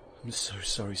 I'm so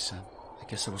sorry, Sam. I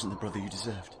guess I wasn't the brother you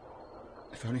deserved.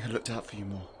 If only I looked out for you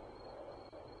more.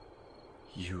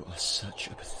 You are such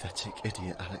a pathetic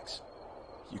idiot, Alex.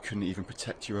 You couldn't even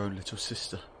protect your own little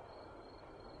sister.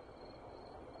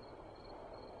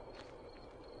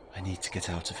 I need to get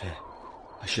out of here.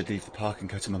 I should leave the park and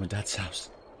go to Mum and Dad's house.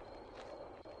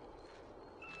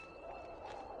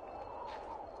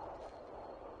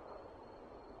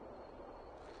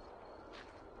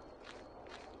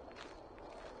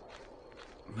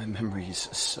 My memories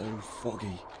are so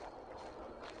foggy.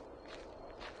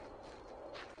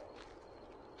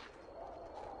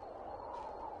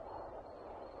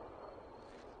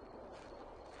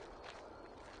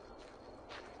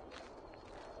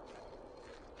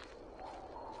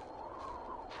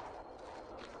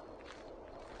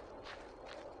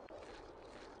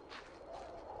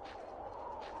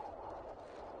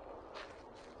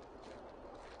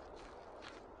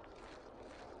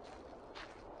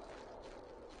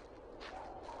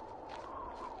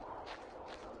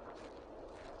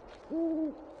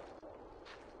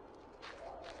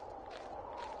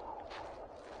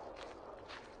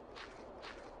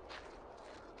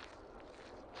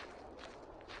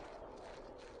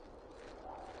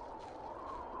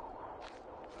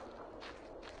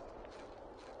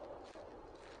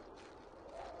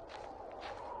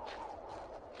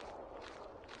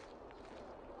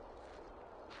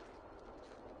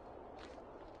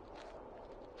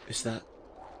 Is that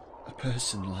a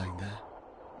person lying there?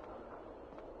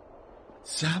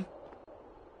 Sam?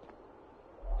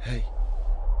 Hey,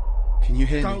 can you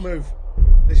hear me? Don't move.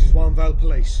 This is Warnvale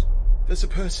Police. There's a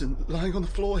person lying on the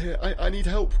floor here. I need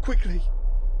help, quickly.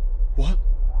 What?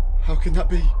 How can that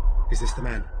be? Is this the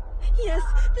man? Yes,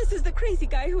 this is the crazy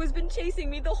guy who has been chasing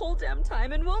me the whole damn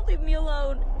time and won't leave me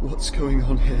alone. What's going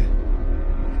on here?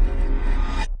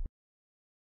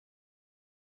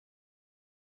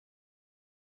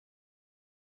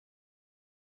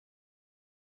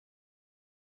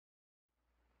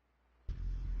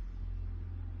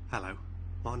 Hello,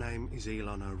 my name is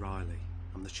Elon O'Reilly.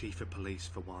 I'm the Chief of Police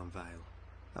for Warnvale.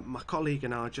 My colleague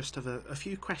and I just have a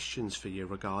few questions for you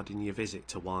regarding your visit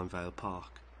to Warnvale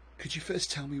Park. Could you first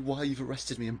tell me why you've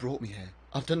arrested me and brought me here?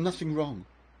 I've done nothing wrong.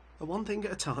 One thing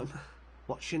at a time.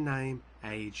 What's your name,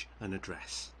 age and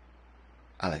address?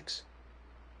 Alex.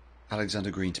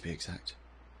 Alexander Green, to be exact.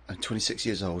 I'm 26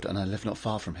 years old and I live not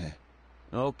far from here.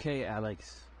 Okay,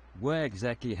 Alex. Where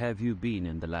exactly have you been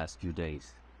in the last few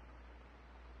days?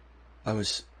 I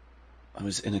was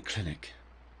in a clinic.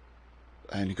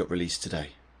 I only got released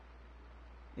today.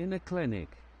 In a clinic?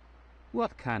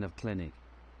 What kind of clinic?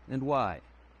 And why?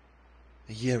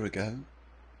 A year ago,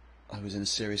 I was in a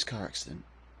serious car accident.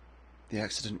 The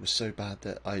accident was so bad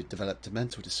that I developed a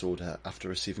mental disorder after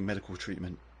receiving medical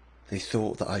treatment. They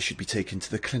thought that I should be taken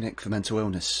to the clinic for mental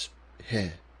illness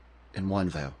here in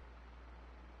Winevale.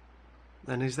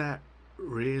 Then is that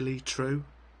really true?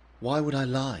 Why would I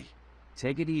lie?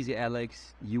 Take it easy,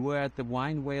 Alex. You were at the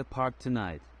Winevale Park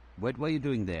tonight. What were you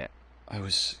doing there? I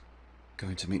was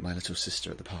going to meet my little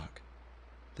sister at the park.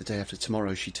 The day after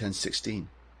tomorrow she turns 16.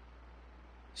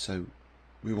 So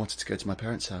we wanted to go to my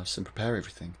parents' house and prepare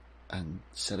everything and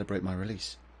celebrate my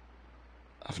release.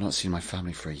 I've not seen my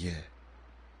family for a year.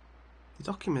 The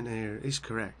document here is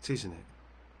correct, isn't it?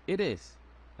 It is.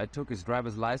 I took his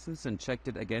driver's license and checked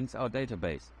it against our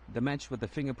database. The match with the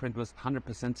fingerprint was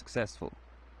 100% successful.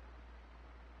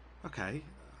 Okay,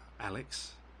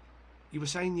 Alex. You were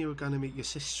saying you were going to meet your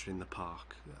sister in the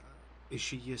park. Is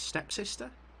she your stepsister?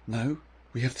 No,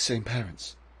 we have the same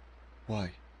parents.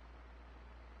 Why?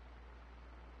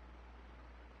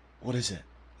 What is it?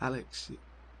 Alex,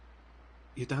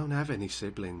 you don't have any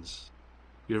siblings.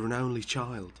 You're an only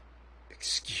child.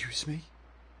 Excuse me?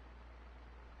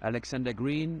 Alexander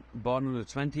Green, born on the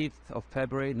 20th of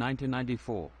February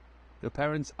 1994. Your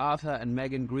parents Arthur and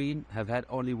Megan Green have had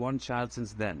only one child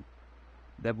since then.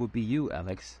 That would be you,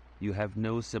 Alex. You have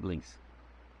no siblings.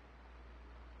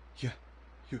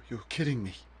 You're kidding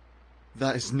me.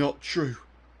 That is not true.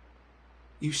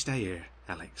 You stay here,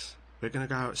 Alex. We're going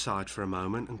to go outside for a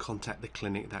moment and contact the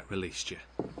clinic that released you.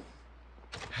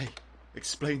 Hey,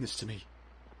 explain this to me.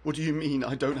 What do you mean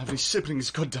I don't have any siblings,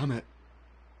 goddammit?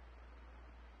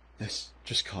 This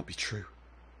just can't be true.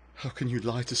 How can you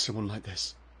lie to someone like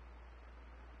this?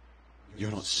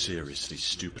 You're not seriously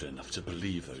stupid enough to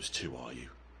believe those two, are you?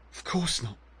 Of course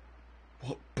not.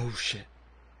 What bullshit.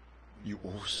 You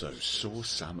also saw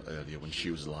Sam earlier when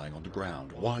she was lying on the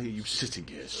ground. Why are you sitting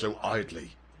here so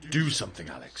idly? Do something,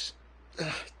 Alex.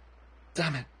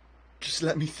 Damn it. Just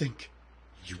let me think.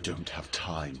 You don't have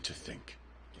time to think.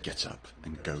 Get up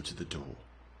and go to the door.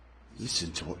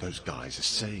 Listen to what those guys are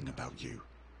saying about you.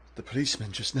 The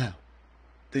policemen just now.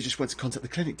 They just went to contact the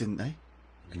clinic, didn't they?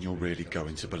 And you're really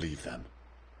going to believe them?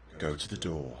 Go to the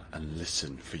door and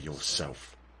listen for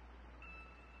yourself.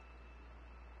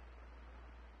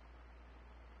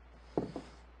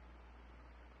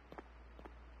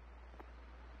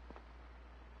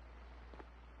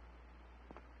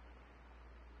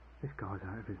 This guy's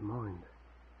out of his mind.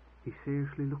 He's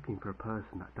seriously looking for a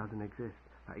person that doesn't exist,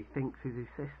 that he thinks is his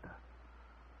sister.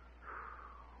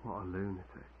 What a lunatic.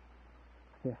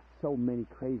 There are so many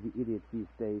crazy idiots these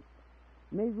days.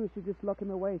 Maybe we should just lock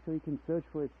him away so he can search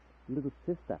for his little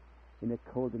sister in a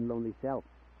cold and lonely cell.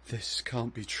 This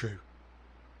can't be true.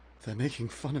 They're making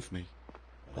fun of me.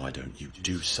 Why don't you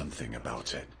do something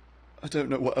about it? I don't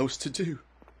know what else to do.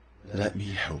 Let me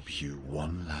help you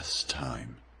one last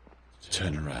time.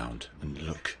 Turn around and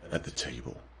look at the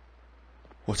table.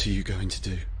 What are you going to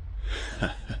do?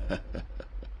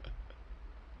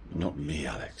 Not me,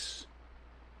 Alex.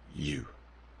 You.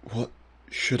 What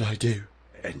should I do?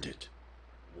 End it.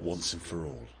 Once and for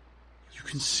all. You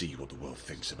can see what the world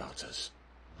thinks about us.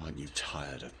 Aren't you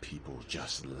tired of people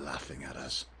just laughing at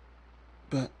us?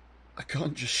 But I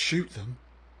can't just shoot them.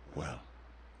 Well,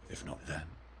 if not them,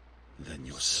 then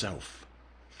yourself.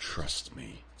 Trust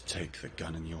me. Take the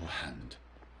gun in your hand.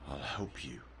 I'll help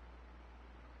you.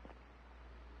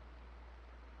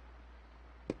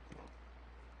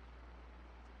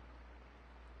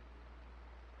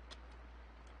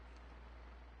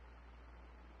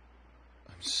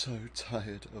 I'm so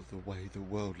tired of the way the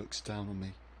world looks down on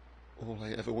me. All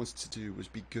I ever wanted to do was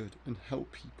be good and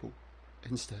help people.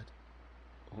 Instead,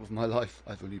 all of my life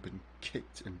I've only been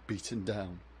kicked and beaten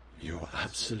down. You're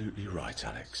absolutely right,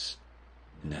 Alex.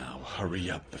 Now hurry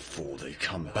up before they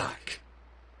come back.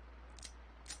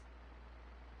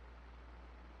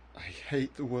 I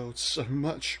hate the world so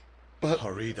much, but...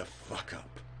 Hurry the fuck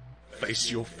up. Face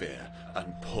your fear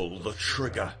and pull the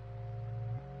trigger.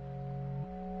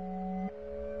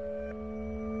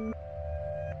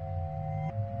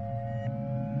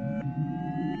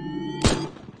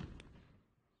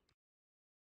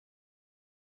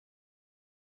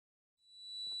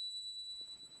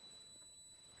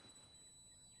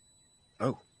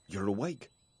 Oh, you're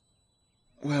awake.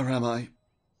 Where am I?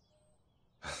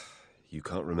 You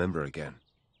can't remember again.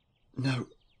 No,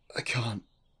 I can't.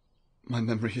 My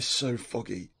memory is so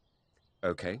foggy.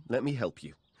 Okay, let me help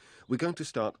you. We're going to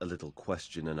start a little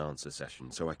question and answer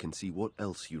session so I can see what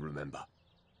else you remember.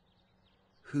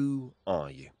 Who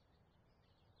are you?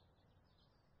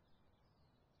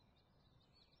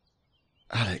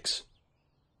 Alex.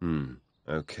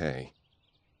 Okay.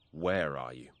 Where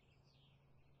are you?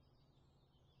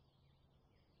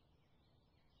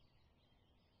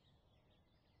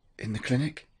 In the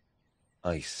clinic?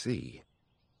 I see.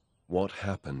 What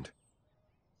happened?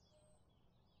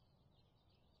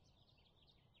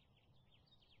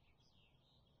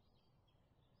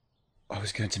 I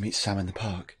was going to meet Sam in the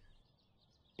park.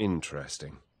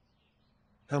 Interesting.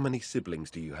 How many siblings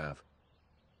do you have?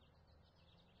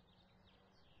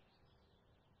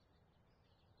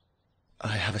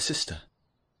 I have a sister.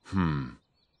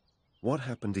 What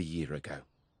happened a year ago?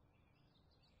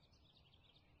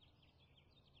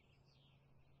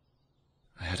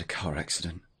 I had a car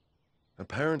accident.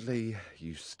 Apparently,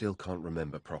 you still can't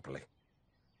remember properly.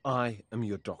 I am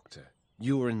your doctor.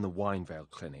 You are in the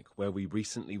Winevale Clinic, where we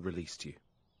recently released you.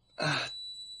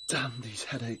 Damn these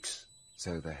headaches.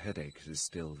 So the headache is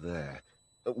still there.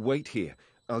 Wait here.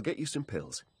 I'll get you some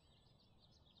pills.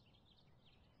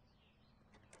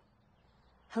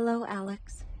 Hello,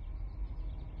 Alex.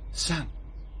 Sam,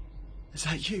 is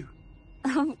that you?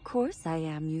 Of course I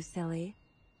am, you silly.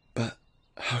 But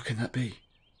how can that be?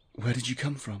 Where did you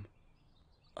come from?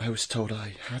 I was told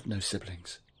I had no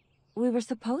siblings. We were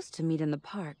supposed to meet in the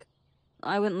park.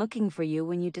 I went looking for you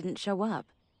when you didn't show up.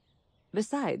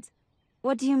 Besides,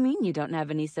 what do you mean you don't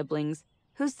have any siblings?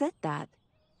 Who said that?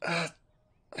 I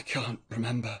can't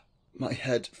remember. My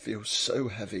head feels so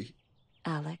heavy.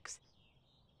 Alex,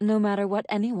 no matter what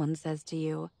anyone says to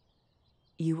you,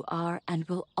 you are and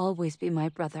will always be my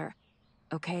brother,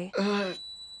 okay?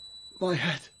 My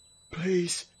head.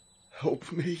 Please,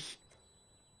 help me.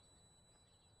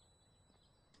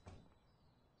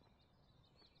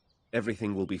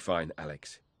 Everything will be fine,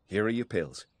 Alex. Here are your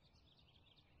pills.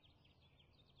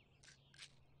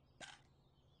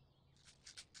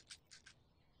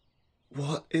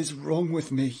 What is wrong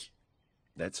with me?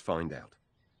 Let's find out.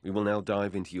 We will now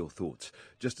dive into your thoughts,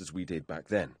 just as we did back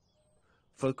then.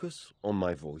 Focus on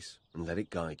my voice and let it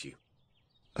guide you.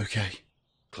 Okay.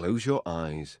 Close your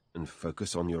eyes and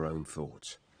focus on your own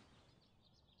thoughts.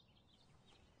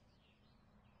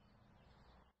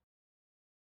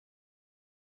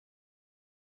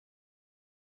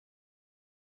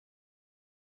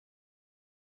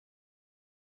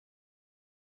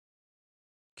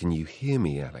 Can you hear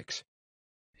me, Alex?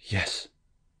 Yes,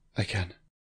 I can.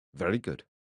 Very good.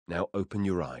 Now open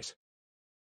your eyes.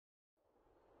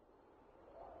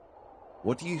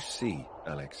 What do you see,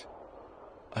 Alex?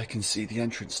 I can see the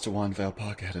entrance to Winevale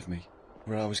Park ahead of me,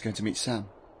 where I was going to meet Sam.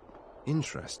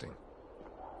 Interesting.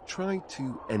 Try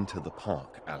to enter the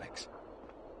park, Alex.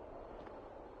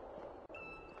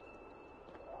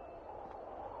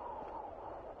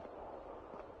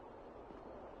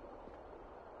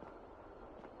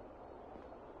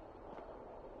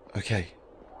 Okay,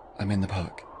 I'm in the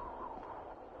park.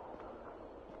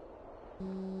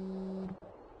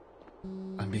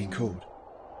 I'm being called.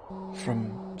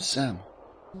 From Sam.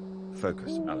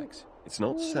 Focus, Alex. It's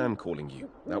not Sam calling you.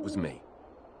 That was me.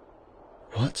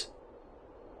 What?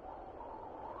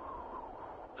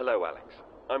 Hello, Alex.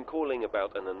 I'm calling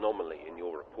about an anomaly in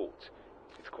your report.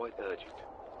 It's quite urgent.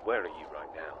 Where are you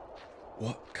right now?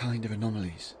 What kind of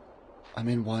anomalies? I'm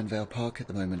in Winevale Park at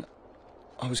the moment.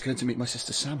 I was going to meet my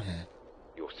sister Sam here.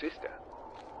 Your sister?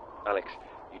 Alex,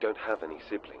 you don't have any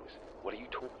siblings. What are you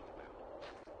talking about?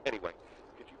 Anyway,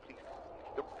 could you please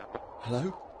look at me?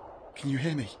 Hello? Can you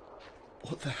hear me?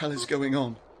 What the hell is going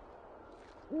on?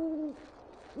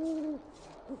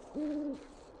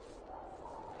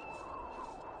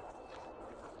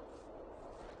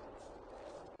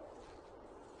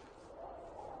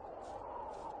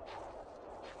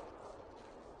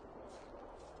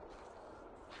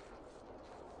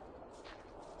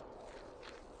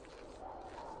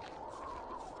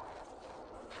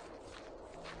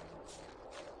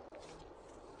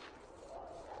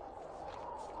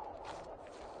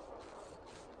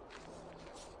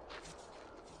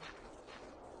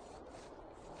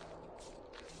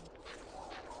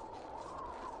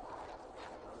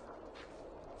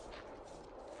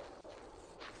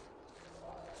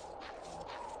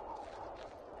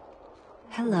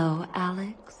 Hello,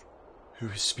 Alex. Who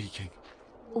is speaking?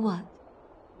 What?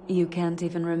 You can't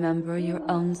even remember your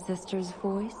own sister's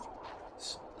voice?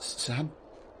 Sam?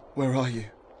 Where are you?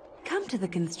 Come to the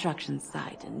construction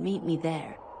site and meet me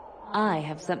there. I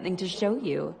have something to show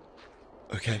you.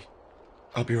 Okay,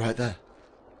 I'll be right there.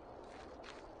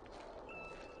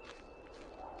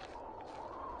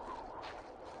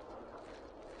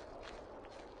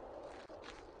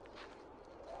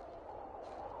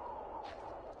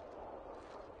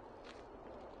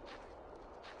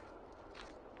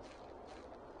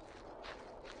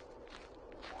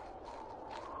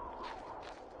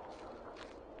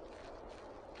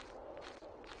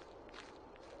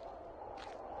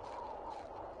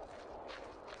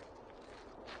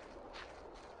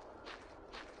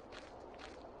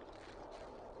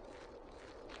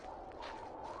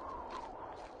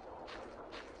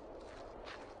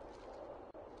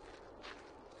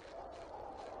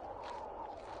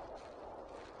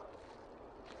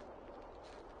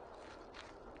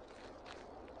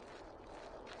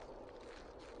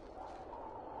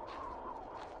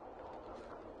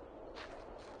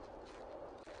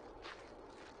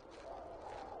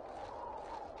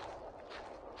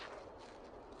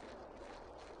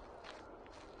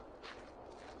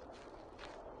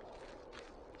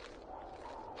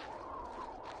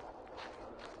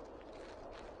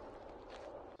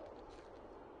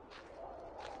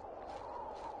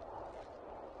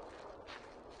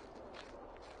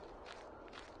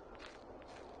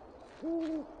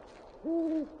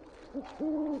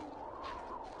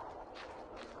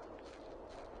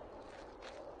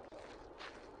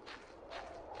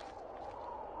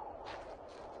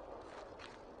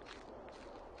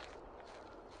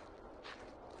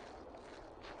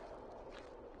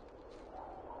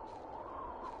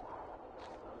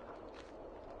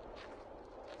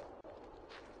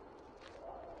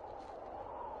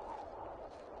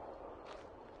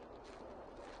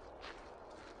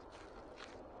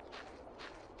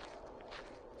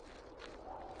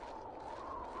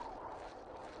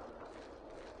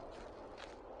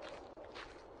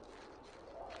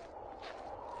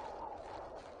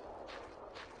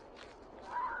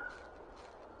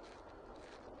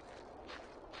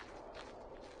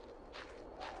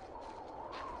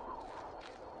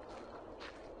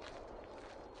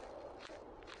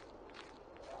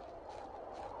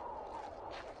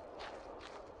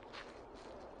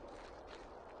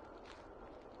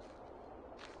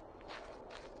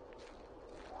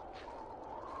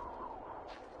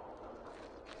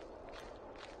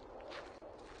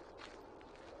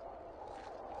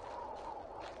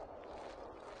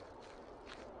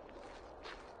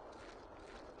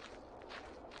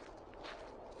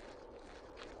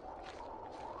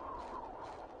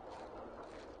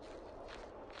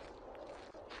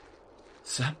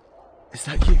 Sam? Is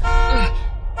that you?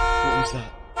 What was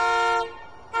that?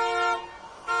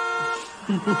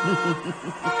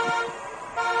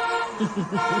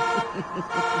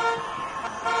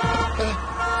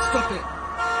 Stop it!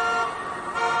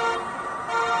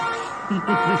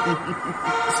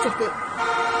 Stop it!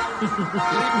 Leave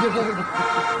me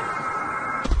alone!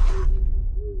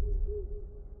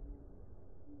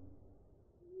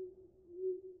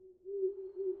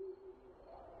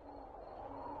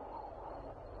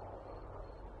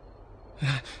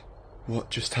 What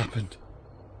just happened?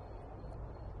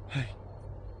 Hey,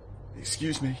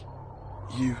 excuse me.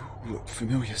 You look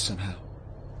familiar somehow.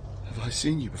 Have I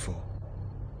seen you before?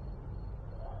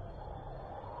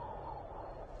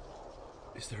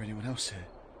 Is there anyone else here?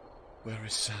 Where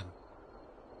is Sam?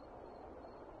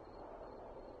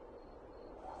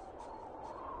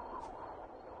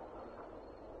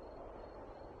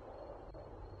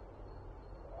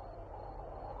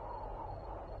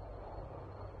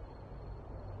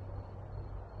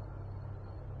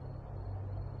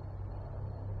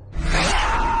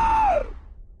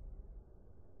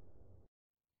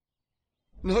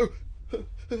 No!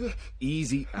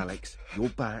 Easy, Alex. You're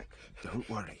back. Don't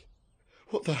worry.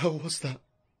 What the hell was that?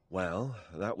 Well,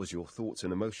 that was your thoughts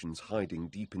and emotions hiding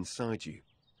deep inside you.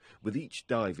 With each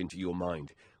dive into your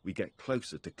mind, we get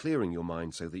closer to clearing your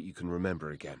mind so that you can remember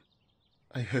again.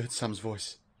 I heard Sam's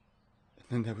voice. And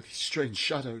then there were these strange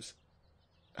shadows.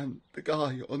 And the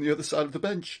guy on the other side of the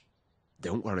bench.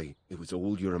 Don't worry, it was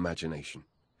all your imagination.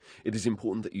 It is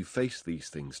important that you face these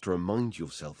things to remind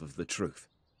yourself of the truth.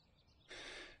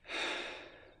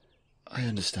 I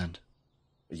understand.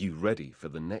 Are you ready for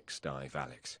the next dive,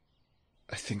 Alex?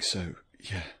 I think so,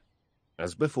 yeah.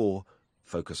 As before,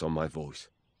 focus on my voice.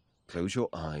 Close your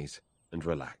eyes and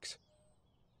relax.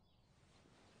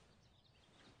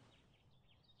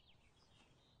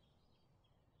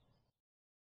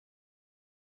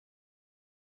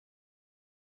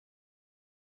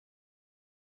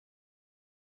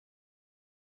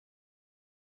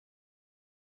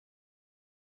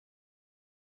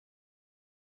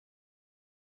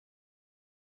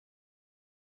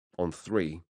 On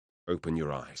 3, open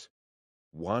your eyes.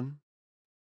 1,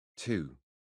 2,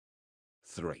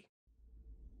 3.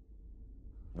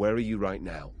 Where are you right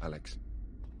now, Alex?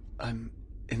 I'm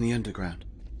in the underground.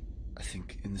 I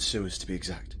think in the sewers, to be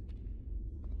exact.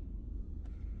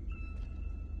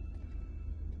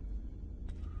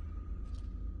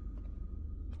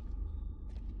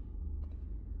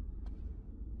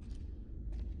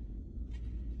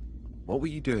 What were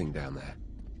you doing down there?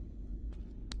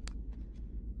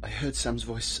 I heard Sam's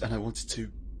voice and I wanted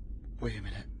to... Wait a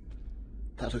minute.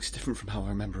 That looks different from how I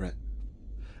remember it.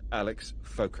 Alex,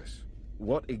 focus.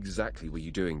 What exactly were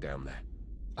you doing down there?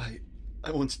 I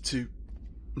wanted to...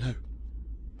 No.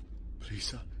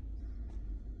 Please,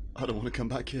 I don't want to come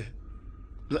back here.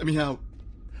 Let me out.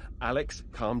 Alex,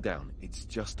 calm down. It's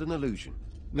just an illusion.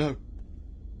 No.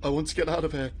 I want to get out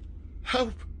of here.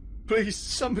 Help! Please,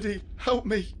 somebody, help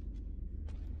me!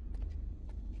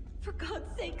 For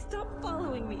God's sake, stop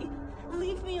following me.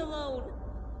 Leave me alone.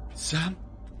 Sam?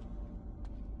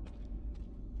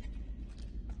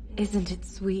 Isn't it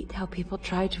sweet how people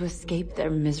try to escape their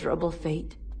miserable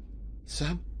fate?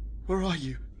 Sam, where are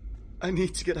you? I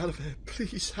need to get out of here.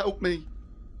 Please help me.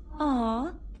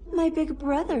 Aw, my big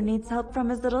brother needs help from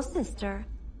his little sister.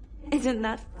 Isn't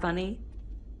that funny?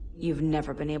 You've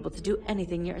never been able to do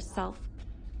anything yourself.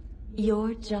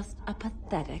 You're just a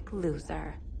pathetic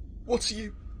loser. What are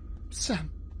you...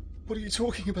 Sam, what are you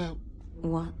talking about?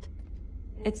 What?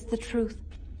 It's the truth.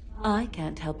 I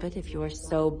can't help it if you're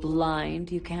so blind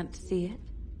you can't see it.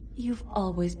 You've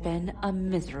always been a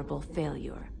miserable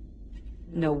failure.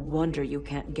 No wonder you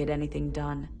can't get anything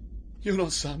done. You're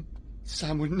not Sam.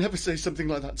 Sam would never say something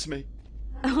like that to me.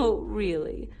 Oh,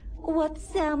 really? What's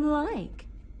Sam like?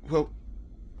 Well,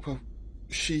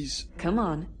 she's... Come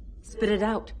on, spit it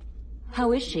out.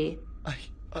 How is she?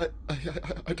 I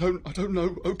don't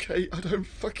know, okay? I don't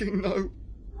fucking know.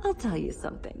 I'll tell you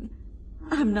something.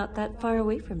 I'm not that far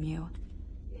away from you.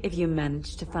 If you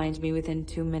manage to find me within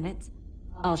 2 minutes,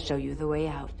 I'll show you the way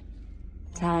out.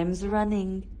 Time's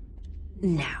running.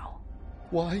 Now.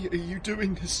 Why are you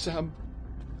doing this, Sam?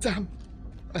 Damn,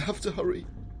 I have to hurry.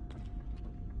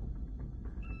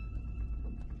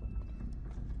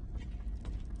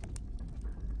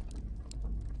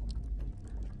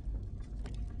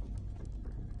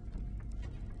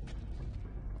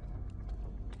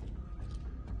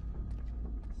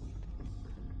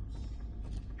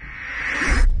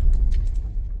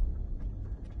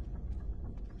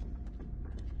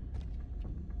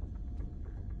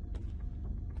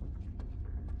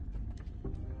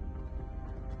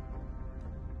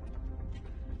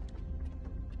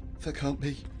 That can't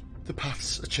be. The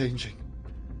paths are changing.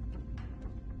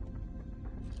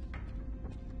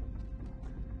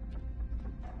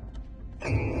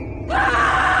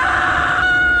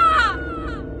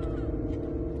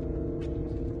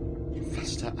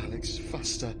 Faster, Alex,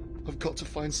 faster. I've got to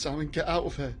find Sam and get out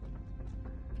of here.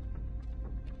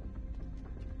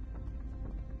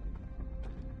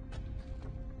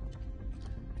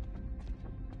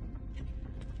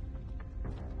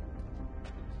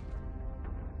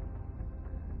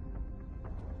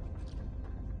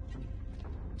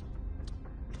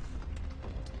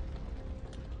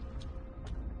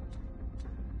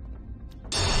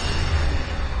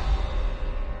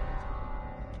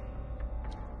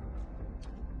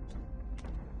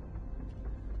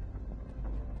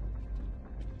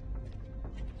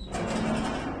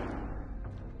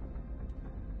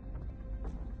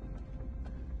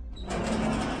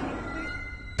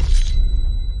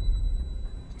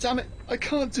 Damn it, I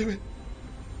can't do it.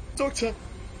 Doctor,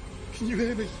 can you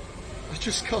hear me? I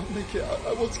just can't make it.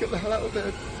 I want to get the hell out of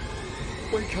bed.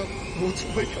 Wake up. I want to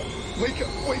wake up. Wake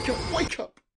up, wake up, wake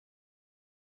up.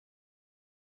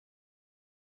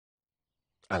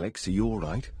 Alex, are you all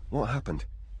right? What happened?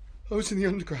 I was in the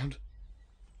underground.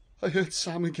 I heard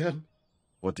Sam again.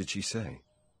 What did she say?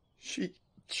 She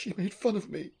made fun of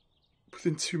me.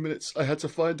 Within 2 minutes, I had to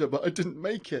find her, but I didn't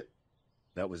make it.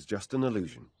 That was just an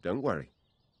illusion. Don't worry.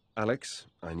 Alex,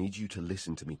 I need you to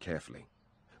listen to me carefully.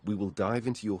 We will dive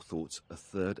into your thoughts a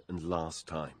third and last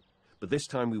time. But this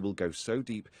time we will go so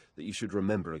deep that you should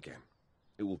remember again.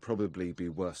 It will probably be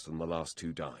worse than the last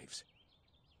 2 dives.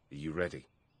 Are you ready?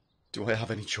 Do I have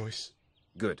any choice?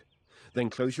 Good. Then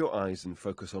close your eyes and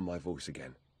focus on my voice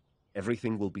again.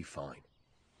 Everything will be fine.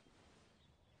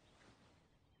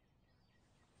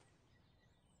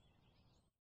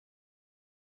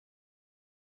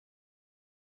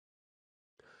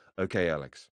 Okay,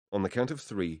 Alex. On the count of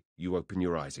 3, you open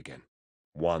your eyes again.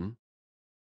 1,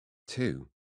 2,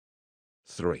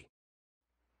 3.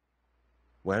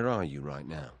 Where are you right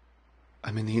now?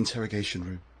 I'm in the interrogation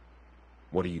room.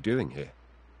 What are you doing here?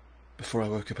 Before I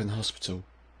woke up in the hospital,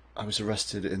 I was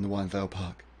arrested in the Winevale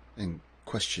Park and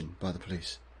questioned by the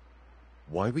police.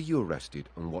 Why were you arrested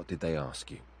and what did they ask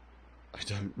you? I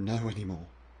don't know anymore.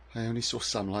 I only saw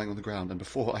Sam lying on the ground, and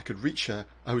before I could reach her,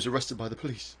 I was arrested by the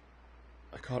police.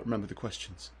 I can't remember the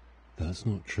questions. That's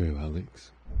not true,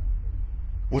 Alex.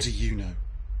 What do you know?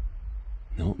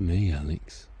 Not me,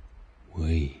 Alex.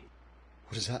 We.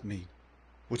 What does that mean?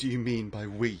 What do you mean by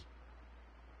we?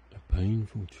 A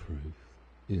painful truth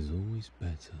is always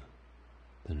better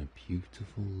than a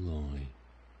beautiful lie.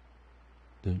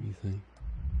 Don't you think?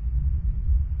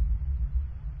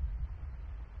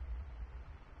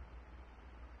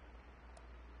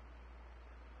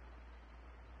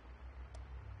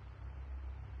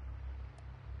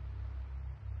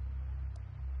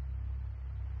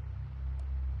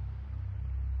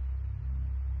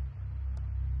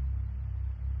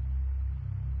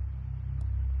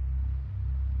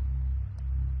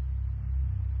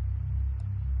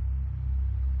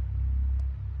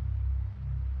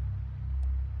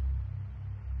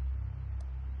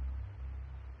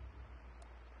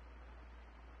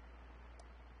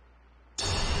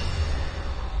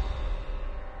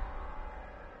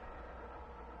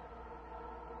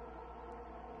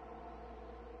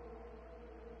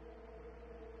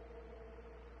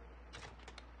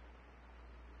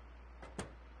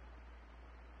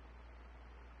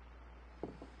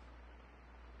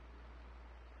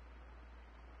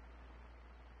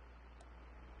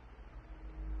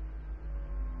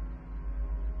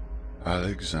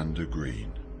 Alexander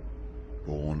Green,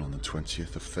 born on the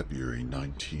 20th of February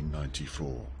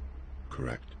 1994,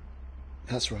 correct?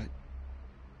 That's right.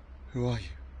 Who are you?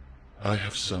 I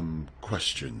have some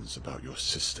questions about your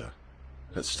sister.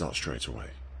 Let's start straight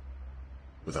away,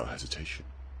 without hesitation.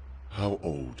 How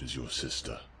old is your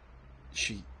sister?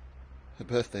 Her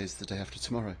birthday is the day after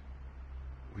tomorrow.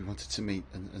 We wanted to meet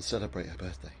and celebrate her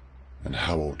birthday. And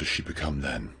how old does she become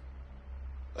then?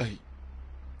 I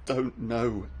don't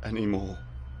know anymore.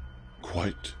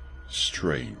 Quite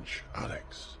strange,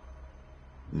 Alex.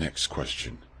 Next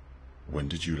question. When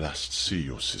did you last see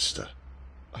your sister?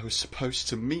 I was supposed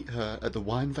to meet her at the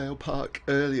Winevale Park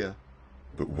earlier.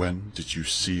 But when did you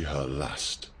see her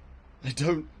last? I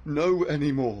don't know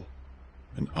anymore.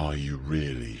 And are you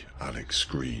really Alex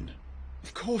Green?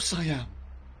 Of course I am.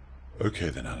 Okay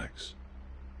then, Alex.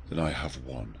 Then I have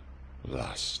one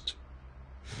last,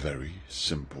 very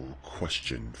simple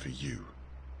question for you.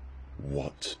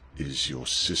 What is your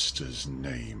sister's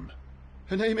name?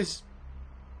 Her name is...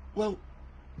 Well,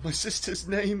 my sister's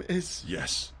name is...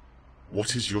 Yes.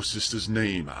 What is your sister's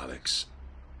name, Alex?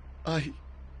 I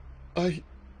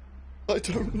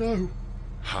don't know.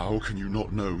 How can you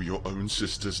not know your own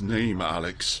sister's name,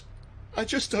 Alex? I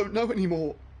just don't know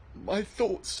anymore. My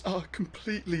thoughts are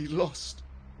completely lost.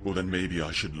 Well, then maybe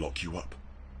I should lock you up.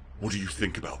 What do you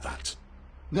think about that?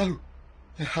 No,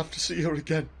 I have to see her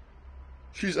again.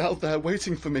 She's out there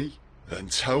waiting for me. Then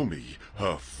tell me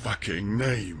her fucking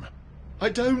name. I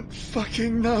don't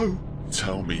fucking know.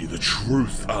 Tell me the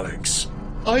truth, Alex.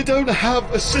 I don't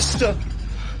have a sister.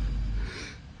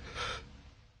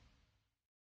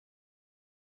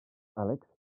 Alex?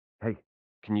 Hey,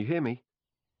 can you hear me?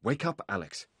 Wake up,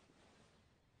 Alex.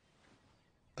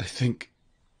 I think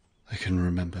I can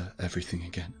remember everything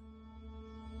again.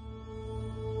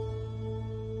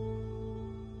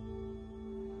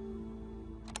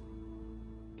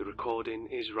 The recording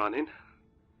is running.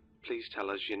 Please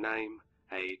tell us your name,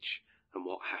 age, and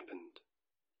what happened.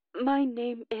 My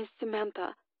name is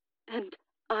Samantha, and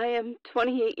I am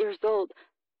 28 years old.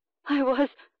 I was...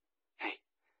 Hey,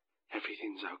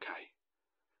 everything's okay.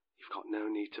 You've got no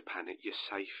need to panic. You're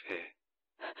safe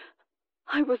here.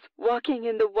 I was walking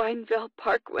in the Winevale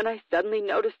Park when I suddenly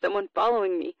noticed someone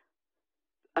following me.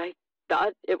 I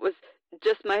thought it was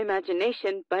just my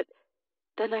imagination, but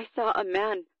then I saw a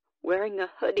man wearing a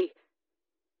hoodie.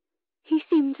 He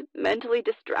seemed mentally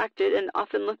distracted and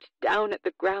often looked down at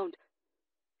the ground,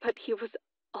 but he was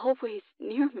always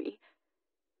near me.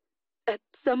 At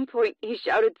some point he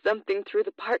shouted something through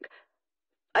the park.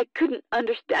 I couldn't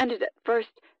understand it at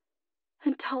first,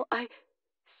 until I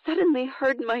suddenly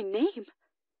heard my name.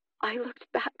 I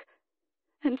looked back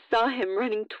and saw him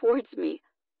running towards me.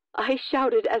 I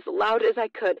shouted as loud as I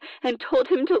could and told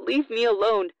him to leave me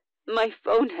alone. My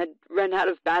phone had run out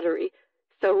of battery,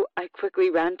 so I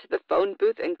quickly ran to the phone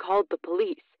booth and called the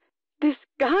police. This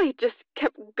guy just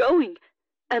kept going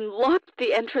and locked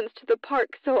the entrance to the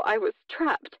park, so I was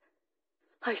trapped.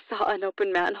 I saw an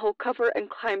open manhole cover and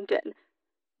climbed in,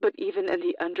 but even in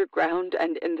the underground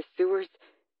and in the sewers,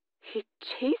 he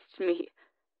chased me.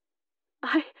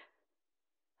 I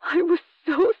was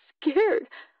so scared.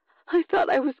 I thought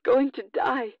I was going to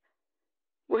die.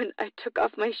 When I took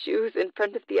off my shoes in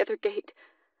front of the other gate,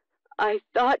 I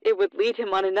thought it would lead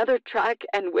him on another track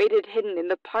and waited hidden in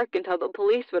the park until the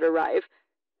police would arrive.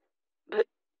 But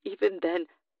even then,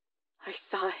 I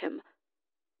saw him,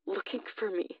 looking for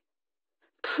me.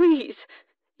 Please,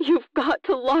 you've got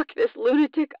to lock this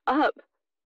lunatic up.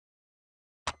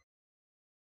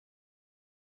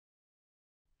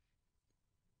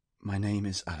 My name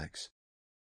is Alex.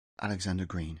 Alexander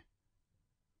Green.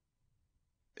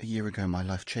 A year ago, my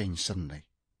life changed suddenly.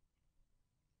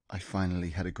 I finally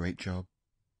had a great job,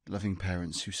 loving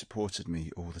parents who supported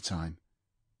me all the time,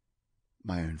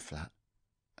 my own flat,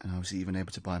 and I was even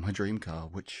able to buy my dream car,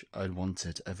 which I'd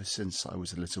wanted ever since I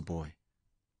was a little boy.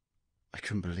 I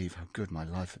couldn't believe how good my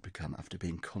life had become after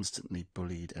being constantly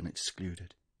bullied and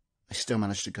excluded. I still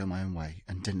managed to go my own way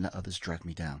and didn't let others drag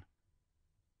me down.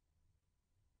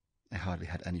 I hardly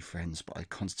had any friends, but I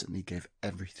constantly gave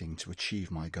everything to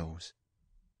achieve my goals.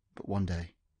 But one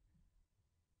day,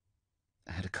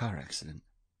 I had a car accident,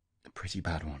 a pretty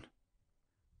bad one.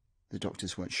 The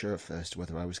doctors weren't sure at first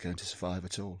whether I was going to survive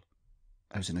at all.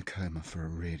 I was in a coma for a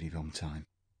really long time.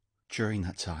 During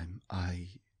that time, I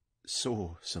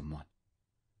saw someone.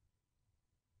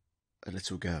 A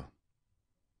little girl.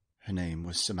 Her name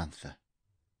was Samantha.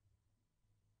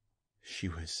 She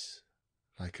was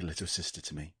like a little sister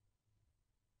to me.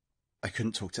 I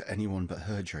couldn't talk to anyone but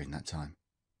her during that time.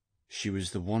 She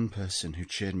was the one person who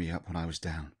cheered me up when I was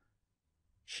down.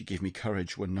 She gave me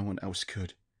courage when no one else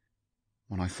could.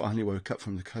 When I finally woke up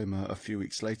from the coma a few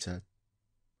weeks later,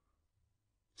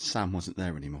 Sam wasn't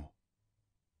there anymore.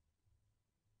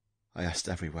 I asked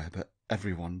everywhere, but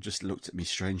everyone just looked at me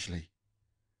strangely.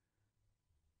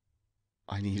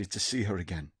 I needed to see her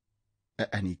again,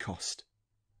 at any cost.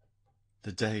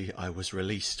 The day I was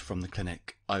released from the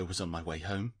clinic, I was on my way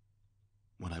home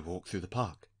when I walked through the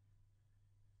park.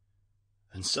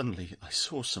 And suddenly I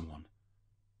saw someone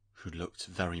who looked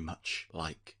very much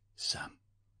like Sam.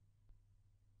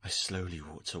 I slowly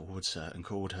walked towards her and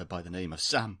called her by the name of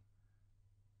Sam,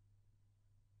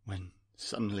 when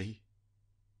suddenly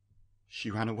she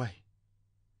ran away.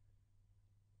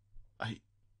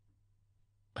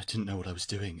 I didn't know what I was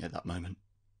doing at that moment.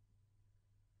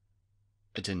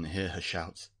 I didn't hear her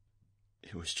shout.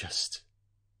 It was just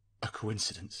a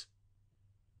coincidence.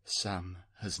 Sam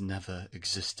has never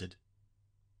existed,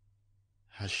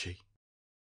 has she?